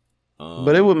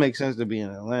 but it would make sense to be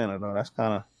in Atlanta though. That's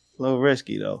kind of a little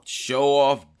risky though. Show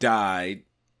Off died.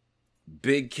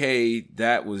 Big K,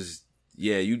 that was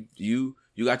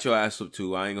You got your ass up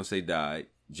too. I ain't gonna say died.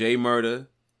 J Murder,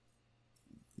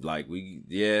 like we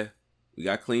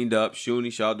got cleaned up.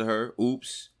 Shuni, shout out to her.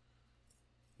 Oops.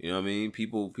 You know what I mean?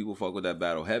 People fuck with that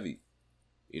battle heavy.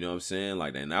 You know what I'm saying?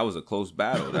 Like, and that was a close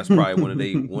battle. That's probably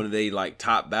one of they like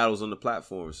top battles on the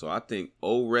platform. So I think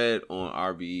O-Red on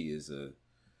RBE is a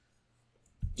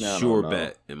sure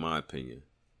bet in my opinion.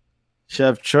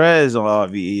 Chef Trez on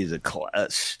RBE is a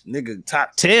class nigga,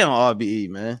 top 10 on RBE,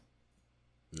 man.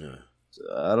 Yeah.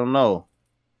 I don't know.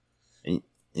 And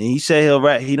he said he'll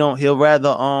rather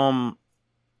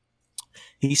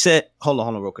he said hold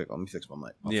on real quick. Let me fix my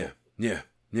mic. Yeah.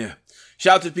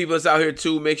 Shout out to the people that's out here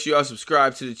too. Make sure y'all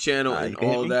subscribe to the channel and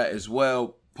all that as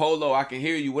well. Polo, I can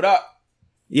hear you. What up?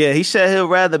 Yeah, he said he'll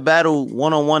rather battle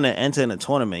 1-on-1 than enter in a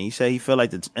tournament. He said he feel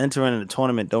like the entering in the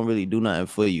tournament don't really do nothing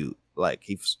for you. Like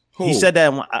he said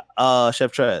that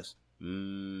Chef Trez.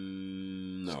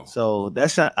 No. So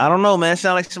that's not, I don't know, man. It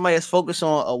sound like somebody that's focused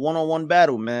on a 1-on-1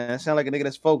 battle, man. It sound like a nigga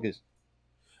that's focused.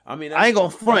 I mean, I ain't gonna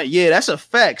front. Yeah, that's a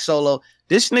fact, Solo.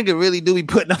 This nigga really do be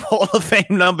putting up Hall of Fame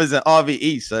numbers in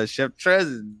RBE. So Chef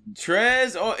Trez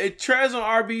on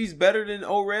RBE is better than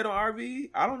O-Red on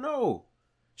RBE. I don't know.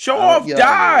 Show Off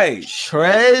died.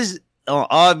 Trez on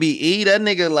RBE, that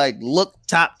nigga like look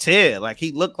top tier. Like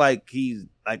he look like he's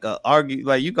like a argue.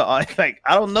 Like you could like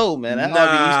I don't know, man. That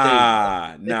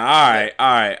RBE stage. All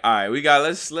right. We got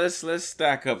let's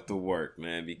stack up the work,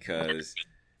 man, because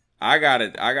I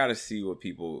gotta see what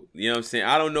people, you know what I'm saying?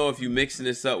 I don't know if you mixing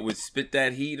this up with Spit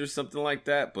That Heat or something like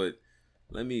that, but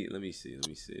Let me see.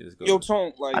 Let's go. Yo,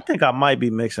 Tone, like I think I might be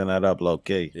mixing that up, low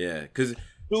key. Yeah, because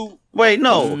wait,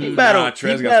 no, he battled.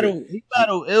 He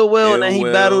battled Ill Will, and then he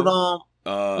battled who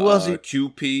else?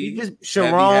 QP, he just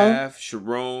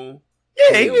Sharon.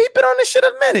 Yeah, he been on this shit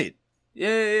a minute.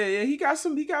 Yeah. He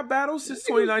got battles since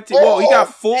 2019. Well, he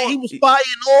got 4. He was fighting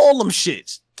all them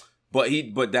shits. But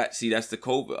that's the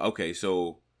COVID. Okay,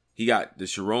 so he got the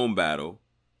Sharon battle.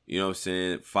 You know what I'm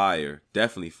saying? Fire,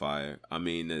 definitely fire. I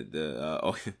mean,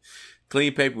 the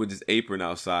clean paper with this apron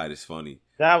outside is funny.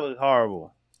 That was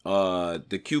horrible. The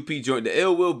QP joint, the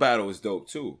Ill Will battle is dope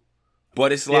too.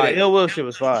 But it's like the Ill Will shit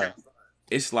was fire.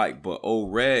 It's like, but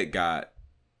Old Red got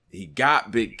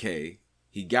Big K,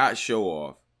 he got Show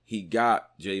Off, he got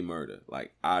J Murder,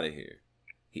 like out of here.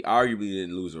 He arguably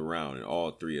didn't lose a round in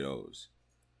all 3 of those.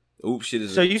 The Oop shit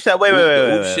is. So you said wait.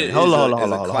 Hold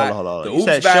on. You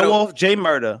said Show Off, J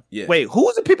Murder. Yeah. Wait, who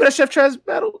was the people that Chef Trez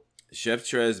battled? Chef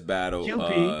Trez battle.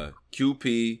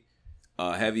 QP,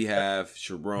 Heavy Half,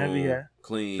 Sharon,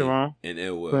 Clean, and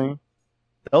Ill Will.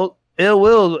 Those Ill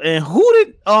Will, and who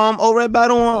did Old Red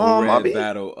battle on? Old Red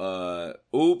battle.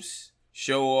 Oops,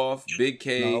 Show Off, Big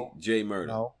K, J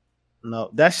Murder.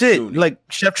 No, that's it. Shooting. Like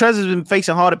Chef Trez has been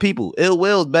facing harder people. Ill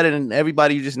Will's better than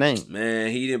everybody you just named. Man,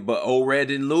 he didn't. But Old Red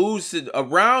didn't lose a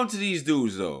round to these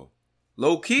dudes though.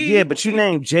 Low key. Yeah, but you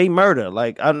named J Murder.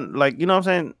 Like I'm like, you know what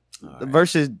I'm saying? Right.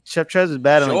 Versus Chef Trez is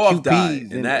battling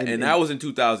QP. And that was in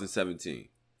 2017.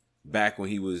 Back when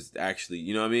he was actually,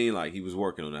 you know what I mean? Like he was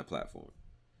working on that platform.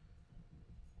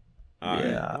 All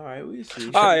right, we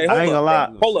see. All right, I ain't gonna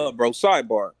lie. Hold up, bro.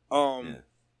 Sidebar.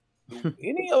 Do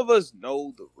any of us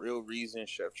know the real reason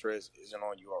Chef Trez isn't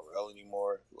on URL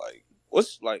anymore? Like,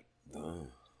 what's like?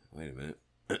 Wait a minute.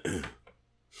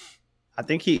 I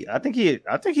think he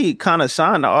kind of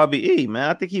signed the RBE, man.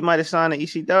 I think he might have signed the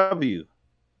ECW.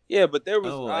 Yeah, but there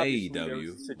was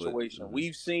AEW a situation.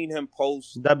 We've seen him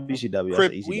post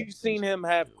WCW. We've seen him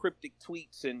have cryptic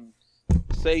tweets and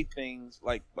say things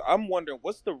like. I'm wondering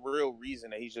what's the real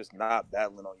reason that he's just not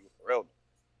battling on URL.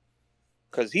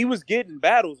 Because he was getting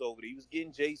battles over there. He was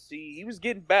getting JC. He was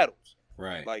getting battles.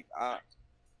 Right. Like,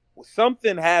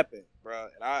 something happened, bro.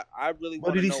 And I really want to know.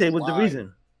 What did he say was the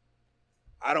reason?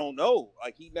 I don't know.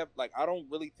 Like, he never, like, I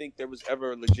don't really think there was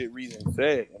ever a legit reason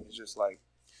said. And it's just like,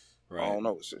 right. I don't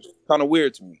know. It's just kind of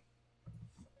weird to me.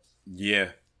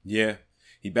 Yeah.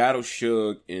 He battled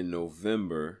Suge in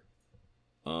November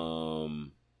of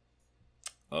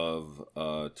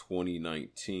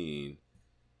 2019.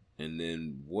 And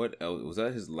then what else? Was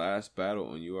that his last battle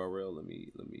on URL? Let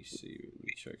me see. Let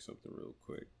me check something real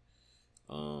quick.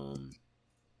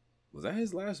 Was that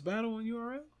his last battle on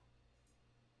URL?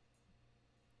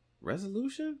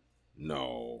 Resolution?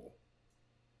 No.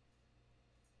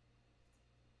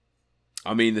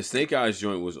 I mean, the Snake Eyes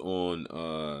joint was on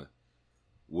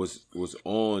was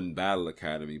on Battle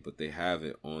Academy, but they have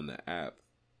it on the app,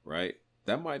 right?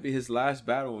 That might be his last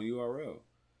battle on URL.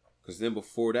 Because then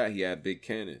before that, he had Big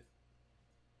Cannon.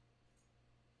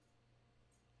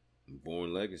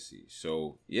 Born Legacy.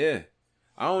 So, yeah.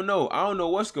 I don't know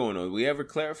what's going on. We ever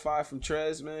clarify from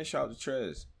Trez, man? Shout out to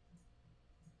Trez.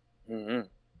 Mm-hmm.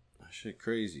 That shit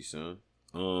crazy, son.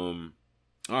 All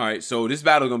right, so this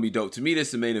battle gonna be dope. To me, this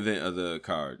is the main event of the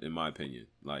card, in my opinion.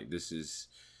 Like, this is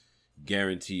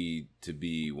guaranteed to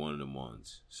be one of them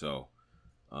ones. So,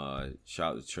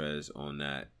 shout out to Trez on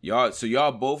that.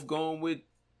 Y'all both going with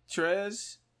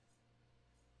Trez?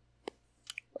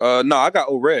 No, I got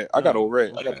O-Red. I got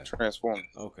Okay. I got the Transformers.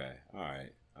 Okay. All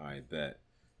right, bet.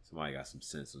 Somebody got some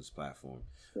sense on this platform.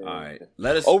 Yeah. All right.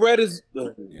 Let us O-Red is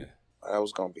yeah. That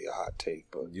was gonna be a hot take,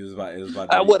 but it was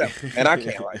about whatever. And I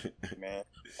can't like it, man.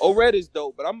 O-Red is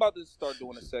dope, but I'm about to start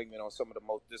doing a segment on some of the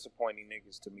most disappointing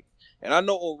niggas to me. And I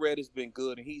know O-Red has been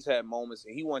good and he's had moments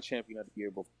and he won champion of the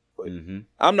year before. But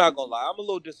I'm not gonna lie, I'm a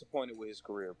little disappointed with his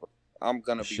career, bro. I'm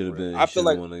gonna be real. I feel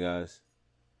like one of the guys.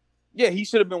 Yeah, he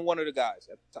should have been one of the guys.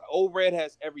 O-Red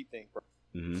has everything, bro.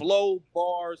 Flow,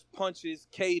 bars, punches,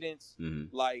 cadence,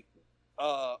 like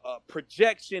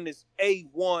projection is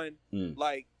A1.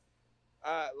 Like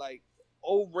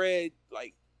O-Red,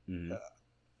 like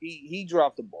he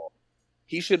dropped the ball.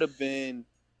 He should have been,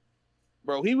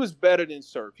 bro. He was better than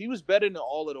Surf. He was better than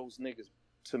all of those niggas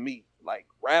to me. Like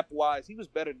rap wise, he was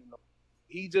better than them.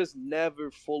 He just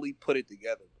never fully put it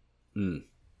together.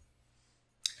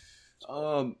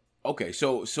 Okay,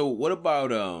 so what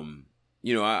about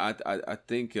I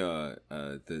think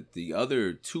the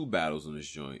other two battles on this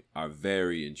joint are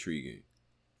very intriguing,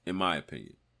 in my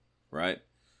opinion. Right?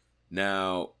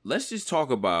 Now, let's just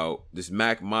talk about this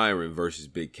Mac Myron versus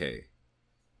Big K.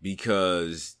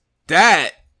 Because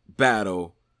that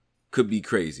battle could be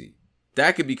crazy.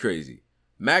 That could be crazy.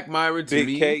 Mac Myron to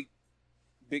me.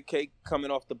 Big K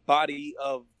coming off the body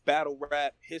of battle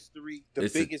rap history, the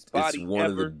biggest body ever. It's one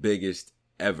of the biggest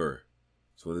ever.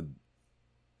 It's one of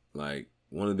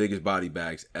the biggest body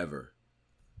bags ever.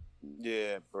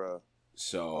 Yeah, bro.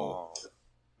 So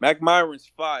Mac Myron's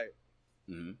fire.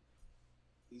 Mm-hmm.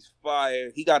 He's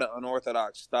fire. He got an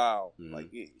unorthodox style. Mm-hmm. Like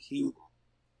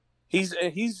he's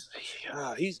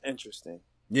interesting.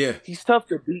 Yeah, he's tough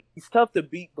to beat. He's tough to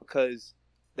beat because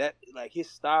that like his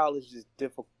style is just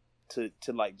difficult to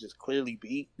like just clearly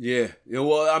beat. Yeah.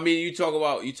 Well, I mean, you talk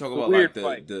about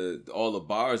like the all the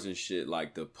bars and shit,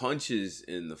 like the punches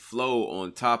and the flow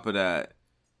on top of that,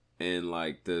 and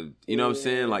like the you know what I'm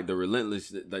saying, like the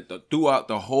relentless, like the throughout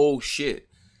the whole shit.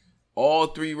 All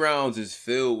 3 rounds is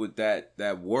filled with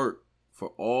that work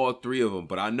for all 3 of them.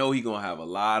 But I know he gonna have a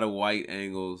lot of white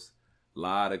angles, a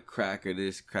lot of cracker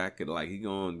this, cracker like he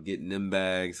gonna get in them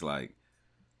bags. Like,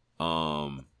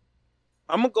 I'm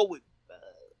gonna go with.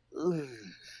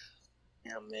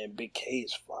 Yeah, man, Big K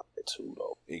is fire too,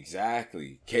 though.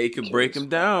 Exactly, K could break him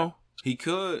down. He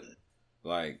could,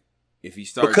 like, if he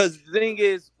starts. Because the thing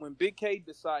is, when Big K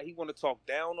decide he want to talk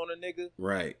down on a nigga,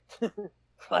 right?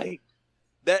 Like.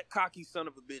 That cocky son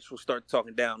of a bitch will start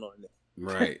talking down on him.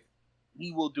 Right.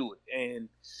 He will do it. And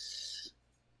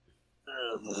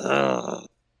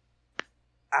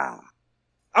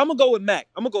I'm going to go with Mac.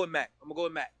 I'm going to go with Mac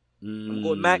 2-1. I'm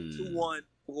going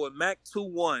Mac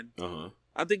 2-1. Uh-huh.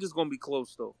 I think it's going to be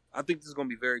close, though. I think this is going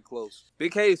to be very close.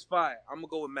 Big K is fire. I'm going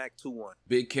to go with Mac 2-1.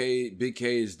 Big K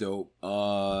is dope.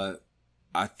 I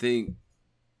think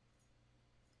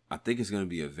it's going to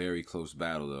be a very close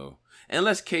battle, though.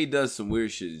 Unless K does some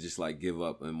weird shit, just like give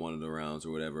up in one of the rounds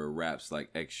or whatever, raps like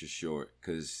extra short.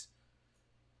 Because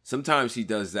sometimes he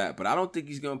does that. But I don't think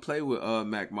he's going to play with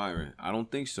Mac Myron. I don't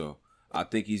think so. I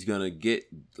think he's going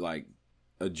to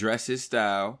address his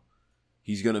style.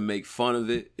 He's going to make fun of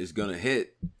it. It's going to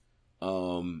hit. You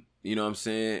know what I'm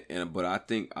saying? But I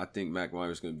think Mac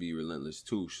Myron's going to be relentless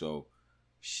too. So,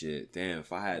 shit, damn,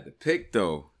 if I had to pick,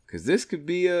 though. Because this could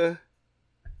be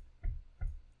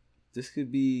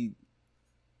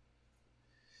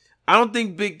I don't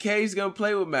think Big K's gonna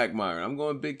play with Mac Myron. I'm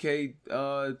going Big K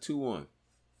 2-1.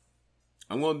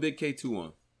 I'm going Big K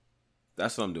 2-1.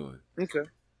 That's what I'm doing. Okay.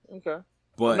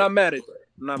 But I'm not mad at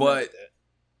that.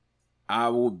 I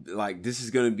will this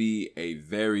is gonna be a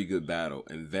very good battle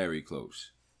and very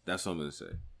close. That's what I'm gonna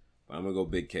say. But I'm gonna go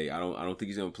Big K. I don't think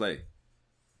he's gonna play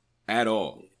at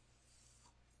all.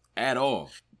 At all.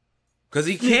 Cause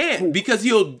he can't. Because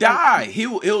he'll die.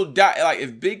 He'll die. Like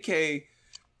if Big K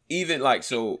even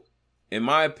so. In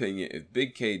my opinion, if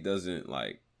Big K doesn't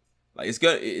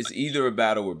it's either a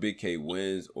battle where Big K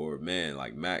wins or man,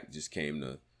 like Mac just came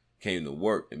to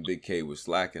work and Big K was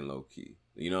slacking low key.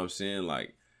 You know what I'm saying?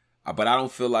 But I don't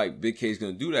feel like Big K is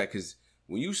gonna do that because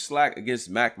when you slack against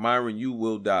Mac Myron, you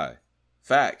will die.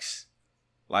 Facts.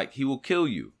 Like he will kill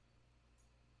you.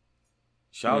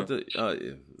 Shout out to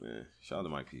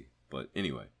Mike P. But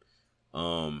anyway,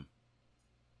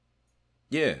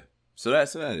 yeah. So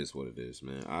that is what it is,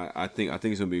 man. I think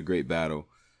it's gonna be a great battle.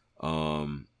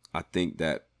 I think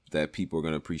that people are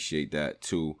gonna appreciate that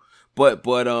too. But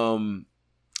of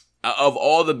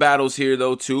all the battles here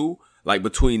though too, like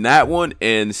between that one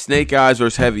and Snake Eyes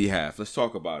versus Heavy Half, let's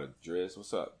talk about it. Drez,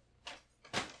 what's up?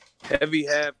 Heavy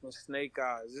Half and Snake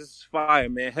Eyes. This is fire,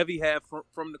 man. Heavy Half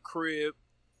from the crib,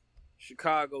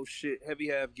 Chicago shit. Heavy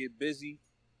Half get busy.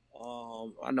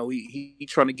 I know he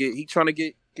trying to get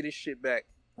his shit back.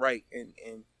 Right, and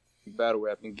battle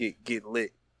rap and get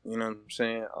lit. You know what I'm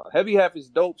saying? Heavy Half is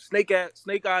dope. Snake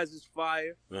Eyes is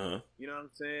fire. Uh-huh. You know what I'm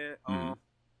saying?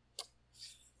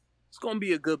 It's gonna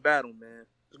be a good battle, man.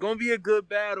 It's gonna be a good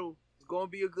battle. It's gonna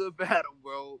be a good battle,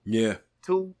 bro. Yeah.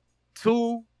 Two, it's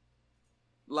two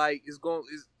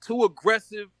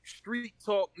aggressive street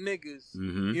talk niggas.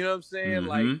 Mm-hmm. You know what I'm saying?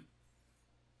 Mm-hmm.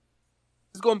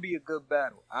 It's gonna be a good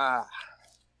battle.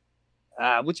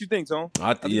 What you think, Tom?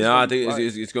 I think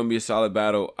it's gonna be a solid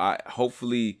battle. I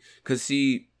hopefully, cause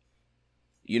see,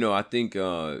 I think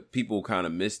people kind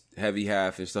of missed Heavy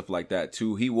Half and stuff like that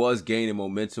too. He was gaining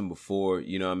momentum before,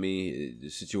 you know what I mean, the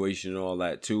situation and all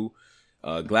that too.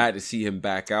 Glad to see him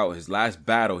back out. His last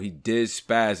battle, he did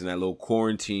spaz in that little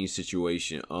quarantine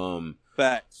situation.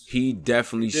 Facts. He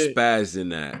definitely spazzed in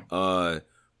that.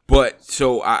 But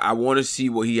so I want to see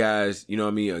what he has, you know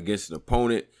what I mean, against an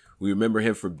opponent. We remember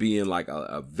him for being like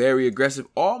a very aggressive,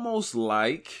 almost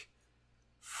like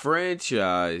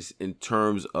Franchise in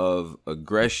terms of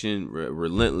aggression,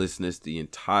 relentlessness the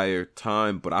entire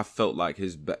time. But I felt like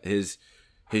his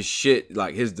shit,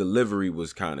 like his delivery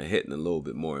was kind of hitting a little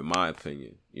bit more, in my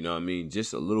opinion. You know what I mean?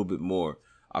 Just a little bit more.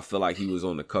 I feel like he was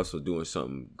on the cusp of doing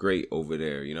something great over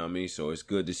there. You know what I mean? So it's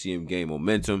good to see him gain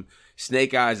momentum.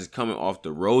 Snake Eyes is coming off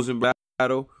the Rosenberg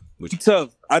battle, which He's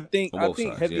tough. I think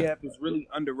sides, Heavy Half is really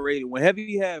underrated. When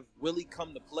Heavy Half really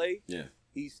come to play,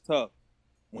 he's tough.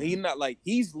 When he not like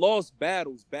he's lost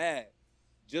battles bad,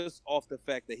 just off the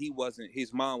fact that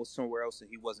his mind was somewhere else and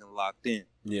he wasn't locked in.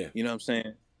 Yeah, you know what I'm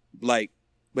saying? Like,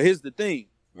 but here's the thing.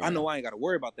 right. I know I ain't got to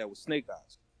worry about that with Snake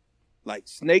Eyes. Like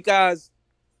Snake Eyes,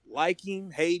 like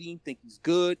him, hate him, think he's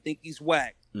good, think he's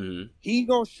whack. Mm-hmm. He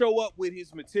gonna show up with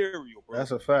his material, bro.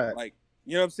 That's a fact. Like,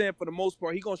 you know what I'm saying? For the most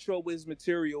part, he gonna show up with his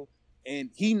material, and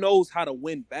he knows how to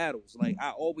win battles. Like I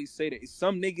always say that it's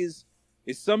some niggas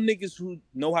who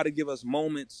know how to give us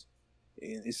moments,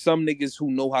 and it's some niggas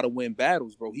who know how to win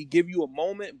battles, bro. He give you a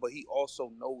moment, but he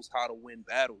also knows how to win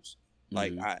battles.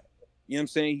 Like you know what I'm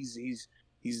saying?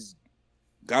 He's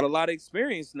got a lot of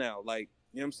experience now. Like,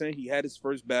 you know what I'm saying? He had his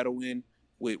first battle in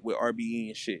with RBE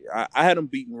and shit. I had him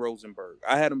beating Rosenberg.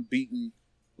 I had him beating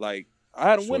I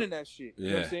had him winning that shit. You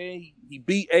know what I'm saying? He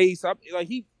beat Ace.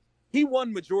 He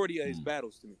won majority of his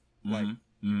battles to me. Like, you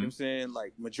know what I'm saying?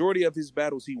 Like, majority of his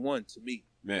battles he won to me.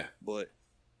 Yeah. But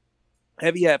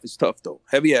Heavy Half is tough, though.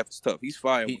 Heavy Half is tough. He's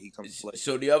fire when he comes to play.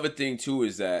 So the other thing, too,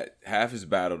 is that Half has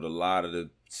battled a lot of the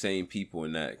same people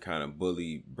in that kind of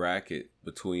bully bracket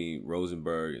between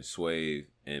Rosenberg and Swave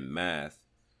and Math.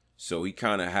 So he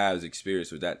kind of has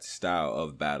experience with that style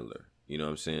of battler. You know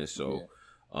what I'm saying? So,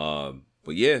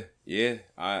 but yeah,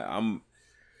 I'm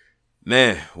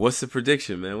man. What's the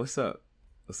prediction, man? What's up?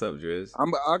 What's up, Driz?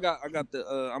 I'm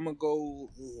gonna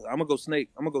go Snake.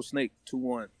 I'm gonna go Snake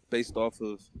 2-1 based off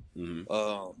of.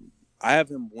 I have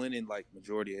him winning like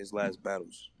majority of his last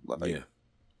battles. Like,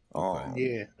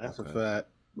 that's a fact.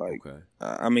 Like,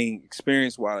 I mean,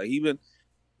 experience wise, he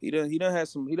done had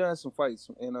some fights,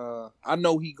 and I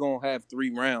know he gonna have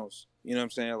 3 rounds. You know what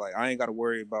I'm saying? Like, I ain't got to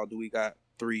worry about do we got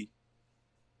 3. You know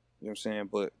what I'm saying?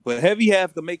 But Heavy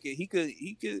Half could make it. He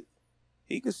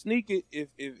could sneak it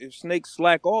if Snake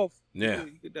slack off. Yeah,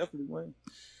 he could definitely win.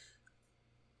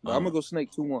 But I'm gonna go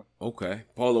Snake 2-1. Okay,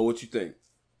 Paulo, what you think?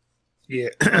 Yeah,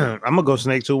 I'm gonna go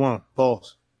Snake 2-1.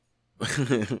 Pause.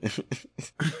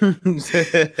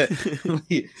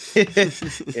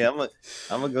 Yeah,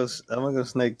 I'm gonna go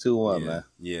Snake 2-1, man.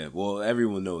 Yeah, well,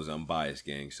 everyone knows I'm biased,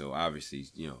 gang. So obviously,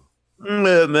 you know.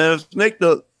 Yeah, man. Snake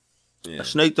the you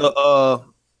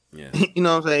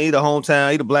know what I'm saying? He the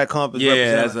hometown, he the Black Compass.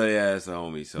 That's a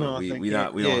homie. So we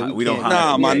don't.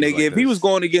 Nah, my nigga. If he was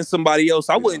going against somebody else,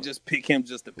 I wouldn't just pick him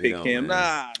just to pick him.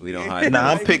 Man. We don't hide.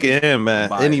 Nah, I'm picking him,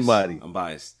 man. Anybody. I'm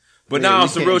biased. But now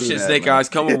some real shit, Snake Eyes.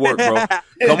 Come with work, bro.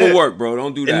 Come with work, bro.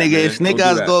 Don't do that. Nigga, man. if Snake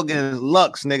Eyes go against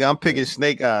Lux, nigga, I'm picking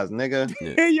Snake Eyes, nigga.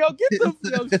 Yeah. Yo, get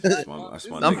the That's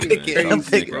my I'm nigga, picking, man. I'm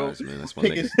Snake picking, Eyes, man. That's my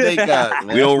picking nigga. Snake Eyes, man.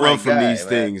 We don't That's run my from guy, these man.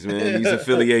 things, man. These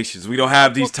affiliations. We don't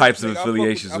have these types of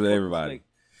affiliations with everybody.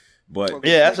 But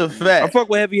yeah, that's a fact. I fuck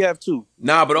with Heavy Half too.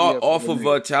 Nah, but off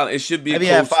of talent, it should be a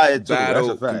close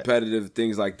battle, competitive,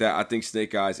 things like that. I think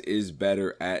Snake Eyes is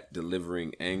better at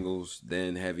delivering angles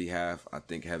than Heavy Half. I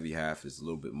think Heavy Half is a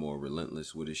little bit more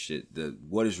relentless with his shit.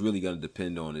 What it's really going to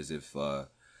depend on is if,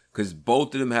 because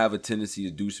both of them have a tendency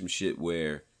to do some shit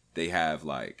where they have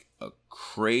like a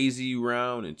crazy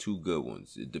round and 2 good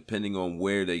ones, depending on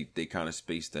where they kind of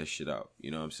space that shit out.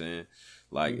 You know what I'm saying?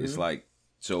 Like, it's like,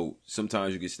 so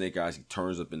sometimes you get Snake Eyes, he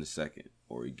turns up in the second,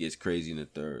 or he gets crazy in the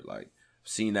third. Like, I've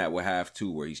seen that with Half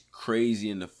too, where he's crazy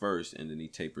in the first and then he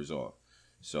tapers off.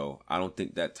 So I don't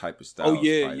think that type of style. Oh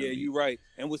yeah, you're right.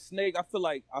 And with Snake, I feel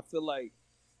like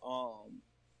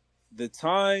the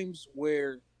times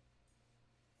where,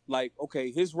 like, okay,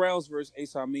 his rounds versus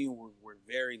Ace Amin were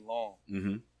very long,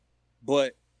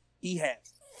 but he had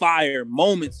fire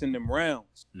moments in them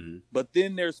rounds. But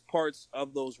then there's parts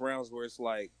of those rounds where it's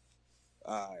like,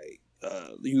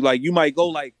 you might go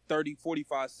like 30,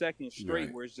 45 seconds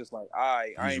straight where it's just like,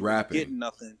 I ain't really getting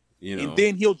nothing. You know? And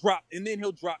then he'll drop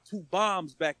 2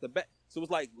 bombs back to back. So it's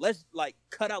like, let's like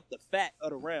cut out the fat of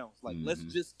the rounds. Like, let's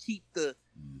just keep the,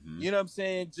 you know what I'm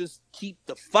saying? Just keep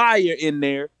the fire in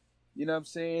there. You know what I'm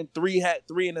saying?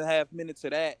 3.5 minutes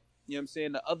of that. You know what I'm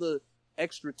saying? The other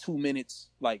extra 2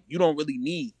 minutes, like, you don't really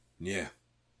need. Yeah.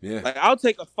 Like, I'll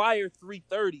take a fire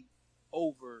 3:30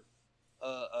 over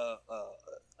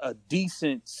a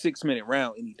decent 6-minute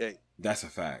round any day. That's a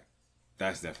fact.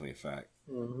 That's definitely a fact.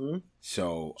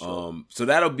 So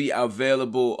that'll be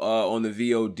available on the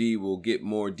VOD. We'll get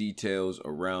more details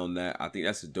around that. I think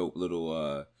that's a dope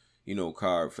little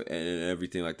card and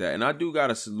everything like that. And I do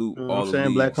gotta salute all the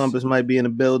leagues. Black Compass might be in the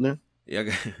building.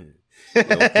 Yeah, Yo,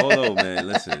 Polo, man,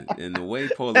 listen. And the way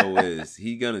Polo is,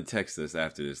 he gonna text us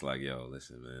after this, like, yo,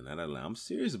 listen, man, I'm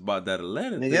serious about that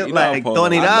Atlanta thing. Nigga, You like know, Polo,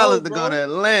 $20 to go to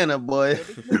Atlanta, boy.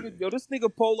 This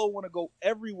nigga Polo want to go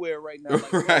everywhere right now.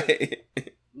 Like, right.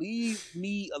 Leave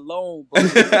me alone, bro.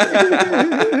 This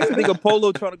nigga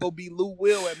Polo trying to go be Lou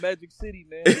Will at Magic City,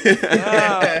 man.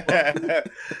 That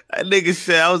nigga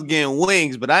said I was getting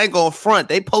wings, but I ain't gonna front.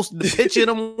 They posted the picture of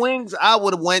them wings. I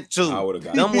would have went too. I would have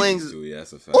got them wings. too. Yeah,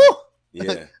 that's a fact. Woo!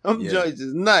 Yeah, them joints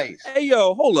is nice. Hey,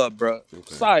 yo, hold up, bro.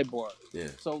 Okay. Sidebar. Yeah.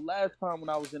 So last time when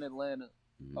I was in Atlanta,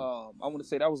 I want to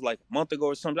say that was like a month ago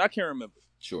or something. I can't remember.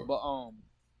 Sure. But I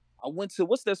went to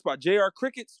what's that spot? JR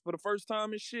Crickets for the first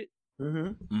time and shit.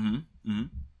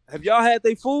 Have y'all had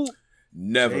their food?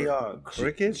 Never. JR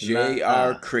Crickets.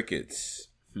 JR Crickets.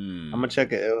 I'm gonna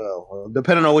check it.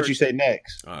 Depending on what you say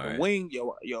next. All right. The wing,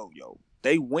 yo.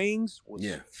 They wings was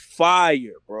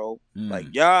fire, bro. Like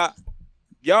y'all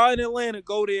in Atlanta,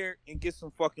 go there and get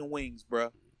some fucking wings, bro.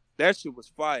 That shit was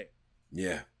fire.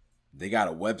 Yeah. They got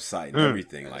a website and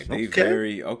everything. Like they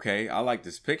very I like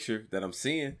this picture that I'm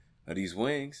seeing of these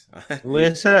wings.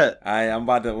 Where's that? I'm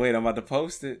about to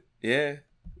post it. Yeah.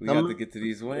 We got to get to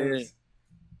these wings. Yeah.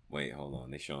 Wait, hold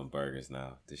on. They showing burgers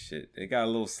now. This shit. They got a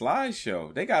little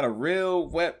slideshow. They got a real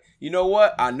web. You know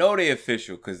what? I know they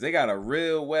official because they got a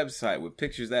real website with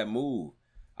pictures that move.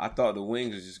 I thought the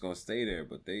wings was just gonna stay there,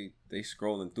 but they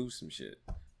scrolling through some shit.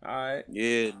 All right.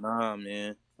 Yeah, nah,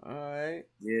 man. All right.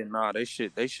 Yeah, nah, that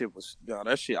shit was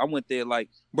that shit. I went there like,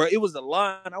 bro, it was a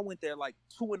line. I went there like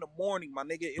 2 a.m, my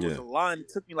nigga. It was a line. It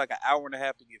took me like an hour and a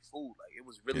half to get food. Like it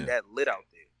was really that lit out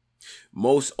there.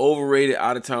 Most overrated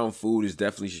out of town food is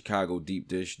definitely Chicago deep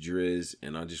dish Drizz,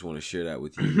 and I just want to share that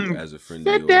with you as a friend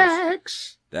of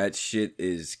yours. That shit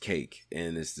is cake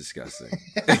and it's disgusting.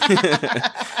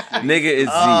 Nigga,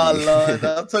 it's oh Lord,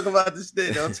 don't talk about this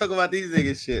shit. Don't talk about these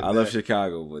niggas shit. I love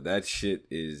Chicago, but that shit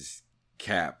is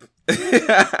cap.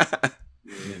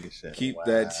 Keep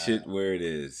that shit where it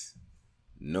is.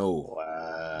 No.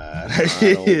 Wow. I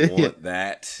don't want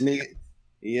that. Nigga.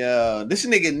 Yo, this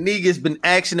nigga Nigga's been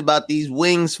asking about these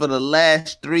wings for the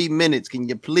last 3 minutes. Can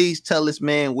you please tell this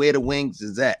man where the wings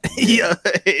is at? Yeah.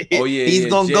 Oh yeah, he's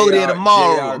gonna go there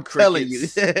tomorrow. I'm telling you.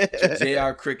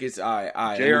 JR Crickets, all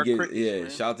right. JR Crickets, man.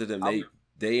 Shout out to them.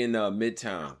 They in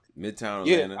Midtown Atlanta.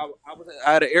 Yeah,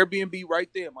 I had an Airbnb right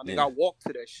there, my nigga. I walked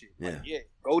to that shit. Like,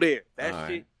 go there. That shit.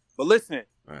 Right. But listen,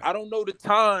 I don't know the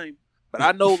time, but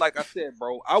I know, like I said,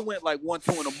 bro, I went like 1,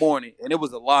 2 a.m, and it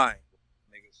was a line.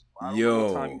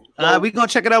 Yo, we gonna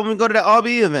check it out when we go to the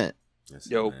RB event.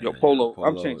 Yo, Polo,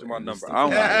 I'm changing my number. I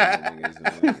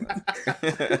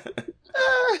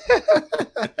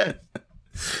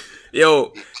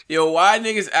don't Yo, why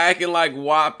niggas acting like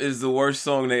WAP is the worst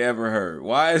song they ever heard?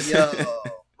 Why is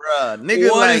bruh,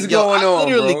 niggas what is going on,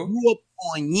 literally bro? grew up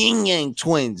on Yin Yang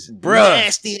Twins, bruh.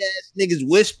 Nasty ass niggas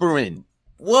whispering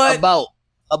what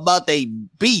about they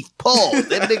beef. Paul,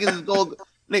 them niggas is going.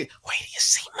 Nigga, wait till you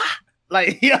see my.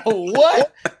 Like, yo,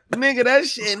 what? Nigga, that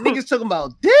shit. Niggas talking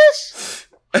about this?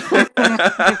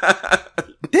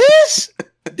 This?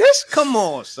 Come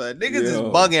on, son. Niggas is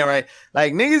bugging, right?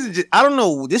 Like, niggas is just, I don't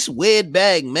know, this weird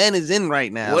bag man is in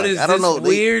right now. What like, is I don't this know.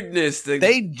 weirdness?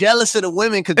 They jealous of the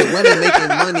women because the women making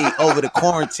money over the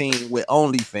quarantine with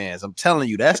OnlyFans. I'm telling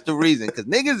you, that's the reason. Because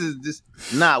niggas is just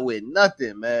not with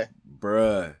nothing, man.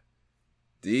 Bruh.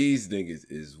 These niggas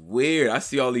is weird. I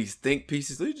see all these think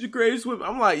pieces. These are the greatest women.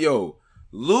 I'm like, yo,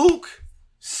 Luke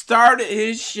started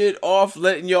his shit off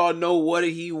letting y'all know what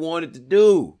he wanted to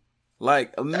do.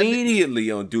 Like,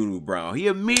 immediately on Doodoo Brown. He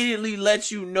immediately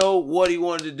let you know what he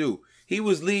wanted to do. He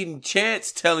was leading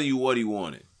Chance telling you what he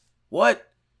wanted. What?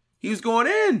 He was going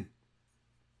in.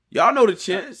 Y'all know the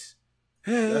Chance.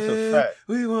 That's a fact.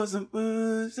 We want some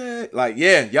pussy. Like,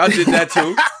 yeah, y'all did that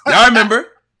too. Y'all remember?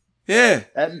 Yeah.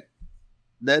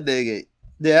 That nigga,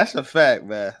 yeah, that's a fact,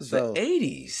 man. The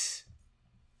 80s.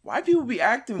 White people be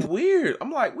acting weird.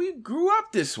 I'm like, we grew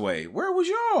up this way. Where was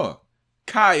y'all?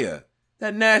 Kaya,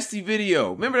 that nasty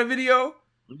video. Remember that video?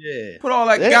 Yeah. Put all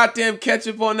that goddamn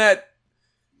ketchup on that.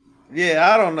 Yeah,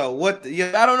 I don't know what.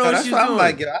 I don't know what she's doing. I'm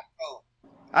like,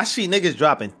 I see niggas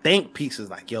dropping think pieces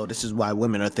like, yo, this is why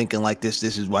women are thinking like this.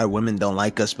 This is why women don't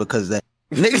like us because that.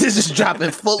 Niggas is just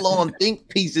dropping full on think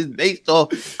pieces based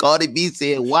off Cardi B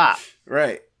saying why.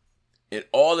 Right. And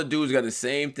all the dudes got the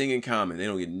same thing in common. They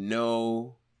don't get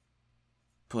no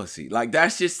pussy. Like,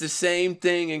 that's just the same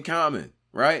thing in common,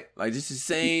 right? Like, just the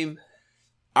same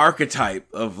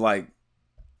archetype of, like,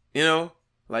 you know?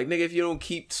 Like, nigga, if you don't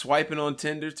keep swiping on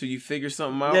Tinder till you figure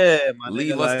something out,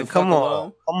 leave us the fuck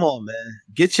alone. Come on, man.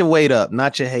 Get your weight up,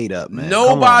 not your hate up, man.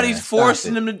 Nobody's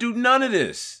forcing them to do none of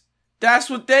this. That's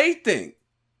what they think.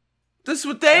 This is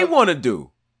what they want to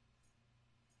do.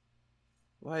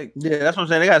 Like, yeah, that's what I'm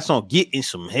saying. They got a song "Getting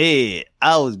Some Head."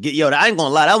 I ain't gonna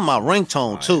lie, that was my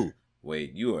ringtone too.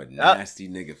 Wait, you are a nasty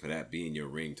nigga for that being your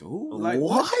ringtone. Who? Like,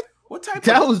 what? What type?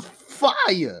 That was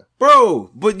fire,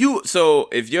 bro. But so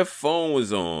if your phone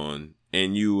was on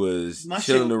and you was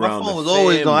chilling around, my phone was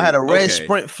always on. I had a red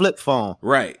Sprint flip phone.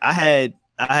 Right. I had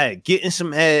 "Getting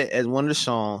Some Head" as one of the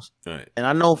songs. Right. And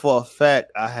I know for a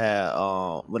fact I had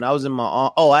when I was in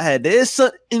my I had "There's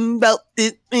Something About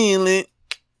This Feeling"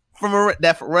 from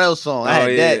that Pharrell song. I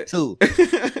had that too.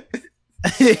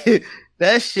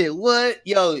 That shit, what?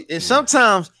 Yo, and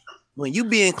sometimes when you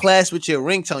be in class with your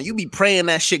ringtone, you be praying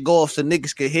that shit go off so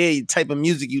niggas could hear the type of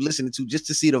music you listening to just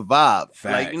to see the vibe. Facts.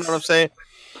 Like, you know what I'm saying?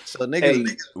 So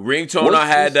niggas, ringtone I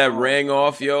had that rang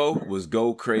off, yo, was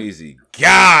Go Crazy.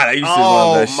 God, I used to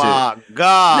love that shit. Oh my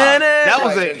God. That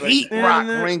was a heat rock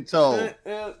ringtone.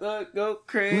 Go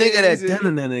Crazy. Nigga,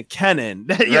 that cannon.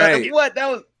 Right. What?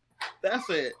 That's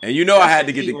it. And you know I had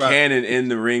to get the cannon in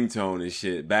the ringtone and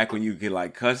shit. Back when you could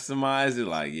like customize it,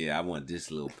 like, yeah, I want this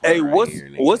little part. Hey,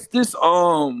 what's this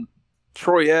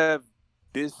Troy Ave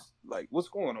what's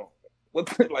going on?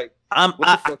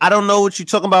 I don't know what you're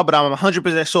talking about, but I'm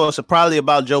 100% sure it's probably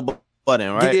about Joe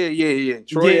Budden, right? Yeah.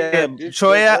 Troy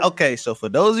Ave. Okay, so for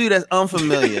those of you that's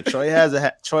unfamiliar, Troy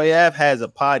Ave has a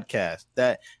podcast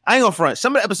that I ain't gonna front.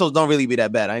 Some of the episodes don't really be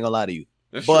that bad. I ain't gonna lie to you.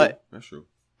 That's true.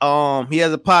 He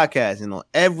has a podcast, and on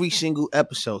every single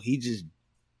episode, he just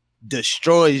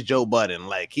destroys Joe Budden.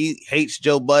 Like, he hates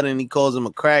Joe Budden. He calls him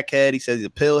a crackhead. He says he's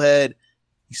a pillhead.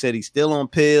 He said he's still on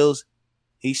pills.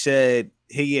 He said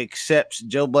he accepts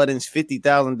Joe Budden's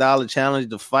 $50,000 challenge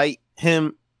to fight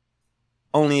him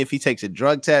only if he takes a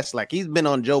drug test. Like, he's been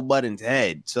on Joe Budden's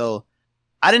head. So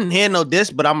I didn't hear no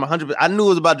diss, but I'm 100%. I knew it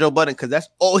was about Joe Budden because that's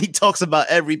all he talks about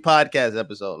every podcast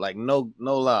episode. Like, no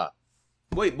lie.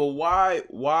 Wait, but why?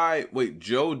 Wait,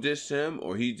 Joe dissed him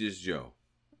or he dissed Joe?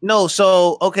 No,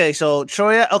 so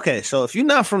Troy. Okay, so if you're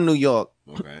not from New York,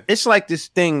 it's like this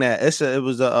thing that it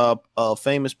was a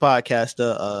famous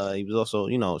podcaster. He was also,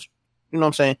 you know what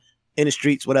I'm saying, in the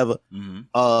streets, whatever.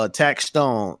 Mm-hmm. Tax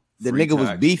Stone, the Free nigga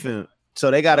was beefing,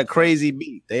 so they got a crazy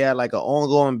beef. They had like an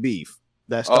ongoing beef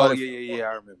that started. Oh yeah,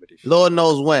 I remember this. Lord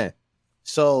knows when.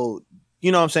 So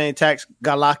you know what I'm saying, Tax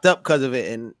got locked up because of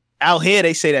it, and out here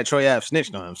they say that Troy Ave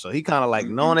snitched on him, so he kind of like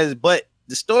known as. But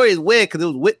the story is weird because it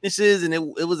was witnesses, and it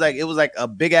was like a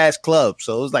big ass club,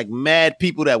 so it was like mad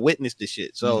people that witnessed the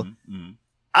shit. So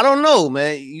I don't know,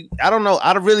 man. I don't know.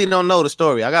 I really don't know the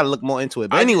story. I got to look more into it.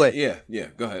 But anyway, yeah.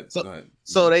 Go ahead.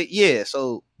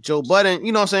 So Joe Budden,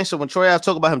 you know what I'm saying. So when Troy Ave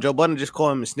talk about him, Joe Budden just call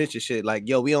him a snitch and shit. Like,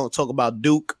 yo, we don't talk about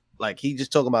Duke. Like, he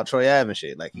just talking about Troy Ave and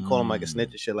shit. Like, he called him like a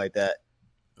snitch and shit like that.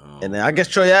 And then I guess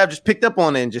Troy Ave just picked up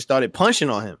on it and just started punching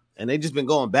on him, and they just been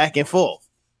going back and forth.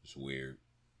 It's weird.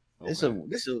 Okay.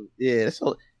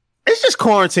 It's just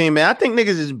quarantine, man. I think niggas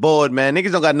is bored, man.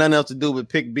 Niggas don't got nothing else to do but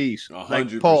pick beefs.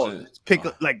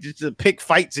 100%. Just pick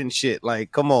fights and shit.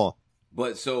 Like, come on.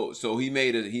 But so he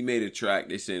made a track.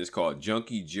 They saying it's called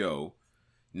Junkie Joe.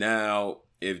 Now,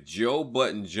 if Joe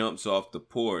Budden jumps off the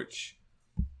porch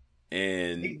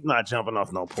and he's not jumping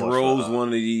off no porch, throws one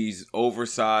of these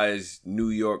oversized New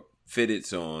York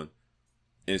fitteds on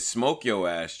and smoke your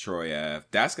ass, Troy Ave,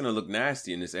 that's gonna look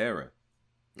nasty in this era.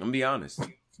 I'm gonna be honest.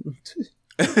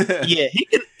 Yeah,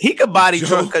 he could body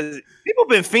Joe, because people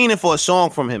been fiending for a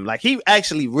song from him. Like, he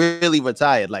actually really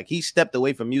retired. Like, he stepped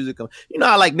away from music. You know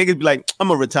how like niggas be like, I'm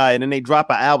gonna retire, and then they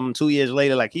drop an album 2 years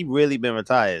later. Like, he really been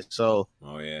retired. So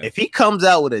if he comes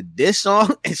out with a diss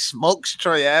song and smokes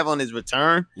Troy Ave on his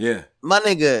return, my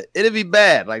nigga, it'll be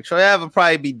bad. Like, Troy Ave will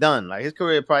probably be done. Like, his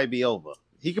career will probably be over.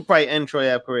 He could probably end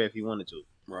Troy Ave career if he wanted to.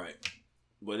 Right.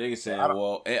 But niggas saying,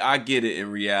 well, I get it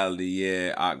in reality.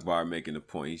 Yeah, Akbar making the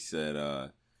point. He said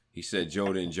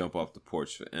Joe didn't jump off the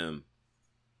porch for M.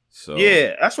 So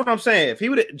yeah, that's what I'm saying. If he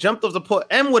would have jumped off the porch,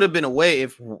 M would have been away.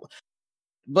 M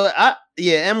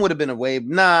would have been away.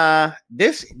 Nah,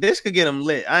 this could get him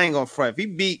lit. I ain't gonna front. If he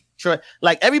beat Troy,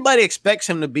 like, everybody expects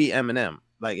him to beat Eminem.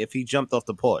 Like, if he jumped off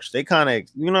the porch, they kind of,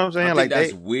 you know what I'm saying? I think like,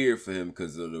 that's weird for him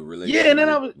because of the relationship. Yeah, and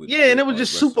then it was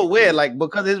just super weird. Like,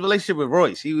 because of his relationship with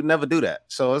Royce, he would never do that.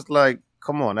 So it's like,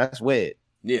 come on, that's weird.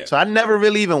 Yeah. So I never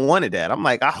really even wanted that. I'm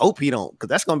like, I hope he don't, because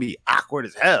that's gonna be awkward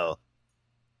as hell.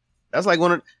 That's like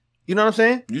one of, you know what I'm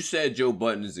saying? You said Joe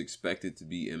Budden is expected to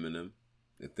be Eminem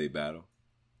if they battle.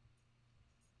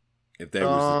 If they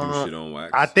was to do shit on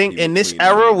wax, I think in this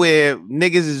era where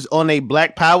niggas is on a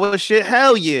Black Power shit,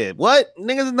 hell yeah. What?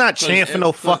 Niggas is not chanting for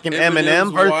no fucking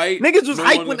Eminem. Niggas was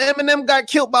hyped when Eminem got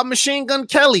killed by Machine Gun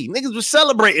Kelly. Niggas was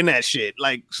celebrating that shit.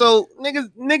 Like, so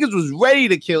niggas was ready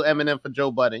to kill Eminem for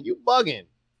Joe Budden. You bugging.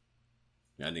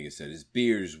 That nigga said his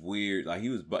beard's weird. Like, he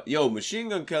was, Machine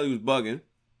Gun Kelly was bugging.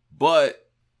 But,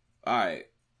 all right.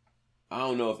 I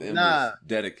don't know if Eminem's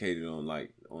dedicated on,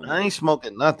 like, I ain't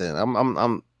smoking nothing.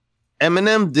 I'm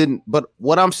Eminem didn't, but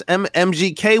what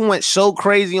MGK went so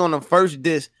crazy on the first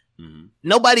diss. Mm-hmm.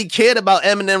 Nobody cared about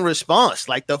Eminem response.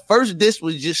 Like, the first diss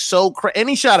was just so crazy, and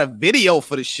he shot a video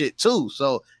for the shit too.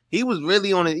 So he was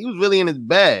really on it. He was really in his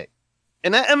bag,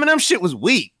 and that Eminem shit was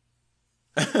weak.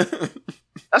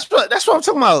 That's what I'm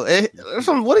talking about.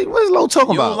 What is Lo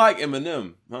talking about? You don't like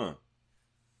Eminem, huh?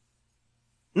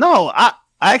 No, I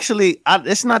actually,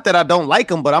 it's not that I don't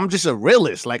like him, but I'm just a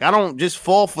realist. Like, I don't just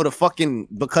fall for the fucking,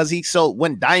 because he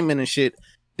went diamond and shit,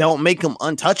 don't make him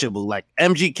untouchable. Like,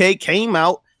 MGK came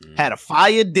out, had a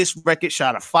fire disc record,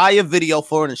 shot a fire video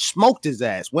for it, and smoked his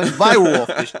ass. Went viral off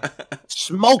this shit.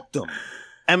 Smoked him.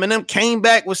 Eminem came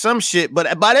back with some shit,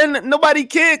 but by then nobody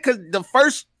cared because the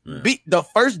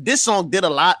first diss song did a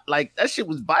lot. Like, that shit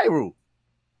was viral.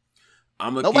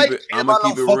 I'm gonna keep it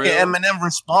real. Eminem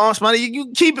response, man.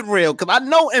 You keep it real, because I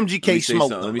know MGK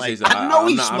smoked. Let me say something. I know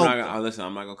he smoked. Listen,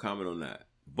 I'm not gonna comment on that.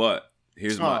 But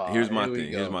here's my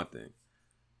thing.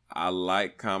 I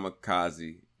like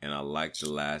Kamikaze and I like the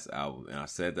last album, and I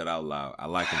said that out loud. I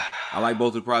like them. I like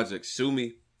both the projects. Sue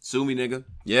me, nigga.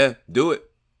 Yeah, do it.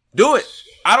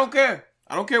 I don't care.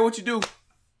 I don't care what you do.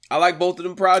 I like both of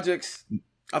them projects.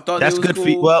 I thought that's they was good cool. for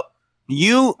you. Well,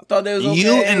 I thought they was okay.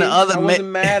 You and the other I wasn't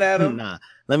mad at him. Nah,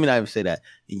 let me not even say that.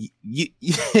 You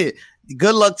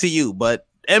good luck to you, but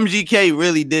MGK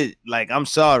really did. Like, I'm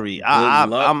sorry.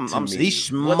 He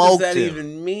smoked. What does that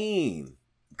even mean?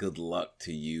 Good luck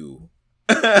to you.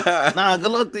 Nah,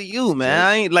 good luck to you, man.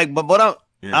 I ain't like, but what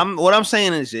I'm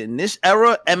saying is, in this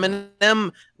era,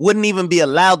 Eminem wouldn't even be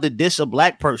allowed to diss a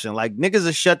black person. Like, niggas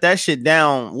will shut that shit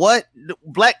down. What?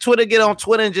 Black Twitter get on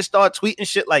Twitter and just start tweeting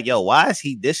shit like, yo, why is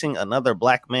he dissing another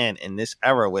black man in this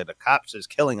era where the cops is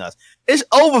killing us? It's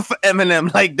over for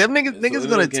Eminem. Like, them niggas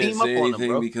gonna team up on him,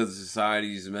 bro. Because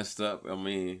society's messed up. I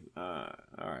mean, all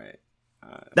right.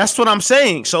 That's what I'm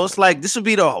saying. So it's like, this would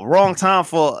be the wrong time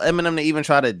for Eminem to even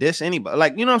try to diss anybody.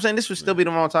 Like, you know what I'm saying? This would still be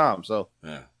the wrong time. So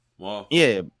yeah. Well,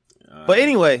 yeah, but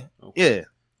anyway, okay. Yeah.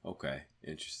 Okay,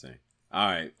 interesting. All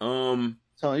right.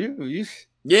 So you just.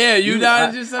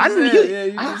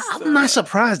 I'm not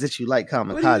surprised that you like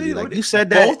Kamikaze. Like, you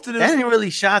said that. That didn't really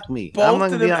shock me.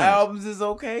 Both of them albums is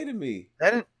okay to me.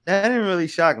 That didn't really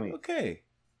shock me. Okay,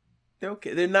 they're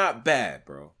okay. They're not bad,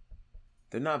 bro.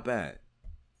 They're not bad.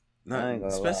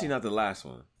 Especially not the last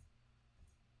one.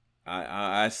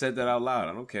 I said that out loud.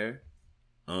 I don't care.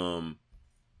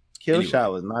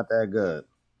 Killshot was not that good.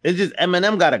 It's just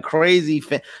Eminem got a crazy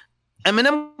fan.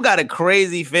 Eminem got a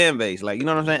crazy fan base. Like, you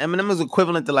know what I'm saying? Eminem is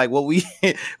equivalent to like what we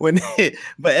but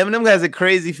Eminem has a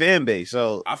crazy fan base.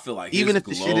 So I feel like even if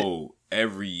the shit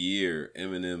every year,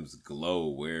 Eminem's glow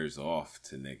wears off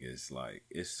to niggas. Like,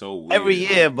 it's so weird. Every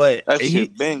year, but that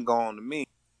shit been gone to me.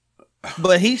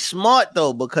 But he's smart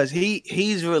though, because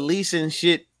he's releasing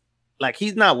shit. Like,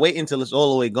 he's not waiting till it's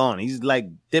all the way gone. He's like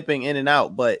dipping in and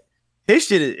out, but his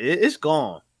shit it's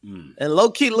gone. And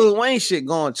low key Lil Wayne shit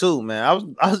going too,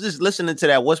 man. I was just listening to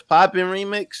that What's Poppin'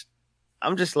 remix.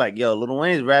 I'm just like, yo, Lil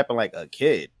Wayne's rapping like a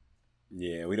kid.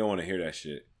 Yeah, we don't want to hear that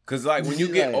shit. Cause like when you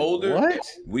get older,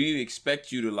 we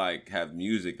expect you to like have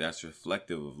music that's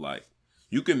reflective of like,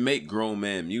 you can make grown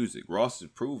man music. Ross is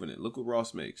proving it. Look what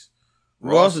Ross makes.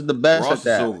 Ross is the best at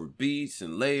that. Ross is over beats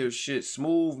and layers shit,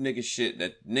 smooth nigga shit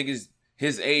that niggas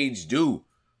his age do.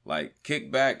 Like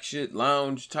kickback shit,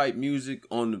 lounge type music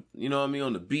on the, you know what I mean,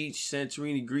 on the beach,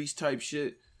 Santorini, Greece type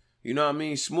shit. You know what I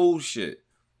mean? Smooth shit.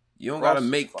 You don't gotta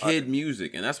make kid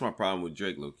music. And that's my problem with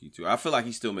Drake low-key too. I feel like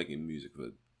he's still making music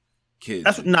for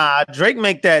kids. Drake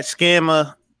make that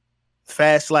scammer,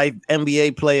 fast life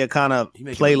NBA player kind of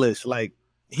playlist. Like,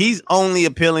 he's only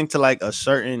appealing to like a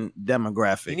certain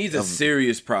demographic. He needs a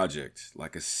serious project.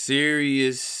 Like a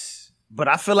serious. But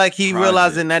I feel like he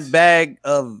realizing that bag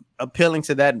of appealing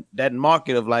to that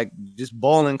market of like just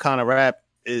balling kind of rap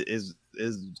is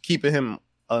keeping him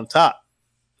on top.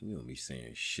 You don't be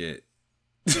saying shit.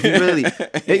 Really,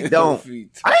 they don't.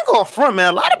 I ain't going front,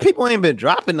 man. A lot of people ain't been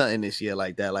dropping nothing this year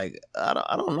like that. Like, I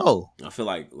don't know. I feel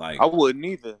like I wouldn't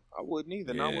either.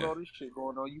 Yeah. Not with all this shit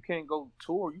going on. You can't go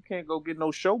tour. You can't go get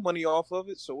no show money off of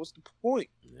it. So what's the point?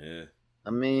 Yeah. I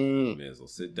mean, May as well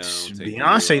sit down. Take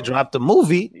Beyonce dropped the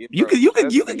movie. Yeah, You bro, could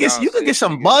get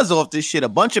some nigga. buzz off this shit. A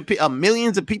bunch of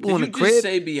millions of people Did in you the just crib.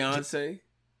 say Beyonce?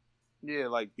 Yeah,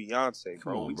 like Beyonce,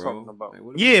 Come bro. on, We bro. talking about. Like,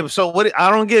 what Yeah, so what?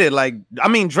 I don't get it. Like, I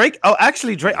mean, Drake. Oh,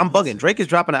 actually, Drake. I'm bugging. Drake is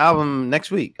dropping an album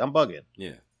next week. I'm bugging.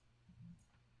 Yeah.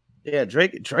 Yeah,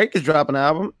 Drake is dropping an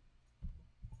album.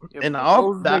 Yeah, And but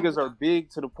all those that- niggas are big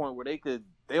to the point where they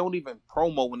don't even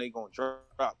promo when they gonna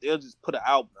drop. They'll just put an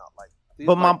album out. Like,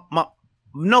 But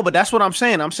no, but that's what I'm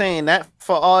saying. I'm saying that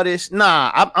for artists.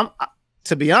 Nah, I'm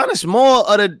to be honest, more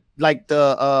of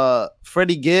the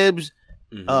Freddie Gibbs,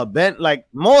 Mhm. Ben, like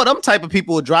more of them type of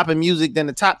people are dropping music than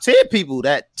the top tier people.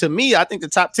 That to me, I think the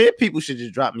top tier people should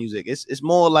just drop music. It's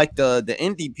more like the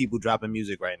indie people dropping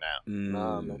music right now.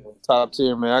 Nah, Mm. man. Top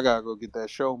tier, man. I gotta go get that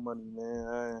show money,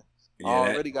 man. Yeah,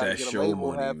 already gotta that get a show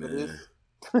label money, half of man. this.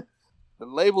 The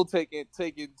label taking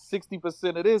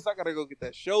 60% of this. I gotta go get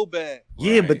that show back.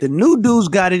 Yeah, Right. but the new dudes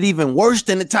got it even worse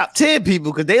than the top tier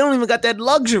people because they don't even got that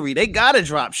luxury. They gotta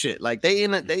drop shit. Like they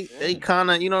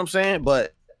kind of, you know what I'm saying?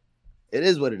 But it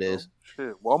is what it is.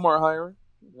 Shit, Walmart hiring.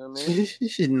 You know what I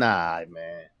mean? Nah,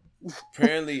 man.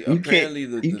 Apparently, You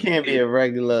can't be a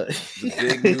regular.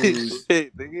 the big news.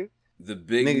 Shit, nigga. The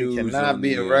big Nigga news cannot on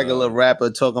be the, a regular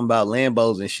rapper talking about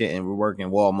Lambos and shit and we're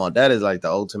working Walmart. That is like the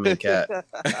ultimate cap. Yo,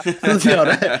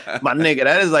 my nigga,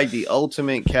 that is like the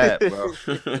ultimate cap, bro.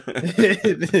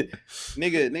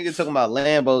 nigga talking about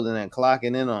Lambos and then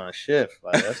clocking in on a shift.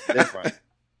 Like that's different.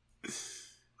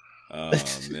 Oh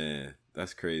man,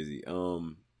 that's crazy. All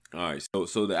right,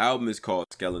 so the album is called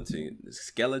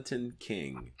Skeleton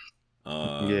King.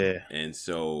 Yeah. And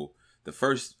so the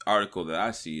first article that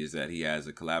I see is that he has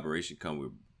a collaboration come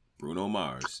with Bruno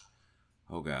Mars.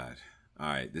 Oh God. All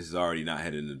right, this is already not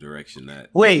headed in the direction that.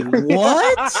 Wait, what?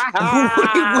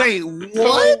 wait, Cole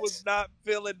what? was not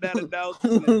feeling that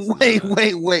announcement. wait.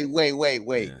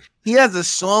 Yeah. He has a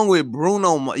song with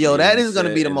Bruno Mars. Yo, Yeah, that he is gonna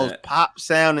said be the in most that- pop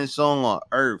sounding song on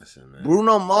earth. Listen, man.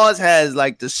 Bruno Mars has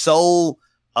like the soul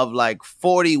of like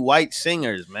 40 white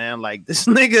singers, man. Like this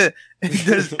nigga,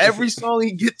 does every song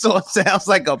he gets on sounds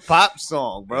like a pop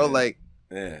song, bro. Yeah. Like,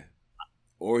 Yeah.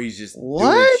 Or he's just doing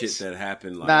What? shit that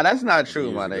happened. Like, nah, that's not true,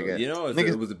 years my ago. nigga. You know, Niggas-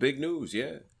 it was the big news.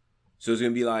 Yeah. So it's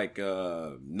gonna be like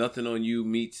Nothing on You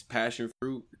meets Passion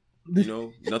Fruit. You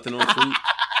know, Nothing on Fruit.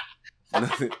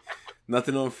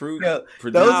 Nothing on Fruit. Yo,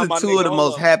 Produced- those Nah, are my two nigga, of the hold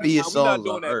most up. happiest Nah, we not songs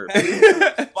doing on that. earth. Passion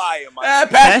Fruit is fire, my Ah, nigga.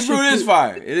 Passion Fruit is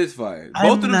fire. It is fire.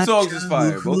 Both of them I'm songs not is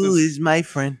fire. sure Both who of is my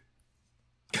friend?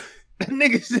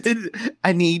 Nigga said,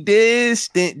 I need this.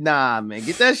 Nah, man,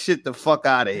 get that shit the fuck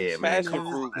out of here, man. Passion Come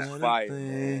Fruit on. is fire,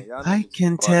 man. Y'all I niggas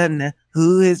can fuck. tell now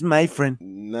who is my friend.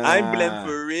 Nah. I'm blunt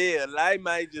for real. I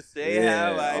might just say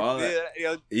Yeah, how all I feel.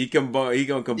 Yo, He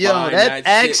gonna combine Yo, that shit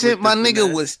accent, with my the nigga,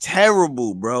 finesse. was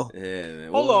terrible, bro. Yeah,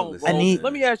 man. hold Well, on, listen, bro. need-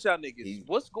 Let me ask y'all niggas, He-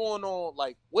 what's going on?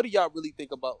 Like, what do y'all really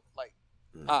think about? Like,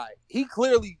 Mm. all right, he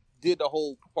clearly did the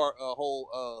whole part,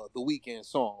 the weekend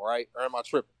song, right? Or am I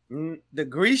tripping? The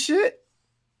Grease shit?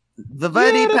 The Yeah,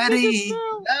 Petty that Petty. nigga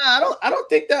sound- Nah, I don't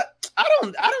think that. I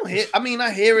don't hear. I mean, I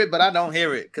hear it, but I don't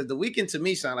hear it because the weekend to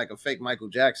me sound like a fake Michael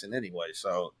Jackson anyway.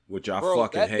 So which I Bro,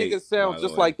 fucking that hate. nigga by sounds the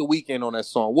just way. like the weekend on that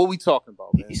song. What we talking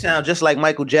about, man? he sounds just like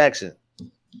Michael Jackson.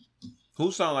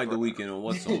 Who sound like the weekend on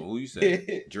what song? Who you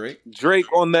say? Drake?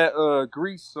 Drake on that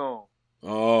Grease song.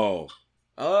 Oh.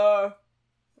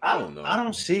 I don't know. I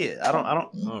don't see it. I don't. All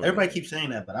Everybody right. keeps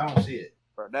saying that, but I don't see it.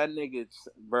 Bro, that nigga,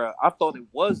 bro, I thought it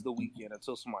was the weekend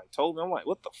until somebody told me. I'm like,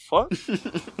 what the fuck?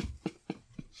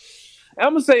 And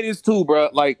I'm gonna say this too, bro.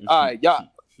 Like, all right, y'all.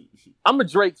 I'm a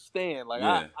Drake stan. Like,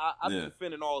 Yeah, I've yeah. been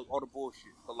defending all the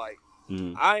bullshit, but like,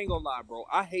 Mhm. I ain't gonna lie, bro.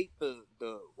 I hate the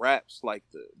raps, like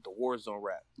the Warzone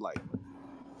rap, like.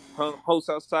 Host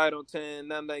outside on 10,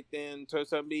 nothing like them. Turn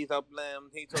some beats up, lamb.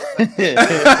 He told I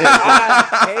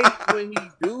hate when he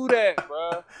do that,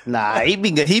 bro. Nah, he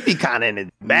be kind of in his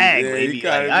bag, Yeah, baby. he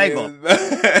kinda Like, I ain't gonna.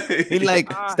 is. He like,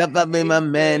 step up in my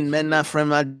man, not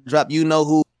friend, I drop. You know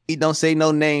who? He don't say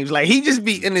no names. Like he just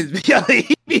be in his,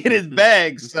 he be in his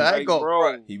bag. So I Like, ain't gonna.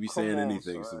 bro, He be come saying on,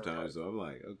 anything son. sometimes, so I'm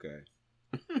like, okay.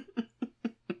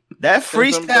 That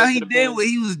Send some freestyle back he to the did pen. where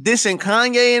he was dissing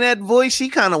Kanye in that voice, he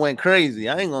kind of went crazy.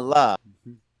 I ain't gonna lie.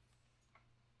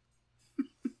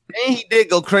 And he did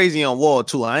go crazy on Wall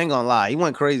too. I ain't gonna lie. He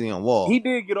went crazy on Wall. He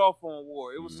did get off on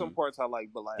War. It was some parts I like,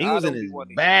 but like He I was in don't be his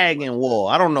wanting to bag hear in it. Wall.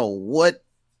 I don't know what.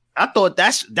 I thought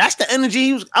that's the energy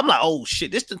he was. I'm like, oh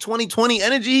shit, this the 2020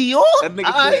 energy he on. That nigga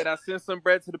All right. said, "I sent some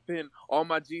bread to the pen. All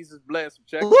my Jesus blessed. Some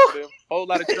check Woo. for them. Whole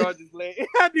lot of charges laid."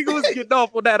 That nigga was getting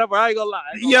off on that. I ain't gonna lie.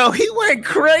 Yo, he went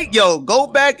crazy. Yo, go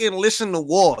back and listen to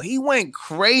Wall. He went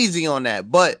crazy on that.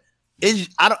 But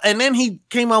And then he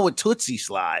came out with Tootsie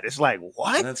Slide. It's like,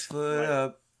 what? Let's put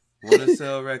up. Wanna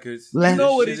sell records? You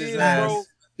know what it is, bro.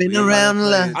 Been around the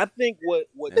line. I think what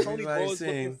Tony Bro is sing,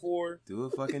 looking for. Do a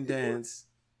fucking dance.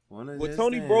 What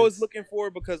Tony Bro is looking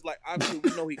for, because like obviously we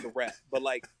know he can rap, but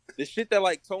like the shit that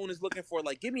like Tone is looking for,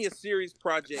 like give me a serious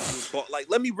project with like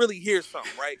let me really hear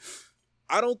something, right?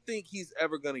 I don't think he's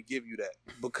ever gonna give you that,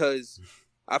 because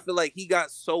I feel like he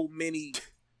got so many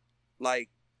like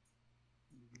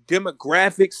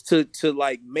demographics to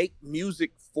like make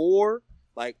music for.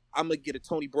 Like I'm gonna get a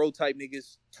Tony Bro type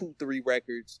niggas 2-3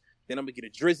 records. Then I'm gonna get a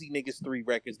Drizzy niggas 3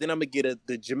 records. Then I'm gonna get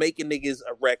the Jamaican niggas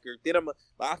a record. Then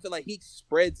I feel like he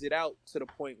spreads it out to the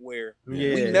point where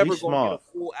we never gonna get a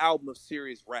full album of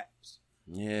serious raps.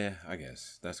 Yeah, I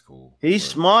guess that's cool. He's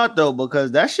smart though,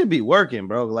 because that should be working,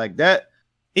 bro. Like that.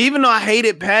 Even though I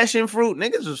hated Passion Fruit,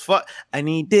 niggas was I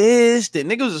need this. That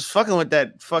niggas was fucking with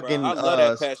that fucking. Bro, I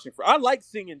love that Passion Fruit. I like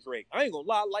singing Drake. I ain't gonna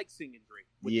lie, I like singing Drake.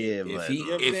 Yeah, if but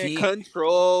he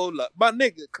Controller, my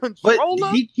nigga, Controller.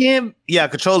 But he can't. Yeah,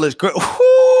 Controller is great.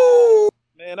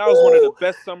 Man, that was one of the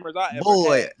best summers I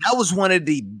ever had. That was one of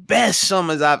the best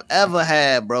summers I've ever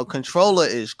had, bro. Controller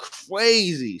is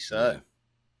crazy, son.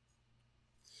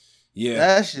 Yeah,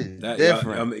 that shit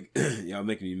different. Y'all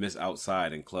making me miss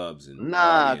outside in clubs and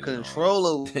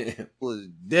Controller was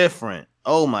different.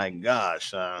 Oh my gosh,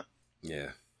 son.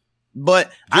 Yeah.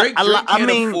 But Drake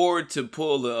can't afford to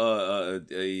pull a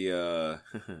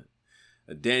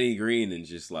Danny Green and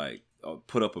just like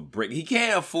put up a brick. He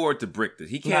can't afford to brick this.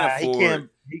 He can't afford.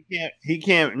 He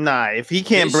can't. Nah, if he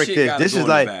can't brick this is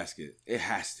like basket. It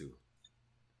has to.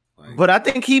 Like, but I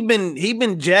think he been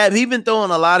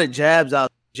throwing a lot of jabs out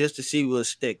just to see what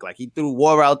stick. Like he threw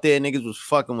War out there, niggas was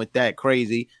fucking with that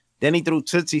crazy. Then he threw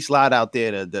Tootsie Slide out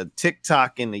there. The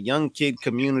TikTok and the young kid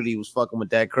community was fucking with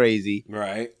that crazy.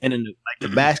 Right. And then the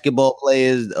basketball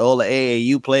players, all the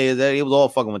AAU players, it was all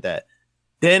fucking with that.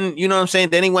 Then, you know what I'm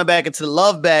saying? Then he went back into the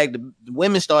Love Bag. The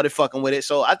women started fucking with it.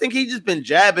 So I think he just been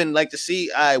jabbing like to see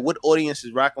what audience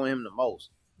is rocking with him the most.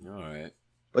 All right.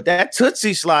 But that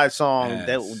Tootsie Slide song,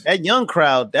 that young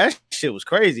crowd, that shit was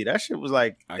crazy. That shit was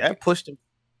like, pushed him.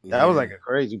 That was like a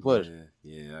crazy push.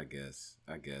 Yeah, I guess.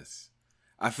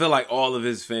 I feel like all of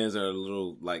his fans are a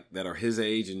little like that are his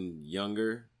age and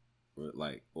younger,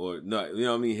 or no, you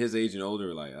know what I mean? His age and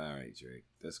older, like, all right, Drake,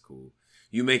 that's cool.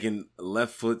 You making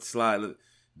left foot slide.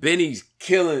 Benny's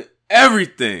killing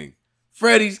everything.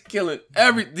 Freddie's killing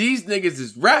these niggas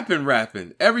is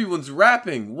rapping. Everyone's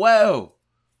rapping well.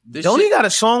 He got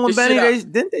a song with Benny?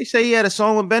 Didn't they say he had a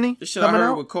song with Benny? This shit I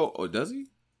heard with Cole. Oh, does he?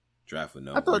 Draft with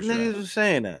no. I thought niggas was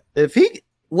saying that.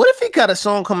 What if he got a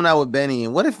song coming out with Benny,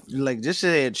 and what if, like, just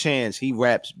say a chance he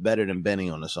raps better than Benny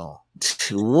on the song?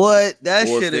 What? That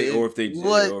shit is... Or if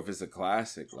it's a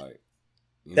classic, like...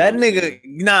 That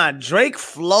nigga... Drake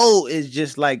flow is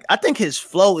just, like... I think his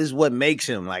flow is what makes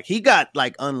him, like... He got,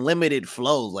 like, unlimited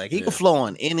flows. Like, he can flow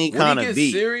on any kind of beat. When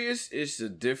he gets serious, it's a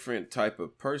different type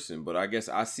of person. But I guess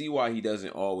I see why he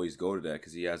doesn't always go to that,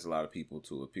 because he has a lot of people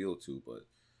to appeal to. But,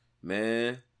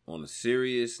 man, on a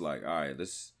serious, like, all right,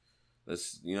 let's,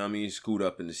 you know what I mean, scoot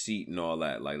up in the seat and all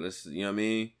that. Like, let's, you know what I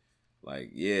mean?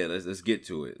 Like, yeah, let's get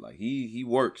to it. Like, he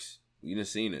works. We done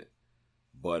seen it.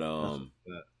 But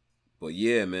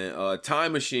yeah, man.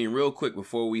 Time Machine, real quick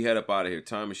before we head up out of here.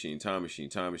 Time Machine.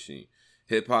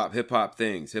 Hip hop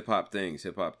things.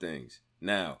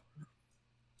 Now,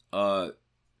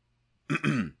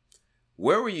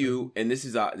 where were you? And this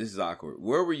is awkward.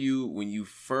 Where were you when you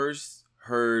first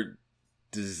heard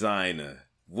Designer?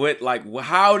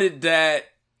 How did that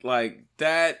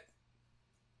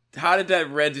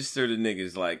register to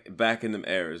niggas, like, back in them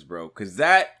eras, bro? Because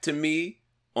that, to me,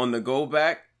 on the go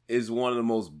back, is one of the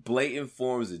most blatant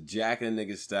forms of jacking a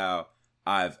nigga style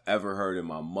I've ever heard in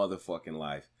my motherfucking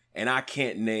life. And I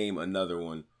can't name another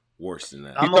one worse than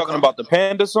that. You talking about the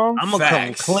Panda song? I'm gonna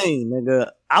come clean,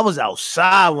 nigga. I was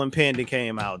outside when Panda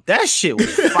came out. That shit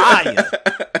was fire.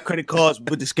 Credit cards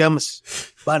with the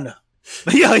scammers. Bana.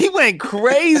 Yo, he went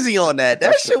crazy on that.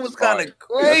 That shit was kind of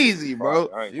crazy, bro.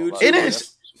 It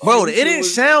didn't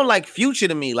sound like Future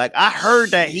to me. Like, I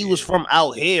heard that he was from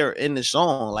out here in the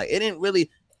song. Like, it didn't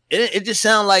really. It just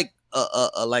sounded like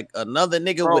like another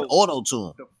nigga with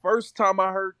auto-tune. The first time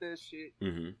I heard that shit,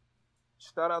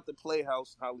 shout out to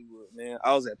Playhouse Hollywood, man.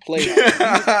 I was at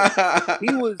Playhouse.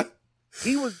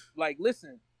 he was like,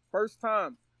 listen, first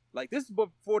time. Like, this is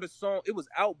before the song, it was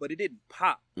out, but it didn't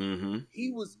pop.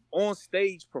 He was on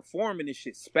stage performing this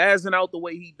shit, spazzing out the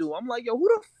way he do. I'm like, yo, who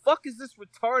the fuck is this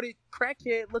retarded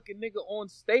crackhead looking nigga on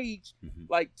stage?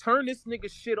 Like, turn this nigga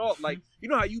shit off. Like, you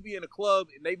know how you be in a club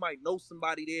and they might know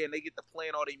somebody there and they get to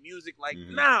playing all their music? Like,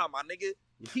 nah, my nigga,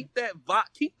 Keep that vibe.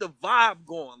 Keep the vibe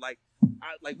going. Like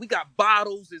we got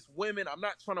bottles. It's women. I'm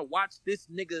not trying to watch this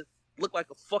nigga look like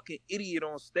a fucking idiot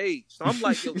on stage. So I'm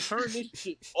like, yo, turn this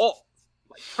shit off.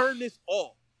 Like, turn this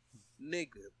off,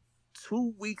 nigga.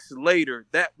 2 weeks later,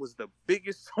 that was the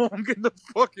biggest song in the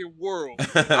fucking world.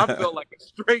 I felt like a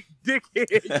straight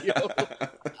dickhead, yo.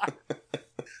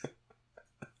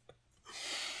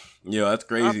 Yo, that's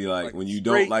crazy. Like when you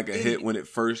don't like a hit when it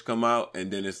first come out,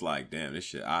 and then it's like, damn, this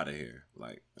shit out of here.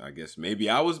 Like, I guess maybe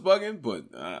I was bugging, but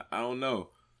I don't know.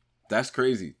 That's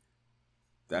crazy.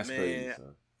 That's crazy.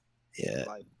 Son. Yeah,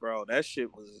 like, bro, that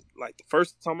shit was like the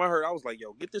first time I heard, I was like,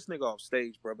 yo, get this nigga off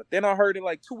stage, bro. But then I heard it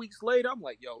like 2 weeks later. I'm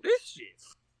like, yo, this shit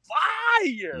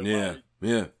fire. Yeah,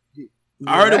 bro. yeah.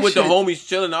 I heard it with the homies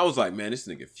chilling. I was like, man, this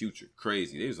nigga Future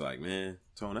crazy. They was like, man,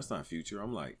 Tone, that's not Future.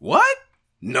 I'm like, what?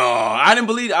 No, I didn't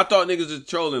believe it. I thought niggas was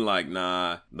trolling. Like,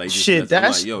 nah. Like, shit,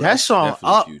 that's like, that song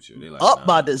up, like, up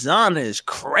by Designer is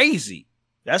crazy.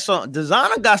 That song,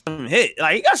 Designer got some hit.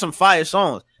 Like, he got some fire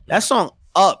songs. That song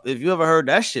Up, if you ever heard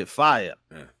that shit, fire.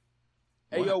 Yeah.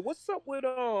 Hey, yo, what's up with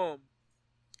all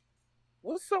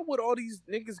these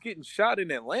niggas getting shot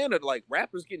in Atlanta? Like,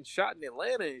 rappers getting shot in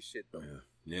Atlanta and shit, though.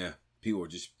 Yeah. People are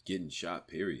just getting shot,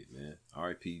 period, man.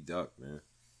 R.I.P. Duck, man.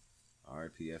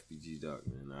 R.I.P. FBG Duck,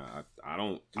 man. I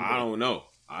don't know.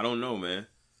 I don't know, man.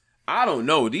 I don't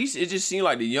know. It just seemed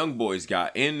like the young boys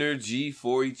got energy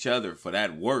for each other for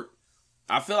that work.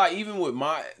 I feel like even with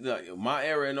my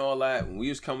era and all that, when we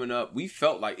was coming up, we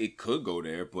felt like it could go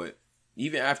there. But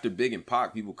even after Big and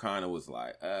Pac, people kind of was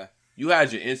like, you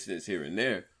had your incidents here and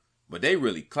there, but they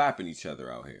really clapping each other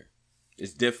out here.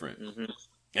 It's different. Mm-hmm.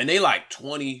 And they like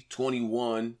 20,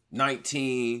 21,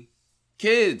 19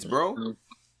 kids, bro.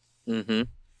 Mm-hmm.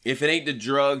 If it ain't the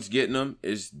drugs getting them,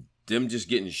 it's them just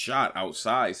getting shot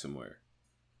outside somewhere.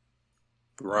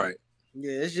 Right.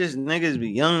 Yeah, it's just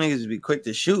young niggas be quick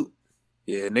to shoot.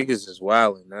 Yeah, niggas is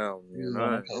wilding now,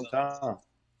 man.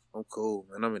 I'm cool,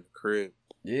 man. I'm in the crib.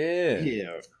 Yeah.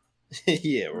 Yeah.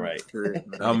 Yeah, right.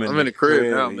 I'm in the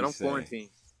crib now, man. I'm quarantined.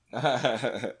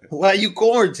 Why you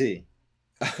quarantined?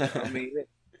 I mean,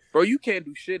 bro, you can't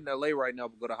do shit in LA right now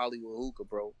but go to Hollywood Hookah,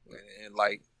 bro. And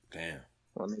like, damn.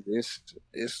 I mean, it's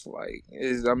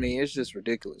just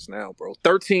ridiculous now, bro.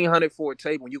 $1,300 for a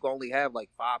tape when you can only have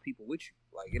like 5 people with you.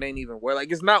 Like, it ain't even worth.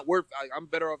 Like, it's not worth. I'm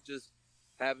better off just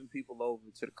having people over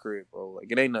to the crib, bro.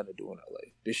 Like, it ain't nothing to do in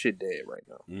LA. This shit dead right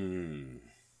now.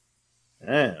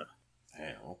 Damn.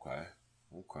 Okay.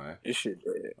 This shit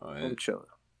dead. Right. I'm chilling.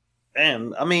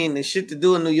 Damn. I mean, the shit to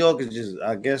do in New York is just,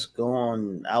 I guess, go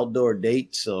on outdoor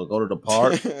dates or go to the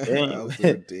park.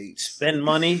 Outdoor dates. Spend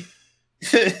money.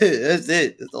 That's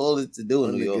it. That's all it's to do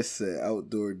in New York. Said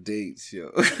outdoor dates, yo.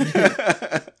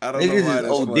 I don't know why that's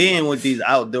ODing with these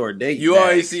outdoor dates. You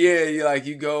always see,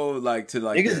 you go like to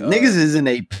like niggas is in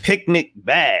a picnic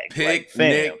bag.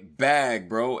 Picnic bag,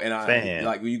 bro. And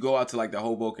like when you go out to like the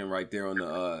Hoboken right there on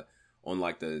the on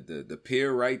like the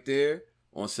pier right there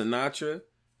on Sinatra.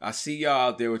 I see y'all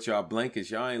out there with y'all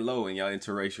blankets. Y'all ain't low in y'all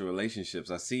interracial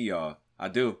relationships. I see y'all. I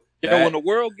do. Yeah, when the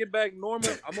world get back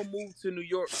normal, I'm gonna move to New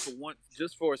York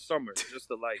just for a summer, just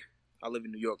to like, I live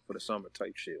in New York for the summer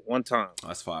type shit. One time.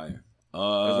 That's fire.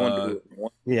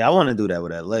 Yeah, I want to do that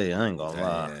with LA. I ain't gonna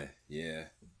lie. Yeah.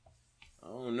 I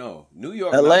don't know. New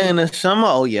York. LA in the summer?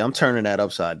 Oh yeah, I'm turning that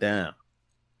upside down.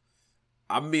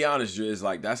 I'm gonna be honest, Driz.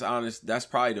 Like that's honest. That's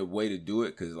probably the way to do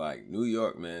it. Cause like New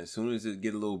York, man. As soon as it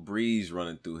get a little breeze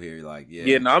running through here, like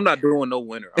yeah. No, I'm not doing no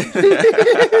winter.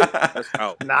 That's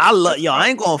out. Nah, I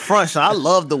ain't going front. So I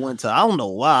love the winter. I don't know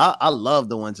why. I love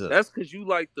the winter. That's cause you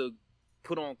like to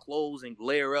put on clothes and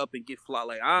glare up and get fly.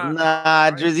 Like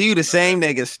nah, Driz, you the same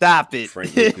nigga. Stop it. But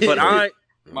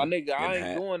my nigga, I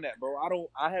ain't doing that, bro.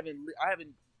 I haven't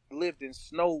lived in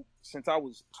snow since I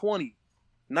was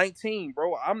 19,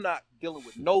 bro. I'm not dealing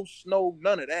with no snow,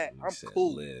 none of that. I'm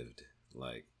cool. Lived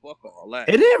like fuck all that.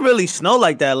 It didn't really snow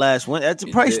like that last winter. It's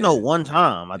probably snowed one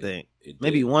time, I think.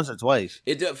 Maybe once or twice.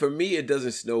 For me, it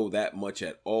doesn't snow that much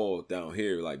at all down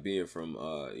here. Like being from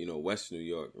West New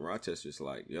York, Rochester's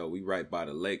like, yo, we right by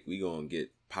the lake. We gonna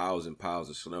get piles and piles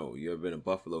of snow. You ever been in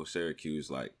Buffalo, Syracuse?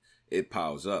 Like it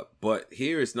piles up. But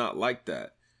here it's not like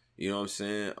that. You know what I'm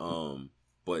saying?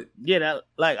 But yeah,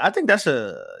 I think that's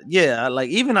like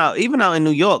even out in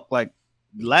New York, like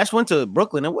last winter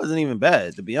Brooklyn, it wasn't even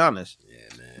bad, to be honest.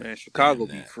 Yeah, man, Chicago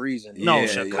be freezing. No,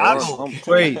 Chicago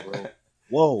crazy, bro.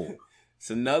 Whoa, it's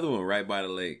another one right by the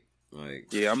lake.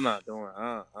 Like, yeah, I'm not doing.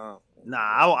 Nah,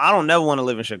 I don't never want to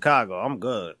live in Chicago. I'm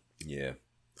good. Yeah,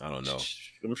 I don't know.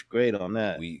 I'm straight on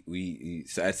that. We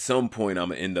so at some point I'm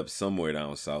gonna end up somewhere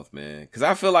down south, man. Because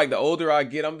I feel like the older I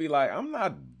get, I'm be like, I'm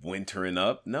not wintering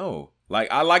up. No. Like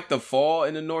I like the fall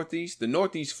in the Northeast. The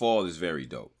Northeast fall is very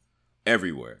dope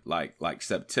everywhere. Like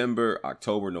September,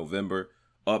 October, November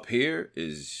up here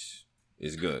is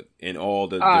good in all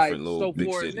the different little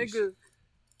big cities.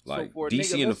 Like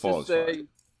DC in the fall is fine.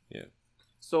 Yeah.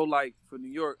 So like for New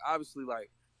York, obviously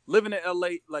like living in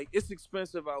LA, like it's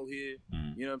expensive out here.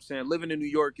 You know what I'm saying? Living in New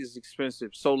York is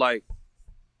expensive. So like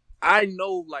I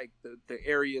know like the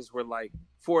areas where like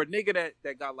for a nigga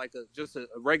that got like a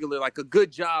regular like a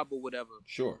good job or whatever.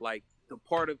 Sure. Like the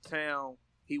part of town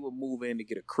he would move in to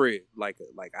get a crib, like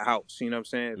a house. You know what I'm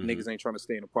saying? Niggas ain't trying to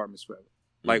stay in apartments forever.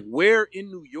 Like where in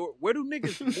New York, where do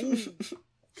niggas move?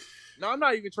 No, I'm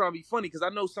not even trying to be funny because I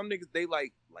know some niggas they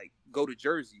like go to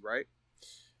Jersey, right?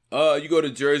 You go to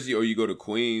Jersey or you go to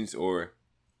Queens or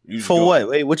you for what?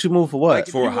 Wait, what you move for what? Like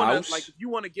for a house? Like if you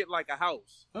want to get like a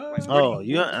house. Like,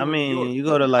 I mean, you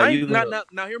go to like you go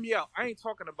now hear me out. I ain't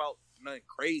talking about nothing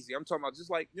crazy. I'm talking about just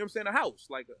like, you know what I'm saying, a house,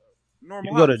 like a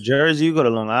normal house. You go to Jersey, you go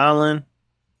to Long Island,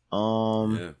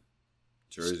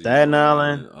 Jersey, Staten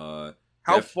Island.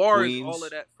 How far is all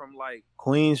of that from like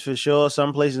Queens for sure?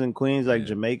 Some places in Queens, like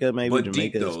Jamaica, maybe but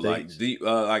Jamaica. Deep,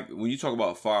 though, like when you talk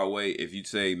about far away, if you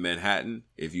say Manhattan,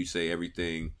 if you say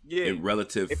everything in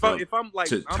relative if I'm like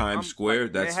to Times Square,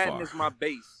 like, that's Manhattan far. is my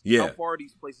base. Yeah. How far are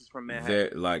these places from Manhattan? They're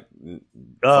like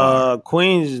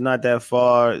Queens is not that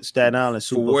far. Staten Island is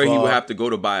super for where far. he would have to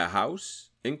go to buy a house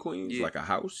in Queens, like a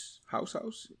house.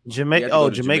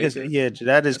 Jamaica. Jamaica's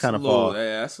that is kind of far.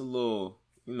 Yeah, that's a little.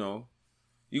 You know,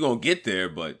 you're gonna get there,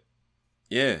 but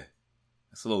yeah,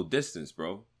 that's a little distance,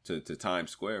 bro, to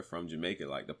Times Square from Jamaica.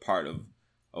 Like the part of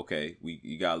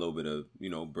you got a little bit of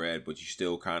bread, but you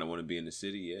still kind of want to be in the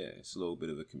city. Yeah, it's a little bit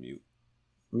of a commute.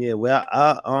 Yeah, where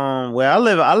I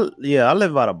live, I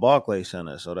live by the Barclays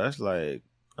Center, so that's like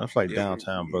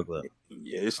downtown Brooklyn.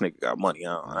 Yeah, this nigga got money.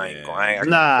 I ain't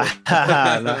nah.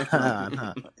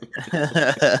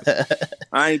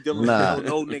 I ain't dealing with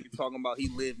no nigga talking about he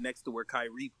lived next to where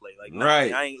Kyrie play. Like,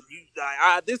 right? I ain't.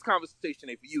 This conversation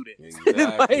ain't for you then.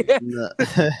 Exactly.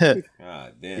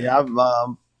 God damn. Yeah,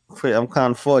 I'm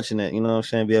kind of fortunate. You know what I'm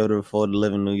saying? Be able to afford to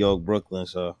live in New York, Brooklyn.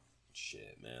 So,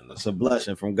 shit, man, it's a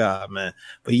blessing from God, man.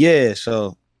 But yeah,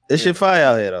 so this shit fire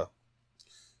out here though.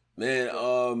 Man,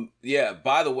 yeah,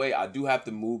 by the way, I do have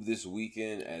to move this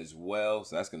weekend as well,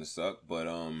 so that's gonna suck. But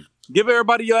give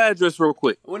everybody your address real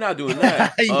quick. We're not doing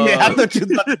that. I thought you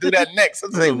were about to do that next.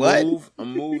 I'm saying what?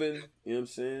 I'm moving, you know what I'm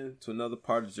saying, to another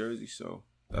part of Jersey, so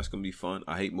that's gonna be fun.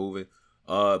 I hate moving.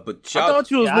 But I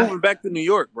thought you was moving back to New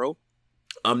York, bro.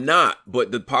 I'm not,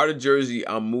 but the part of Jersey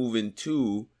I'm moving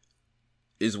to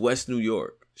is West New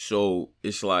York. So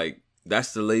it's like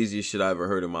that's the laziest shit I ever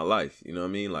heard in my life. You know what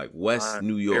I mean? Like West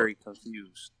New York. Very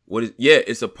confused.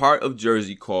 It's a part of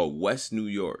Jersey called West New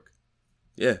York.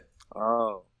 Yeah.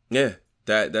 Oh. Yeah.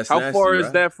 That's how nasty, far is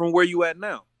right? that from where you at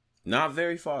now? Not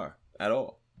very far at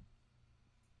all.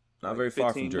 Not very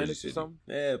far from Jersey City. Or something?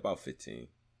 Yeah, about 15.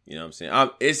 You know what I'm saying?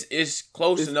 It's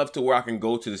close enough to where I can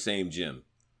go to the same gym.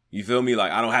 You feel me?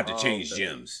 Like I don't have to change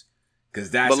gyms. Because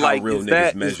that's how real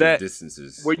niggas measure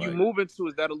distances. Where you moving to,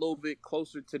 is that a little bit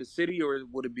closer to the city or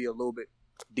would it be a little bit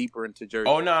deeper into Jersey?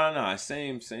 Oh, no.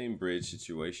 Same bridge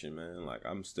situation, man. Like,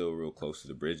 I'm still real close to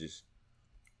the bridges.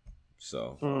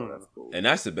 So, that's cool. And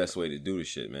that's the best way to do the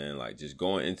shit, man. Like, just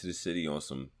going into the city on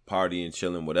some partying,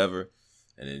 chilling, whatever,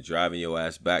 and then driving your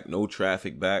ass back. No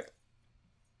traffic back.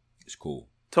 It's cool.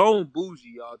 Tone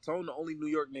bougie, y'all. Tone the only New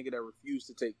York nigga that refused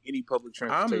to take any public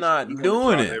transportation. I'm not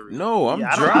doing it. Everything. No, I'm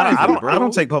driving, I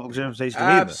don't take public transportation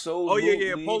either. Absolutely. Oh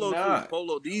yeah.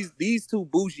 Polo. These two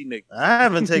bougie niggas. I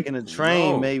haven't taken a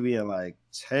train maybe in like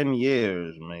 10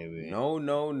 years, maybe. No. I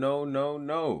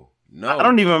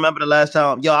don't even remember the last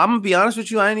time. Yo, I'm gonna be honest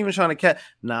with you. I ain't even trying to catch.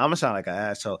 Nah, I'm gonna sound like an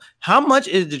asshole. How much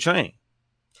is the train?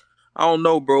 I don't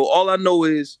know, bro. All I know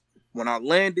is when I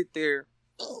landed there,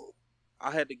 I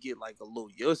had to get like a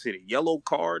yellow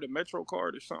card, a Metro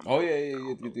card or something. Oh yeah,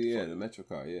 the Metro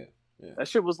card, yeah. That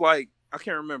shit was like, I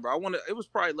can't remember. It was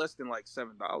probably less than like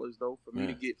 $7 though for me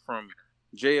to get from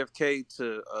JFK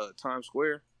to Times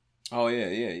Square. Oh yeah.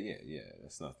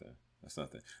 That's nothing.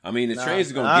 I mean, the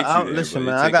trains are gonna get you there. Listen,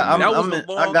 man, that was a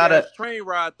long ass train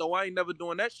ride though. I ain't never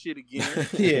doing that shit again.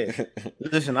 Yeah.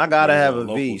 Listen, I gotta have a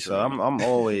V, so I'm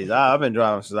always. I've been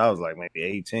driving since I was like maybe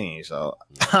 18, so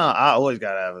I always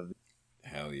gotta have a V.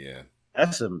 Hell yeah.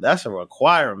 That's a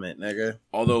requirement, nigga.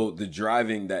 Although the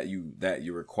driving that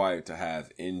you're required to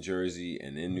have in Jersey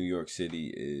and in New York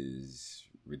City is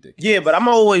ridiculous. Yeah, but I'm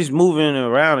always moving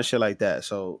around and shit like that.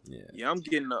 So yeah, I'm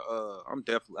getting I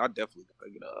definitely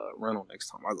gotta get a rental next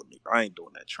time I go. I ain't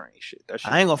doing that train shit. That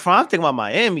shit. I ain't gonna front. I'm thinking about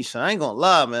Miami, so I ain't gonna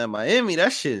lie, man. Miami,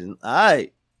 that shit is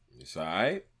alright. It's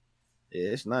alright. Yeah,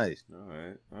 it's nice. All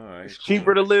right. It's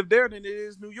cheaper to live there than it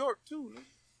is New York too.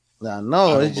 Nah, no,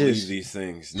 I don't it's believe just these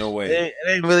things. No way. it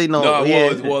ain't really no. No,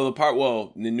 yeah. the part.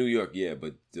 Well, in New York, yeah,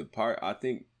 but the part I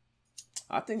think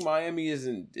Miami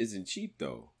isn't cheap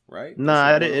though, right?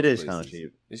 Nah, It's one of it those is kind of places.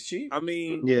 cheap. It's cheap. I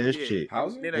mean, Yeah, it's cheap.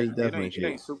 Housing? It's definitely it cheap.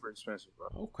 ain't super expensive,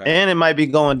 bro. Okay. And it might be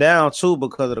going down too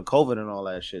because of the COVID and all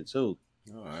that shit too.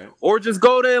 All right. Or just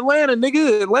go to Atlanta,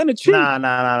 nigga. Atlanta cheap. Nah.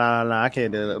 I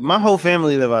can't do that. My whole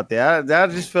family live out there. I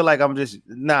just feel like I'm just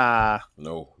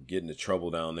No, get into trouble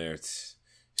down there. It's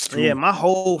too, Yeah, my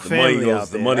whole family out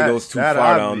there. The money goes too far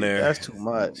down there. That's too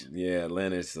much. Yeah,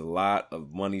 Atlanta, it's a lot of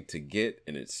money to get,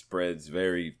 and it spreads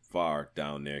very far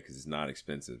down there because it's not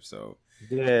expensive. So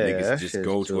Yeah, niggas that just shit's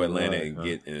go too to Atlanta much, and man.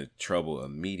 get in trouble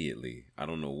immediately. I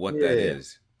don't know what Yeah. that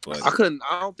is, but I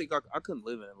don't think I couldn't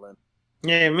live in Atlanta.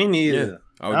 Yeah, me neither.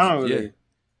 I would, I don't really.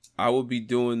 I would be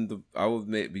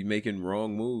be making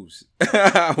wrong moves.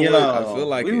 I feel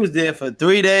like we was there for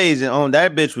 3 days and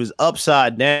that bitch was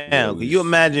upside down. Yeah, Can you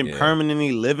imagine yeah.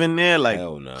 permanently living there? Like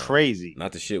Hell no. crazy.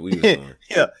 Not the shit we was doing.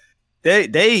 Yeah, they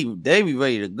be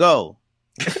ready to go.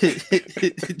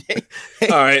 All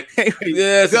right.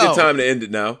 Yeah, it's a good time to end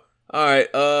it now. All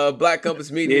right. Black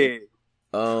Compass Media. Yeah.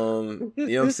 You know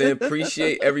what I'm saying?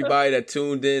 Appreciate everybody that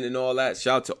tuned in and all that.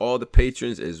 Shout out to all the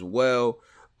patrons as well.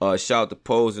 Shout out to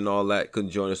Pose and all that. Couldn't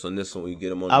join us on this one. We get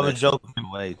them on. I the was next one. joking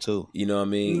away too. You know what I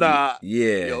mean? Nah.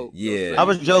 Yeah. Yo, Yeah. I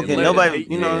was joking. Atlanta, Nobody,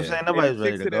 you know what I'm yeah. saying? Nobody's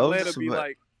ready Chicks to in go. Atlanta be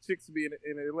like, chicks be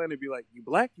in Atlanta be like, you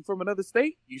black? You from another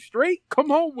state? You straight? Come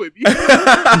home with me.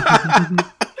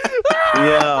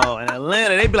 Yo, in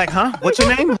Atlanta, they be like, huh? What's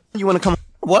your name? You want to come?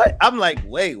 What? I'm like,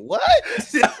 wait, what?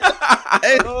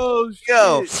 Hey, Oh shit.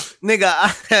 yo,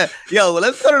 nigga, yo,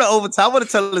 let's go to the overtime. I want to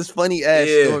tell this funny ass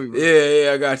story. Bro.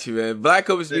 Yeah, I got you, man. Black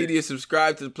Compass Media,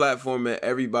 subscribe to the platform, man.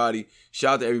 Everybody,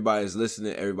 shout out to everybody that's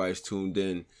listening, everybody's tuned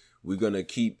in. We're gonna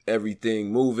keep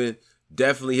everything moving.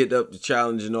 Definitely hit up the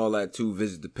challenge and all that too.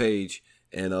 Visit the page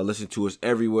and listen to us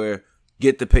everywhere.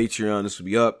 Get the Patreon. This will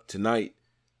be up tonight.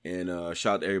 And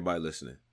shout out to everybody listening.